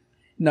 theater.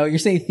 No, you're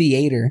saying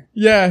theater.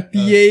 Yeah,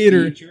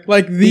 theater. theater?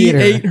 Like the Theater.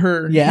 ate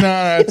her. Yeah. Nah,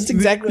 That's it's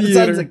exactly what it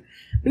theater. sounds like.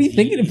 What are you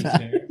thinking about?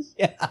 Theater.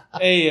 Yeah.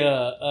 Hey,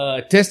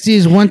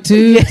 testes 1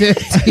 2.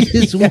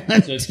 Testes 1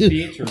 So it's 2.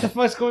 theater. What the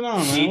fuck's going on,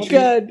 man?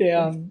 God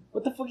damn.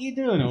 What the fuck are you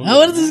doing? over Oh,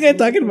 what there? is this guy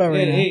talking about right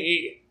Hey, now?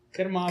 hey,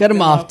 cut him off. Cut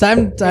him off.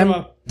 Time Cut him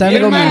off. to Get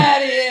go him man.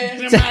 out of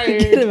here. Get him out of here.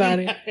 Get him out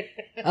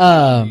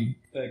of here.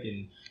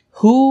 Fucking.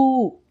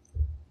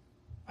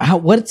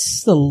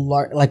 What's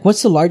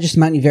the largest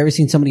amount you've ever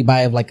seen somebody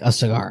buy of like a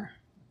cigar?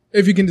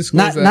 If you can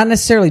disclose that. Not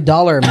necessarily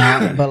dollar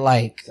amount, but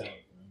like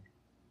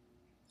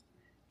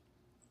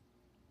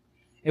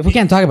If we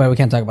can't talk about it, we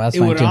can't talk about it. That's It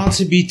fine would too.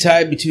 honestly be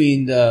tied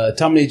between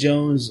Tommy Lee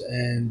Jones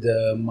and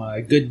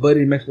my good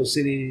buddy in Mexico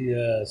City,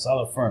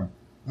 Solid Firm.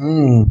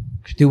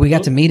 Dude, we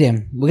got to meet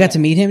him. We got to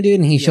meet him, dude,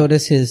 and he showed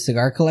us his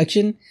cigar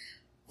collection.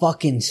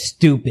 Fucking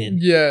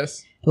stupid.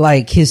 Yes.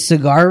 Like his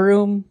cigar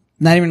room,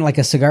 not even like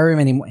a cigar room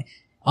anymore.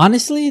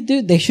 Honestly,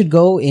 dude, they should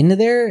go into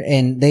there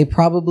and they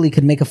probably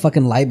could make a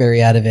fucking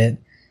library out of it.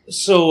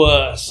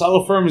 So,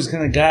 Solid Firm is the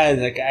kind of guy,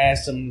 like, I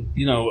asked him,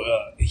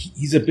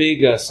 he's a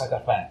big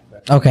Saka fan.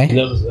 Right? Okay.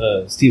 He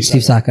loves Steve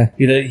Steve Saka. Saka.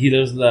 He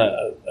loves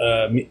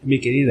Mi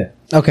Querida.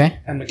 Okay.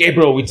 I'm like, hey,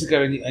 bro, we took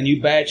out a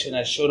new batch, and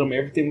I showed him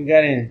everything we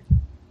got in.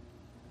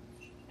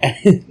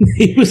 And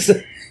he was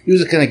the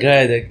kind of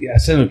guy that I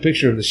sent him a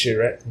picture of the shit,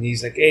 right? And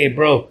he's like, hey,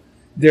 bro,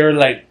 they're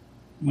like,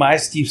 my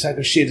Steve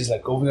Saka shit is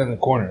like over there in the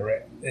corner,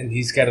 right? And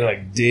he's got to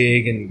like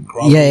dig and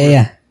crawl.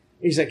 Yeah.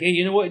 He's like, hey,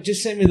 you know what?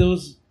 Just send me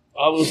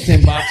all those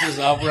 10 boxes.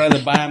 I'll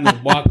rather buy them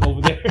than walk over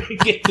there and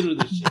get through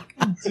the shit.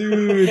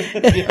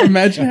 Dude,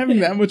 imagine having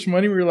that much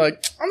money where you're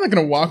like, I'm not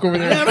going to walk over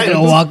there. I'm not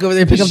gonna walk over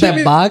there and pick up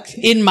that box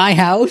in my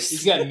house.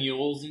 He's got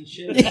mules and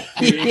shit.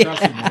 Across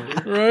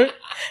the border.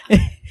 Right?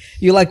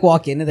 You like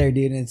walk into there,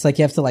 dude, and it's like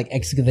you have to like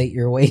excavate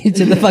your way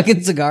into the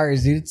fucking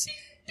cigars, dude.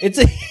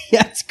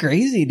 It's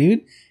crazy,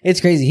 dude.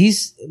 It's crazy.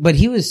 But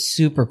he was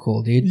super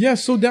cool, dude. Yeah,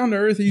 so down to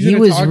earth. Easy He to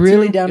was talk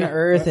really to. down to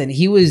earth, and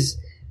he was.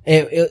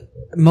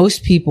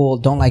 Most people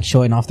don't like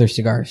showing off their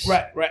cigars.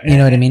 Right. You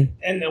know what I mean?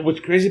 And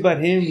what's crazy about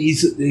him,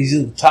 he's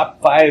in the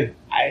top 5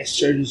 eye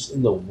surgeons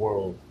in the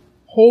world.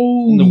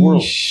 Holy In the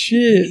world.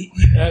 shit.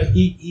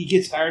 He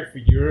gets hired for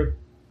Europe,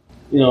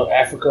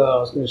 Africa. I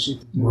was going to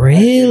shoot.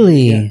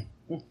 Really?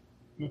 Yeah.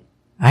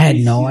 I had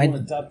He's no one idea.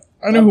 of the top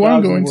I know who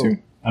I'm dogs in going the world.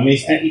 to. How many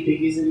sticky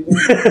piggies did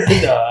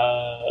he get?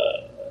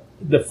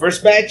 The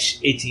first batch,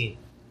 18.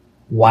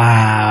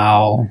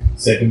 Wow.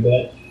 Second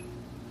batch.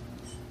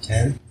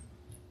 10.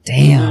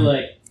 Damn.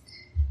 Like,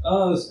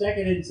 stack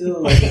it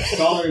until like it's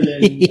taller than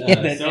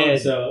Yeah, so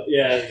and so.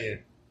 Yeah.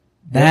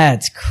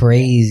 That's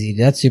crazy.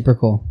 That's super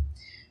cool.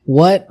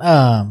 What,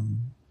 I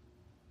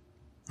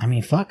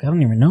mean, fuck, I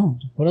don't even know.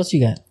 What else you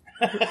got?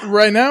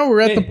 Right now,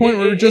 we're at the point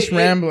where we're just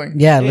rambling.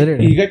 Yeah, Hey,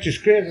 literally. you got your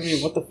script. I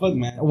mean, what the fuck,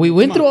 man? We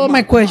went through all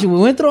my questions. We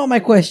went through all my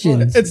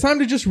questions. It's time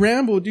to just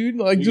ramble, dude.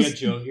 Like, You got just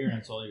Joe here, and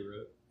that's all he wrote.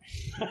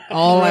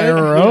 All I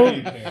wrote.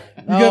 we got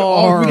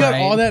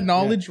Alright. all that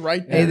knowledge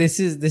right there. Hey, this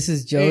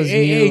is Joe's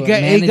Hey, new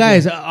hey, manager.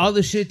 guys, all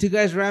the shit you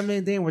guys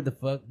rambling, they ain't worth the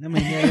fuck. I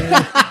mean, Hey,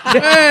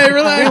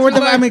 relax. ain't worth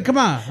the, I relax. mean, come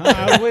on.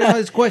 I'm waiting on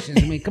these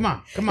questions. I mean, come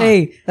on.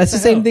 Hey, that's the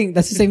same thing.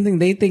 That's the same thing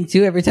they think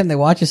too. Every time they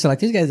watch us, they're like,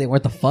 "These guys ain't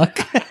worth the fuck."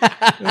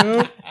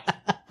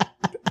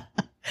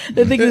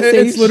 They think the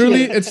same It's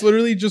shit.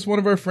 literally just one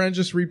of our friends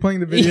just replaying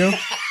the video.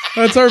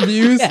 That's our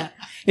views. Yeah,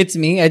 it's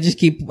me. I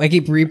keep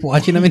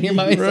watching them in here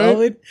by myself.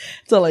 Right?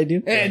 That's all I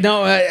do.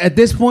 No, at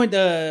this point,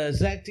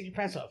 Zach, take your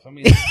pants off. I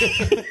mean,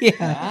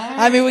 Yeah,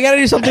 I mean, we got to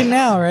do something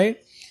now,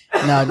 right?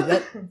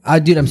 No,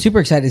 dude, I'm super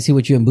excited to see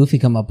what you and Boofy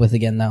come up with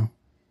again, though,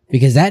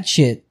 because that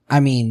shit.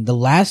 I mean, the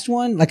last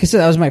one, like I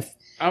said, that was my,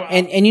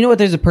 and you know what?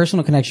 There's a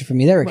personal connection for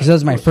me there because that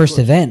was my first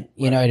event.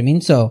 You know what I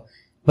mean? So,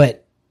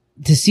 but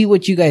to see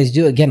what you guys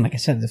do again, like I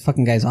said, the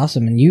fucking guy's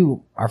awesome, and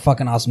you are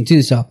fucking awesome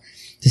too. So,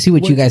 to see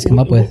what you guys come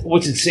up with.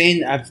 What's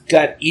insane, I've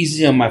got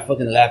easy on my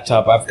fucking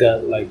laptop. I've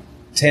got like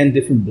 10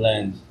 different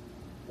blends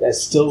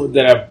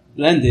that I've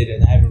blended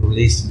and I haven't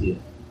released it yet.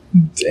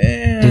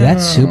 Damn. Dude,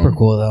 that's super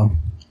cool, though.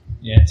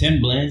 Yeah,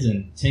 10 blends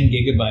and 10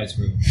 gigabytes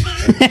for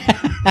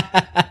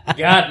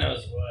God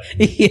knows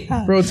what.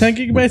 Yeah. Bro, 10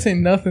 gigabytes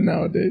ain't nothing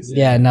nowadays.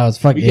 Yeah, no, it's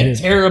fucking. We got it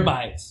is.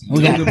 terabytes,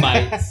 We got-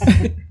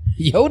 gigabytes.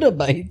 Yoda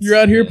bites. You're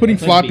out here putting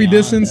That's like floppy beyond.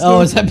 disks and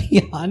Oh, stuff. is that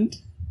beyond?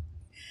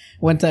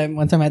 One time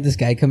I had this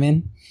guy come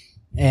in,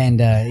 and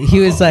he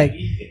was like,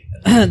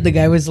 the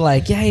guy was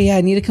like, yeah,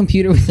 I need a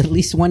computer with at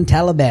least one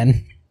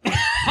Taliban.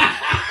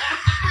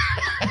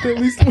 At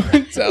least one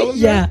Taliban.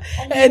 Yeah,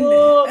 and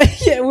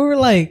yeah, we were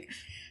like,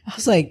 I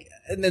was like,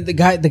 and then the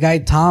guy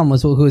Tom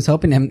was who was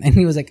helping him, and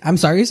he was like, "I'm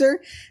sorry, sir,"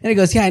 and he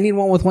goes, "Yeah, I need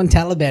one with one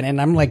Taliban," and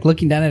I'm like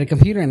looking down at a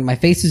computer, and my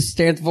face is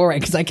staring forward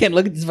because I can't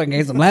look at this fucking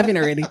guy, so I'm laughing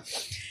already.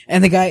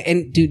 And the guy,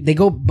 and dude, they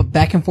go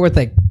back and forth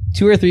like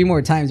 2 or 3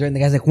 more times, right? And the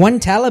guy's like, "One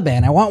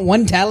Taliban, I want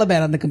one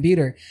Taliban on the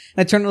computer." And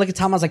I turned to look at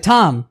Tom, I was like,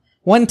 "Tom,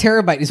 1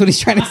 terabyte is what he's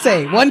trying to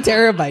say. 1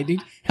 terabyte,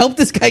 dude. Help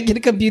this guy get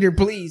a computer,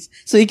 please,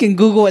 so he can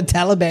Google what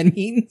Taliban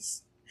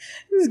means."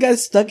 This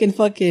guy's stuck in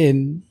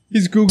fucking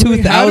He's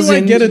Googling, how do I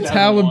 2000. get a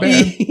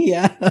Taliban?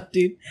 yeah,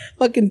 dude,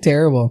 fucking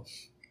terrible.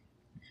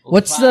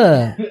 What's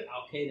the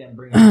Al-Qaeda and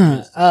bring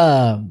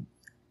it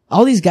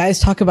all these guys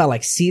talk about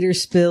like cedar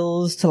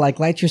spills to like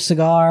light your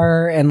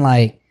cigar and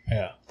like,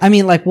 Yeah. I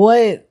mean, like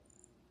what,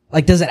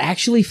 like does it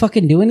actually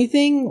fucking do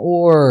anything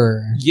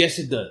or? Yes,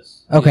 it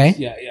does. Okay.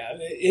 Yeah.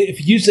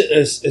 If you use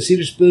a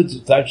cedar spill to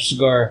light your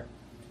cigar,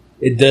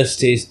 it does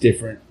taste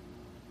different.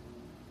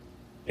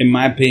 In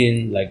my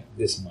opinion, like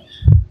this much.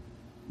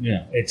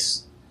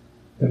 It's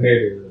compared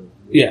to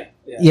yeah.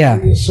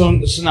 Yeah. So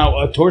now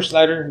a torch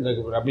lighter,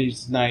 like what I've been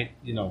using tonight,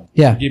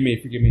 Yeah. Forgive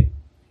me.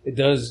 It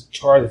does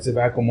char the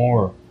tobacco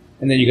more,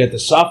 And then you got the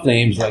soft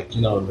names like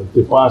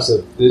the boss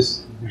of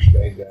this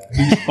douchebag guy.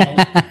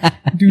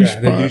 The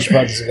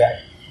douchebag is a guy.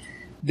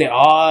 They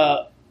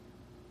all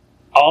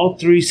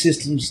three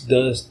systems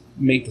does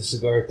make the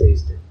cigar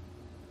taster,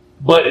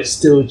 but it's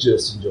still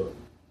just enjoyable.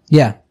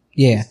 Yeah.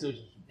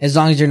 As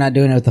long as you're not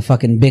doing it with a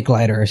fucking Bic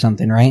lighter or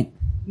something, right?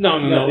 No.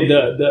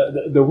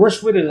 The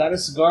worst way to light a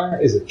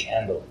cigar is a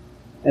candle.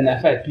 And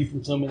I've had people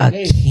tell me, like,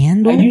 hey,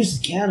 candle? I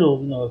used a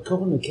candle, a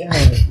couple of the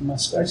candle. My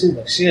cigar tastes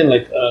like shit.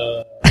 Like,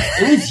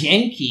 it was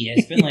Yankee. I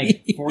spent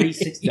like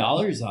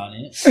 $46 on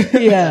it.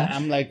 Yeah.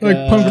 I'm like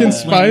pumpkin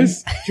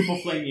spice? Triple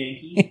flame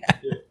Yankee.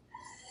 Yeah.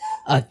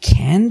 A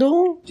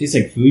candle? Tastes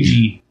like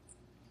Fuji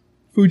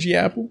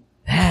apple.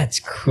 That's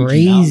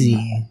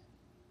crazy.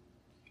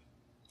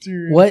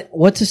 Dude.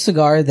 What's a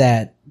cigar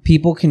that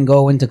people can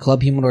go into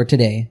Club Humidor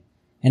today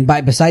and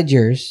buy besides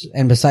yours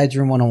and besides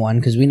Room 101,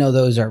 because we know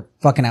those are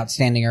fucking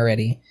outstanding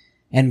already,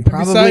 and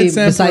probably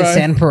besides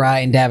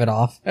Sanparai and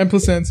Davidoff and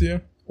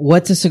Placencia?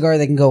 What's a cigar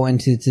they can go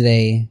into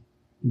today?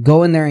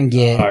 Go in there and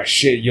get. Oh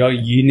shit, y'all!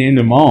 You named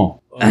them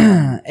all.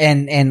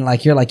 and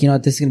like you're like, you know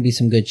what? This is gonna be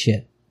some good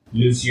shit.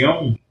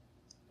 Lucion.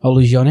 Oh,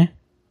 Lucione?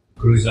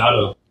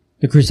 Cruzado.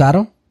 The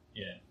Cruzado?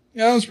 Yeah,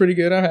 that was pretty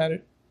good. I've had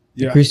it.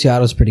 The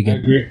Cruzado's pretty good. I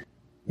agree.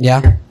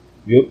 Yeah.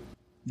 Yep.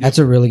 That's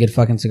a really good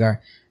fucking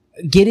cigar.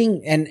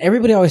 And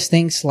everybody always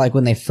thinks like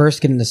when they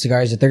first get into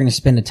cigars that they're going to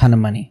spend a ton of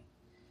money,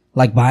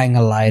 like buying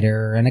a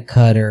lighter and a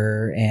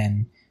cutter.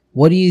 And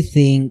what do you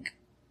think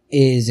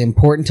is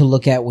important to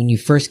look at when you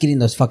first get in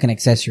those fucking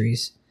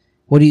accessories?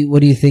 What do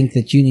you think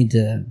that you need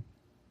to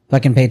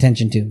fucking pay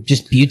attention to?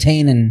 Just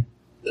butane and.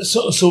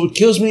 So what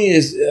kills me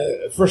is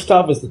first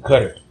off is the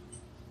cutter.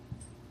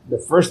 The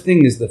first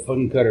thing is the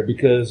fucking cutter,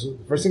 because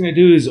the first thing I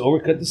do is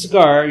overcut the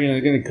cigar. They're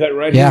going to cut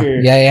right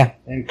here. Yeah.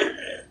 And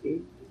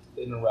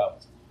in a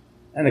route.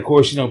 And of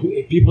course,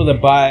 people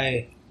that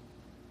buy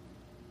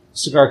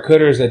cigar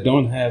cutters that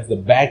don't have the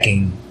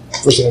backing,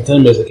 first thing I tell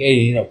them is like,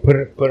 hey, put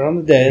it on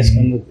the desk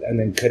and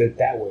then cut it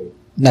that way.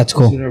 That's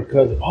cool.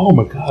 Oh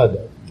my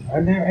god, I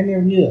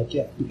never knew that.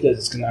 Yeah, because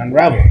it's going to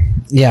unravel.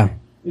 Yeah.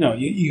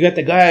 You got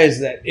the guys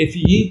that if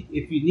you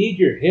need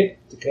your hip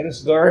to cut a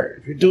cigar,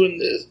 if you're doing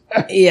this,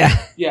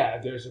 yeah,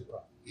 there's a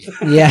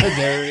problem. Yeah,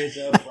 there is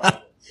a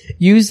problem.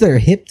 Use their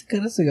hip to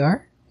cut a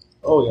cigar?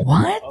 Oh yeah.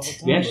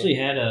 What? We actually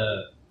had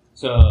a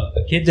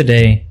kid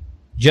today,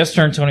 just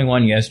turned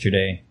 21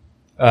 yesterday.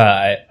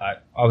 I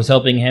was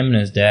helping him and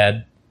his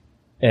dad,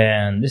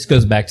 and this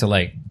goes back to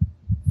like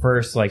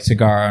first like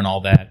cigar and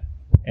all that.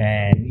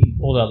 And he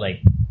pulled out I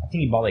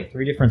think he bought like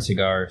 3 different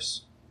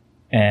cigars.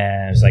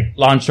 And it's like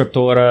La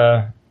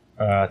Instructora,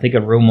 I think a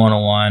Room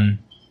 101,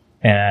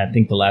 and I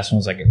think the last one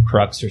was like a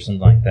Crux or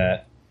something like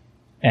that.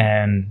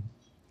 And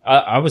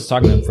I was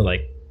talking to him for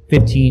like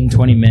 15,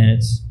 20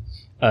 minutes,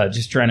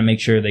 just trying to make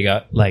sure they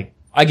got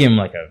I gave him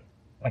like a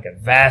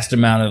vast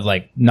amount of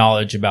like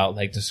knowledge about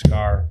like the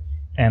cigar,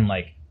 and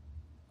like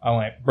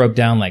I broke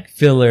down like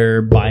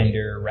filler,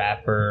 binder,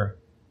 wrapper,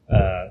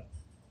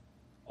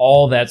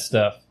 all that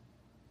stuff,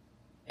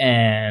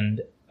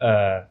 and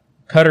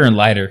cutter and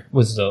lighter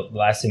was the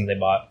last thing they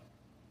bought.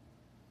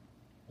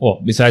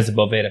 Well, besides the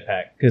Boveda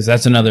pack, because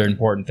that's another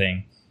important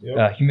thing.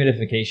 Yep.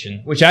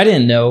 Humidification, which I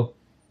didn't know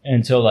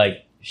until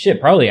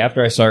probably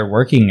after I started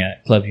working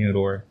at Club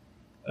Humidor,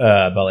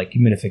 about like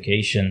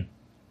humidification.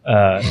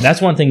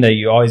 That's one thing that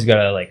you always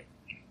gotta like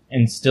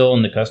instill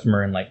in the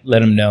customer and like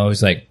let them know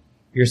is like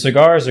your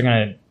cigars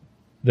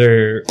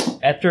they're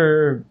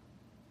after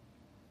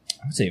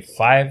I would say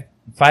 5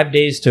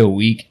 days to a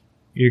week,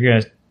 you're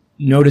gonna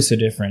notice a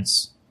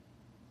difference.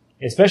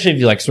 Especially if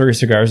you like store your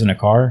cigars in a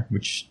car,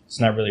 which is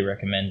not really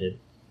recommended.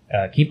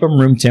 Keep them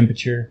room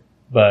temperature,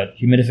 but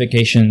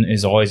humidification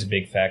is always a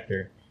big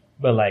factor.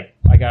 But like,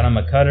 I got him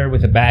a cutter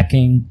with a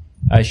backing.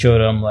 I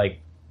showed him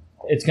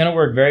it's going to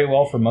work very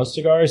well for most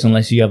cigars,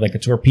 unless you have like a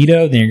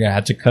torpedo, then you're going to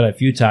have to cut a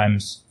few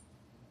times.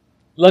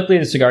 Luckily,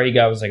 the cigar he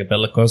got was like a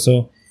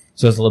Bellicoso,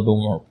 so it's a little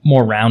bit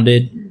more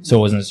rounded, so it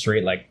wasn't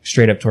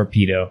straight up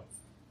torpedo.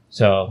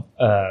 So,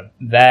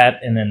 that,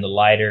 and then the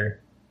lighter.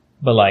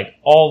 But like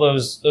all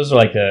those are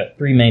like the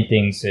 3 main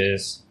things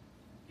is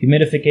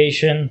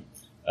humidification,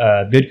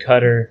 good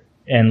cutter,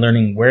 and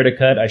learning where to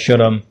cut. I showed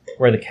them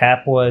where the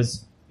cap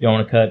was. You don't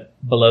want to cut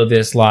below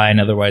this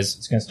line, otherwise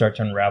it's going to start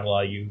to unravel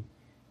on you.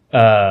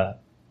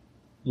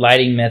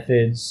 Lighting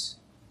methods.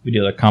 We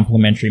do like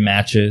complementary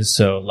matches,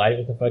 so light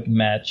with a fucking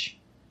match,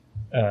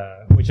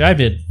 which I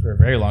did for a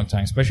very long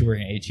time, especially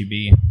working at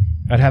HEB.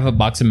 I'd have a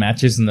box of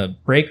matches in the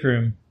break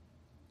room,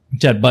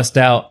 which I'd bust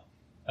out.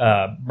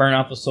 Burn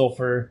off the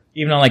sulfur.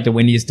 Even on like the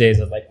windiest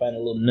days, I'd like find a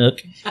little nook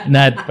and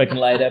I'd fucking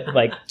light up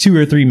like 2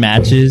 or 3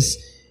 matches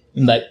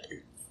and like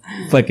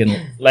fucking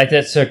light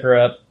that sucker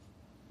up.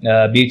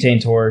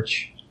 Butane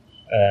torch,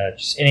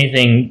 just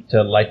anything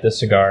to light the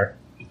cigar,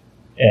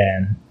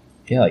 and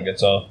like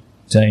that's all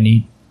you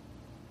need.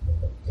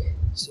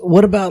 So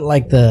what about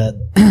like the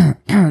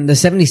the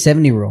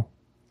 70-70 rule?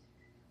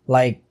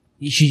 Like,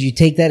 should you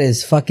take that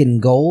as fucking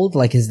gold?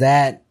 Like, is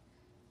that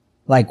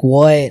like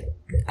what?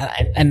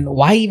 and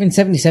why even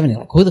 70-70?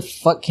 Like, who the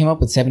fuck came up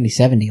with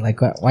 70-70?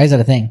 Like, why is that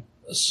a thing?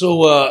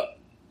 So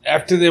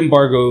after the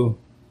embargo,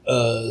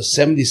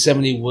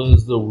 70-70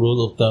 was the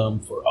rule of thumb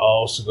for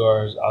all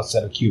cigars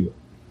outside of Cuba.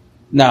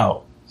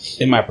 Now,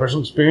 in my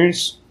personal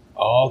experience,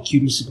 all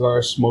Cuban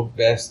cigars smoke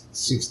best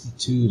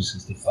 62 to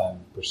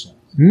 65%.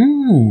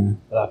 Mm.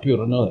 A lot of people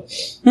don't know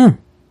that.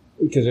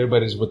 Because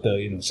everybody's with the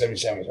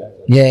 70-70.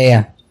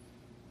 Yeah.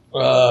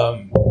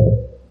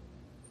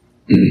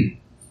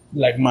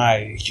 Like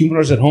my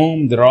humidors at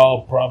home, they're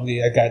all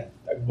probably, I got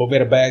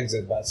Boveda bags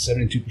at about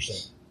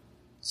 72%.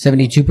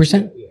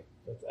 72%? Yeah,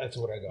 that's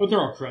what I got. But they're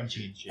all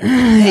crunchy and shit.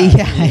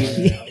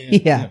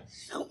 Yeah.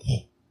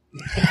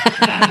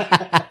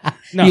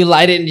 No. You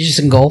light it and you just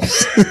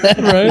engulfs.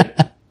 Right?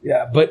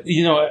 Yeah, but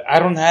I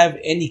don't have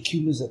any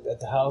Cubans at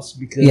the house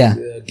because,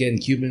 again,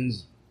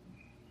 Cubans.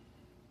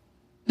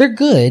 They're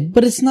good,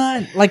 but it's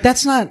not like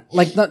that's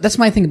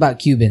my thing about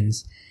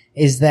Cubans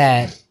is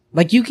that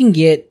like you can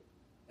get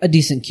a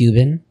decent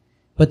Cuban,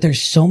 but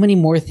there's so many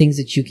more things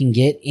that you can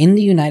get in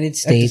the United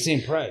States At the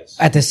same price.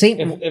 At the same,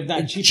 if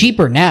not cheaper.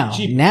 Cheaper now.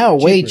 Now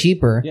way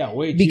cheaper. Yeah,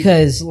 way cheaper.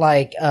 Because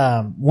like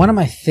one of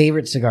my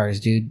favorite cigars,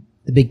 dude,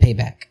 the Big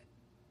Payback.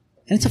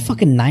 And it's a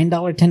fucking $9,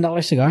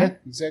 $10 cigar. Yeah,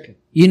 exactly.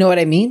 You know what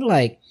I mean?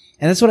 Like,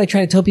 and that's what I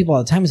try to tell people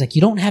all the time is like,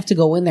 you don't have to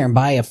go in there and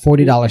buy a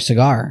 $40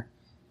 cigar.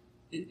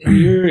 In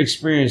your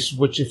experience,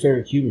 what's your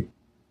favorite Cuban?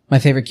 My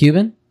favorite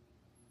Cuban?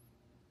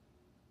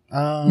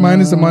 Mine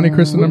is the Monte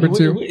Cristo number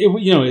 2.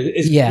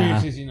 It's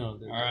Yeah. experiences, All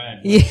right.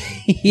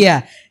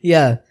 Yeah.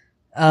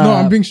 No,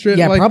 I'm being straight.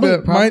 Yeah, like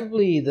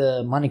probably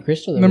the Monte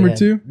Cristo that Number we had.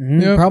 2?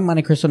 Mhm, Yep. Probably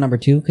Monte Cristo number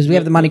 2 because we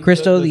have the Monte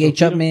Cristo, the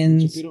H.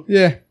 Upmans.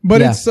 Yeah,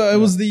 but Yeah. it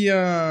was the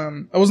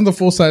it wasn't the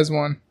full size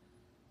one.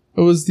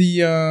 It was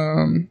the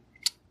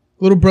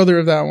little brother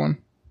of that one.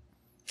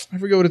 I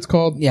forget what it's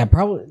called. Yeah,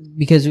 probably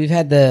because we've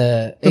had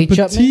the H.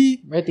 Upman, petite-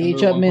 right? The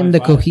H. Number Upman, the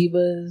 1.5.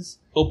 Cohibas.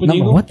 Open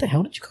Number, Eagle? what the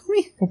hell did you call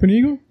me? Open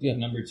Eagle. Yeah.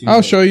 Number 2.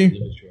 I'll show you.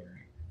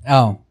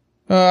 Oh,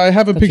 I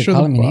have a thought picture you're of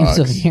calling the me names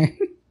over box. here.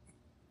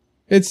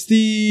 It's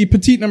the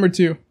petite number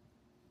 2.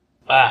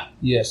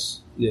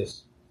 Yes.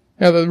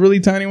 Yeah, the really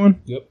tiny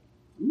one. Yep.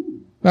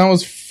 That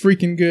was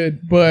freaking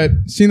good. But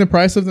seeing the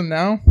price of them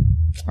now,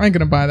 I ain't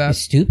gonna buy that. It's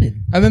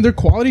stupid. And then their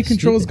quality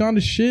control has Stupid. gone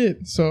to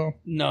shit. So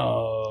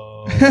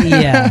No.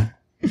 Yeah.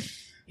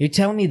 You're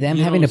telling me them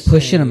You having to don't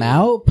push say. them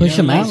out? Push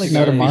them out like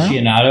no tomorrow?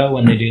 Aficionado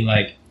when they do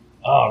like,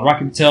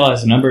 Rocky Patel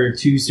has number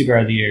 2 cigar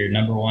of the year.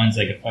 Number 1's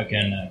like a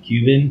fucking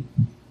Cuban.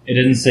 It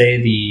doesn't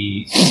say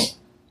the.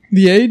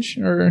 the age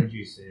What or would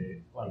you say?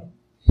 Like,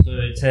 so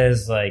it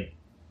says like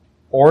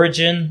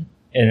origin,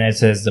 and it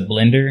says the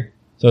blender.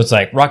 So it's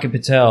like Rocky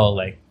Patel,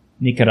 like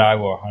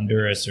Nicaragua or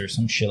Honduras or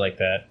some shit like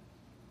that.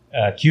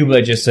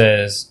 Cuba just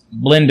says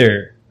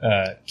blender,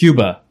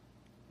 Cuba,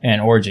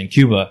 and origin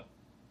Cuba.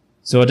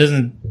 So it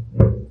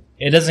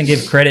doesn't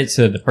give credit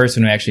to the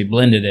person who actually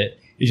blended it.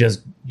 It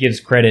just gives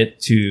credit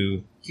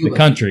to Cuba. the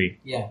country,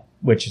 Yeah.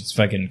 which is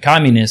fucking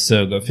communist.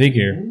 So go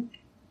figure. Mm-hmm.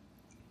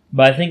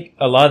 But I think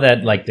a lot of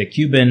that, like the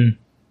Cuban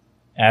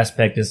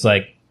aspect, is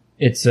like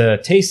it's a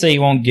taste that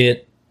you won't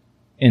get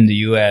in the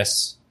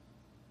U.S.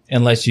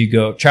 unless you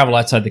go travel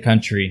outside the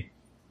country.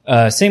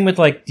 Same with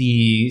like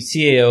the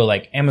CAO,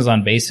 like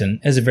Amazon Basin,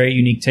 has a very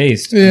unique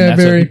taste. Yeah, and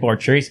that's very. what people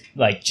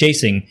are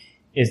chasing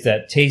is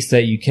that taste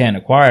that you can't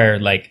acquire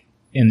like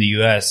in the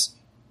U.S.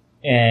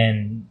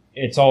 And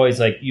it's always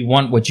like you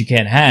want what you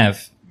can't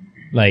have.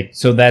 Like,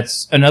 so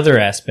that's another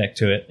aspect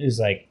to it is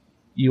like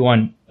you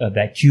want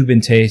that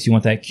Cuban taste, you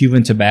want that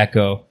Cuban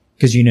tobacco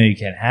because you know you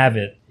can't have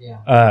it.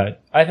 Yeah.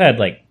 I've had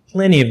like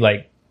plenty of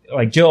like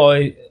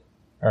Joe,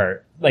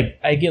 or like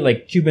I get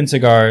like Cuban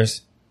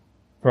cigars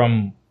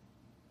from,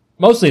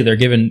 mostly they're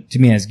given to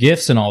me as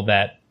gifts and all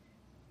that.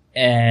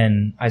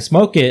 And I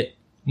smoke it.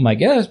 I'm like,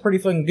 yeah, it's pretty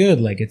fucking good.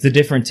 Like it's a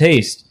different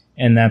taste.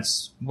 And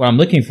that's what I'm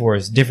looking for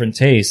is different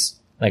tastes.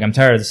 Like I'm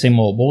tired of the same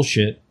old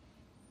bullshit.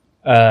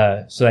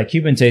 So that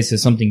Cuban taste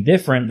is something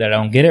different that I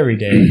don't get every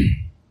day.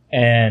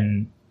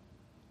 And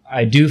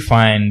I do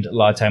find a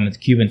lot of time with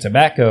Cuban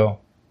tobacco,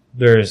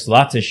 there's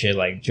lots of shit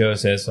like Joe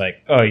says,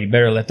 like, oh, you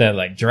better let that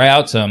like dry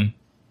out some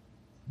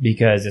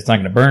because it's not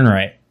going to burn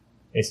right.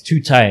 It's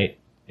too tight.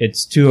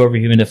 It's too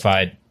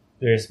overhumidified.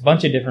 There's a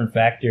bunch of different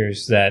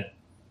factors that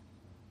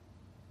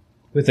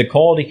with the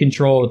quality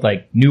control with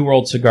like New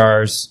World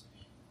cigars,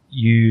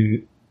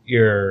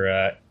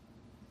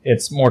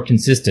 it's more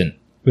consistent.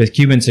 With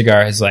Cuban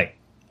cigar, it's like,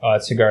 oh,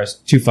 that cigar is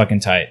too fucking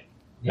tight.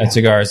 Yeah. That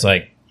cigar is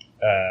like,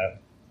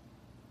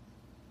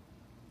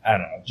 I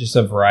don't know, just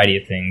a variety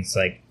of things.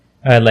 Like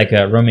I had like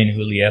a Romeo and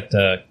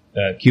Julieta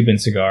Cuban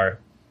cigar,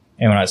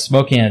 and when I was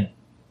smoking it,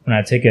 when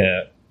I take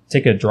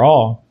a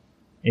draw,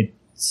 it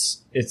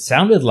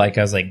sounded like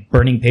I was like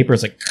burning paper.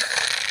 It's like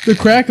the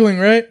crackling,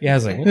 right? yeah, I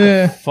was like, what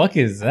Yeah. the fuck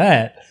is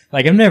that?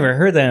 Like I've never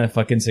heard that in a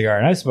fucking cigar,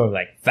 and I smoked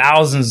like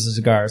thousands of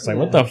cigars. Like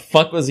what the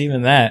fuck was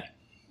even that?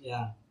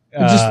 Yeah.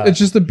 It's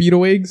just the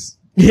beetle eggs.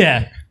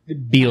 Yeah, the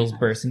Beatles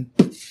bursting.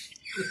 But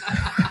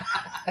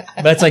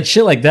it's like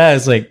shit like that.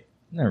 It's like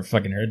never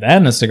fucking heard that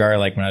in a cigar.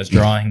 Like when I was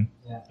drawing,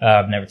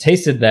 I've never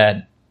tasted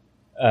that.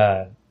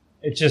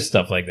 It's just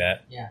stuff like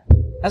that.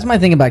 That's my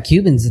thing about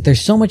Cubans, that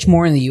there's so much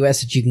more in the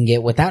U.S. that you can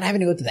get without having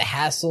to go through the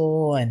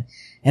hassle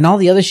and all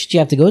the other shit you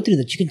have to go through,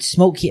 that you can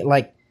smoke here,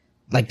 like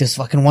this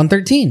fucking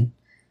 113.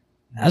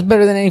 That's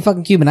better than any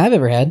fucking Cuban I've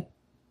ever had.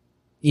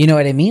 You know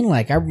what I mean?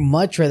 Like, I'd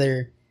much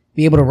rather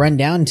be able to run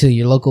down to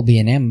your local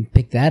B&M,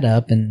 pick that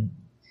up, and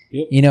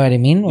you know what I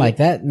mean? Like,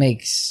 that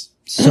makes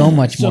so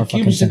much more fucking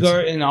Cuban sense.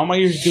 cigar, in all my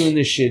years doing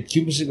this shit,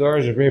 Cuban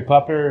cigars are very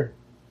popular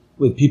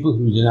with people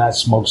who do not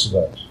smoke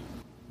cigars.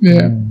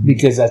 Yeah.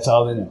 Because that's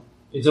all they know.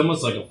 It's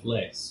almost like a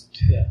flex.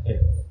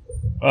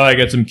 Oh, I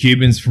got some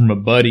Cubans from a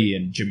buddy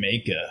in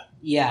Jamaica.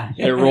 Yeah.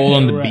 They roll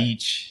on the Right.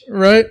 beach.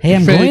 Right? Hey,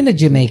 I'm Fake, going to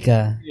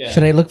Jamaica. Yeah.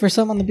 Should I look for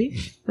some on the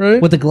beach?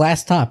 Right? With a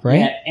glass top, right?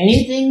 Yeah,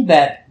 anything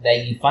that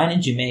you find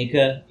in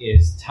Jamaica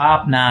is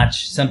top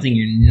notch. Something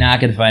you're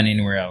not gonna find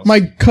anywhere else. My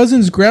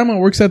cousin's grandma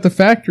works at the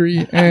factory,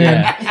 and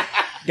Yeah.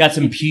 Got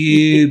some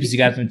pubes. You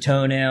got some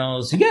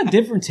toenails. You got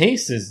different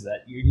tastes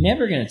that you're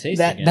never gonna taste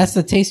again. That's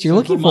the taste you're Some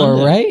looking for,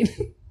 Formunda. right?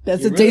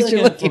 That's the taste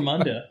you're looking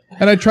for. for.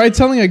 and I tried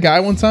telling a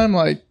guy one time,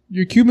 like,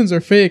 your Cubans are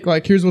fake.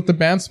 Like, here's what the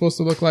band's supposed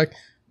to look like.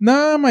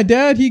 Nah, my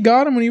dad, he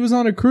got him when he was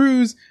on a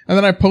cruise. And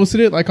then I posted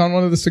it, like, on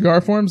one of the cigar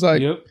forums,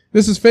 like,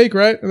 this is fake,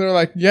 right? And they're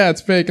like, yeah,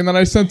 it's fake. And then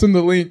I sent them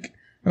the link.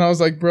 And I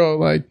was like, bro,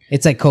 like...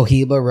 It's like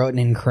Cohiba wrote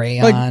in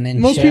crayon Like, and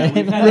most shit.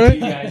 people- We've had a few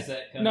guys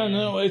that come in.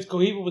 No, it's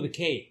Cohiba with a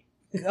K.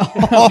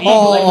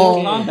 Oh,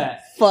 Like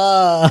combat.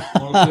 fuck.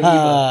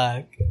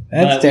 Cohiba.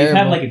 That's We've terrible.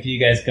 had like a few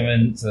guys come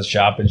into the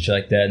shop and shit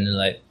like that, and they're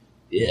like,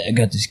 "Yeah, I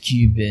got this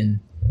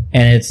Cuban,"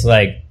 and it's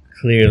like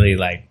clearly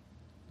like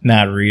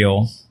not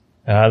real.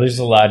 There's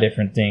a lot of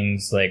different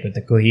things, like with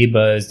the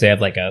Cohibas, they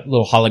have like a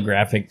little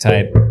holographic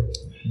type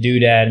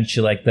doodad and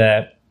shit like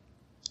that.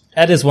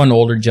 I had this one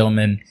older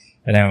gentleman,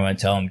 and I didn't want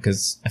to tell him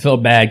because I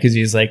felt bad because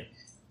he was like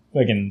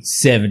fucking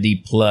 70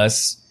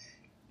 plus.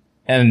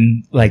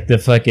 And like the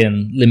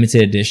fucking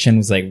limited edition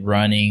was like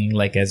running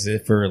like as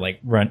if for like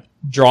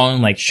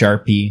drawing like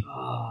Sharpie.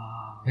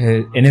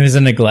 And it was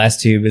in a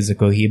glass tube as a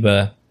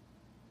Cohiba.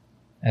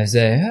 I was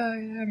like, oh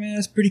yeah, man,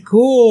 that's pretty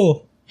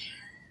cool.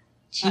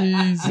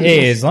 Jesus.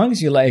 Hey, as long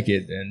as you like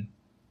it, then.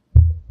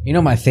 You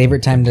know my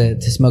favorite time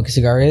to smoke a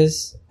cigar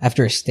is?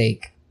 After a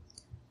steak.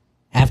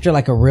 After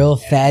like a real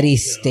fatty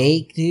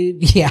steak,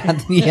 dude. Yeah,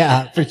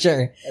 yeah, for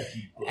sure.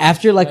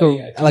 After like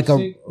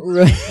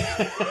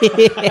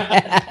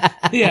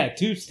Yeah,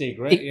 tube steak,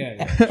 right?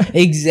 Yeah.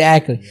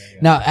 Exactly.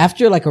 Now,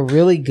 after like a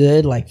really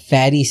good, like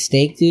fatty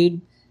steak,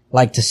 dude,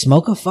 like to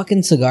smoke a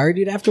fucking cigar,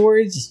 dude,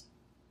 afterwards,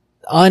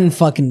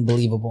 unfucking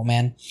believable,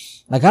 man.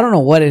 Like, I don't know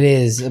what it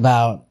is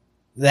about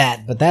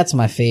that, but that's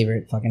my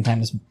favorite fucking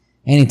time to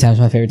anytime's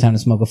my favorite time to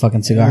smoke a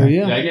fucking cigar.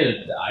 Yeah. I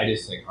get the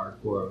itis like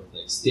hardcore with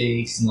like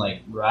steaks and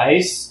like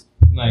rice.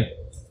 I'm like,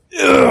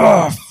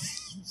 Ugh,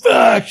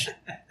 fuck.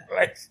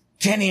 I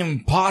can't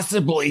even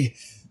possibly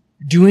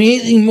do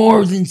anything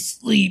more than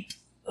sleep.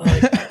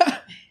 Like,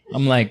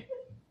 I'm like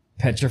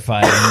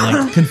petrified.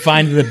 I'm like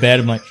confined to the bed.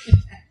 I'm like,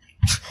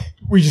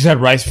 we just had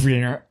rice for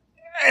dinner.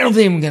 I don't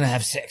think I'm gonna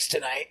have sex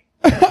tonight.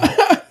 And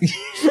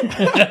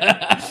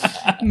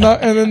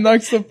then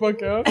knocks the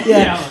fuck out.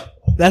 Yeah.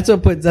 That's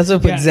what put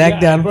Zach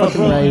down bro,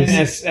 fucking bro.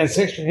 rice. And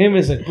sex for him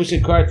is like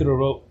pushing a car through a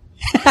rope.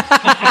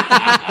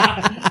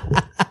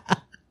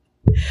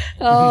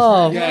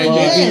 Oh,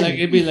 Yeah, fuck.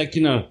 it'd be like,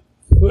 you know,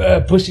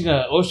 pushing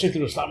an oyster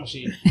through a slot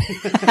machine.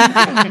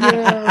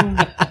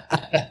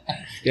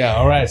 Yeah,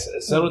 all right.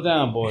 Settle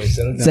down, boys.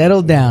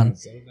 Settle down.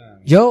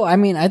 Joe, I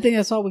mean, I think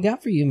that's all we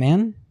got for you,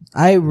 man.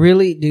 We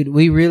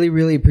really,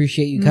 really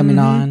appreciate you coming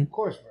on Of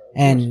course,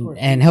 bro.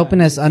 and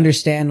helping us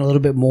understand a little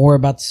bit more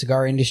about the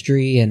cigar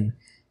industry and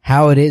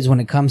how it is when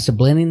it comes to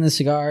blending the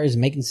cigars,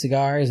 making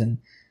cigars, and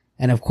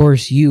of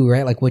course you,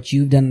 right? Like what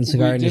you've done in the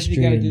cigar We industry.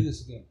 definitely gotta do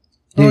this again.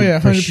 Dude, Oh, yeah,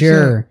 for 100%.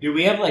 sure. Dude,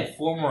 we have like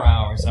 4 more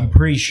hours. I'm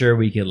pretty sure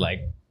we could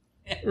like.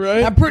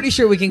 Right? I'm pretty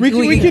sure we can We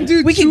can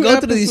do we can 2 go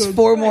through these episodes.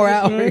 4 more Right.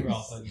 hours. We're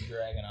all fucking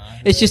dragging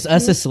on. It's just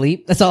us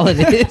asleep. That's all it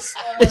is.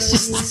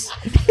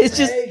 It's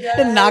just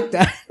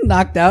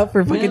knocked out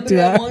for fucking 2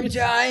 hours. One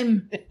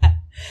time.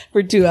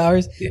 For 2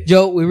 hours.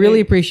 Joe, we really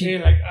appreciate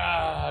You're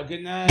like,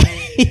 good night.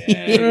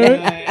 Yeah, good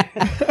night.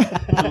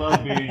 I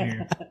love being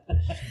here.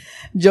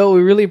 Joe,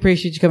 we really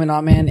appreciate you coming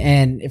on, man.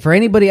 And for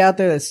anybody out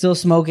there that's still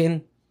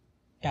smoking,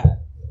 God,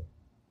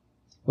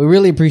 we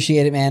really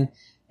appreciate it, man.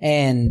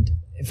 And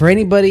for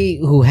anybody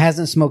who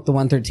hasn't smoked the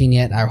 113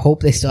 yet, I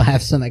hope they still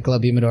have some at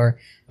Club Humidor.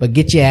 But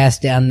get your ass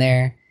down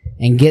there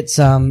and get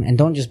some, and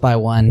don't just buy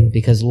one,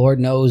 because Lord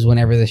knows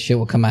whenever this shit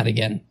will come out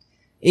again,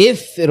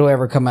 if it'll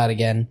ever come out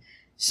again.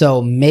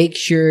 So make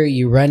sure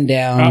you run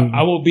down.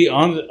 I will be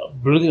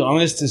brutally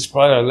honest. It's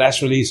probably our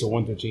last release of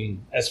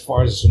 113 as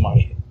far as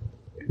Sumatra.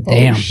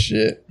 Damn. Oh,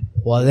 shit.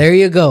 Well, there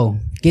you go.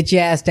 Get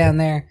your ass down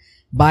there,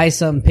 buy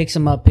some, pick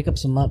some up, pick up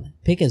some up,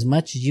 pick as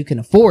much as you can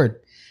afford,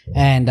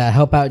 and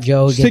help out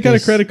Joe. Just take out a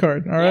credit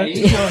card, all right?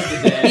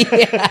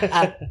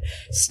 Yeah.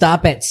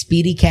 Stop at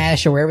Speedy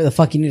Cash or wherever the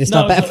fuck you need to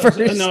stop at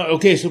first. No,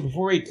 okay. So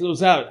before we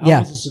close out, how Yeah.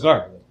 was the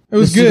cigar? It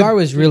was the good. cigar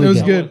was really It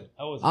was good.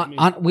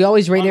 good. We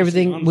always rate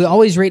everything. We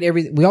always rate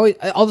everything.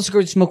 All the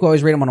cigars we smoke, we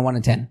always rate them on a 1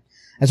 to 10.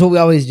 That's what we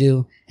always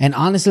do. And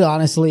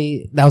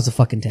honestly, that was a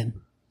fucking 10.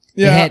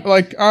 Yeah,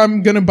 like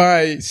I'm gonna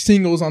buy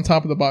singles on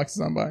top of the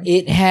boxes I'm buying.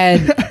 It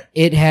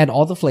had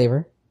all the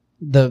flavor.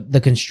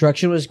 The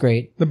construction was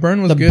great. The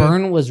burn was The good.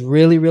 burn was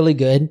really, really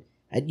good.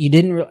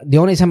 The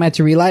only time I had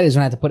to relight is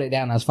when I had to put it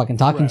down. I was fucking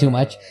talking too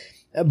much.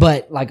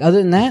 But like other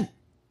than that,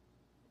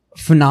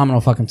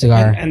 phenomenal fucking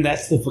cigar. And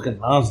that's the fucking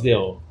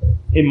Lonsdale.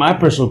 In my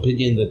personal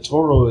opinion, the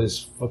Toro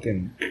is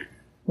fucking.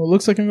 Well, it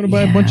looks like I'm gonna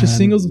buy a bunch of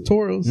singles of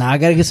Toros. Now I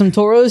gotta get some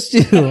Toros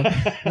too.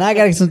 Now I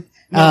gotta get some.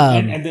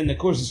 And then of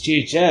course it's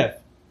GHF.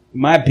 In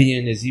my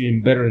opinion, is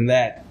even better than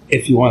that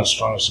if you want a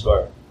stronger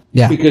cigar.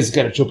 Yeah. Because it's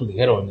got a triple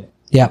ligero in it.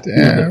 Yeah.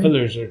 The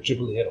fillers are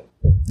triple ligero.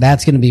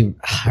 That's gonna be.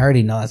 I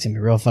already know that's gonna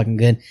be real fucking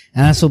good.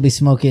 And that's what we'll be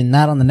smoking.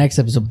 Not on the next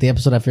episode, but the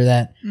episode after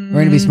that.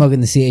 We're gonna be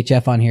smoking the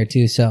CHF on here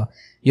too. So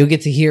you'll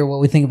get to hear what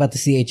we think about the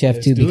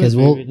CHF too, because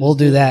we'll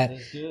do that.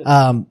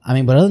 I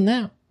mean, but other than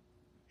that,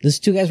 this is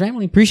Two Guys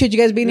Rambling. Appreciate you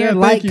guys being here.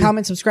 Like,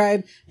 comment,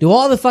 subscribe, do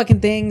all the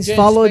fucking things. Gents,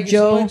 follow thank you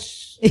Joe. so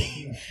much.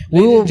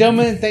 Ladies and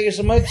gentlemen, thank you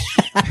so much.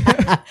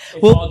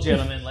 It's all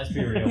gentlemen, let's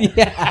be real.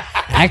 Yeah.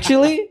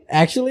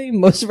 Actually,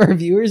 most of our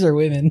viewers are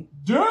women.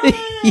 Damn!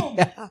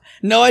 Yeah.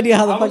 No idea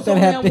how the fuck that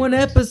happened. One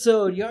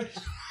episode, y'all.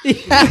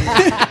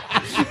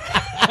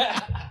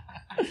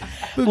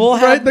 We'll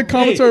Write the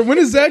comments are, when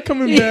is that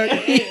coming back?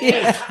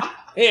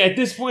 Hey, at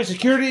this point,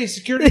 security.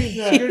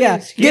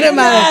 Yeah. Get him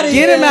out of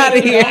here.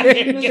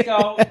 Let's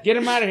go. Get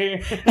him out of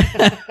here.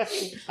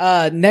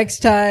 Next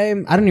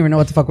time, I don't even know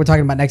what the fuck we're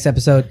talking about next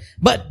episode,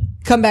 but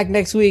come back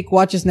next week.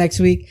 Watch us next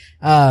week.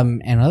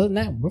 And other than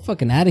that, we're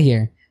fucking out of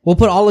here. We'll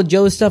put all of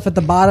Joe's stuff at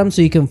the bottom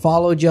so you can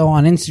follow Joe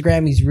on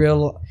Instagram. He's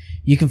real.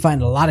 You can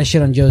find a lot of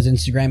shit on Joe's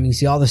Instagram. You can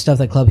see all the stuff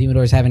that Club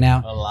Humidor is having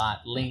out. A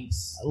lot.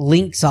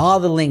 Links. All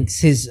the links.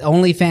 His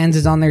OnlyFans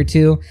is on there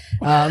too.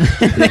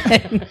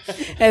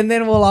 And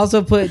then we'll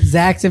also put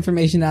Zach's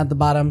information at the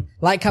bottom.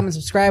 Like, comment,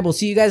 subscribe. We'll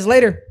see you guys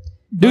later.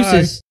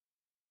 Deuces.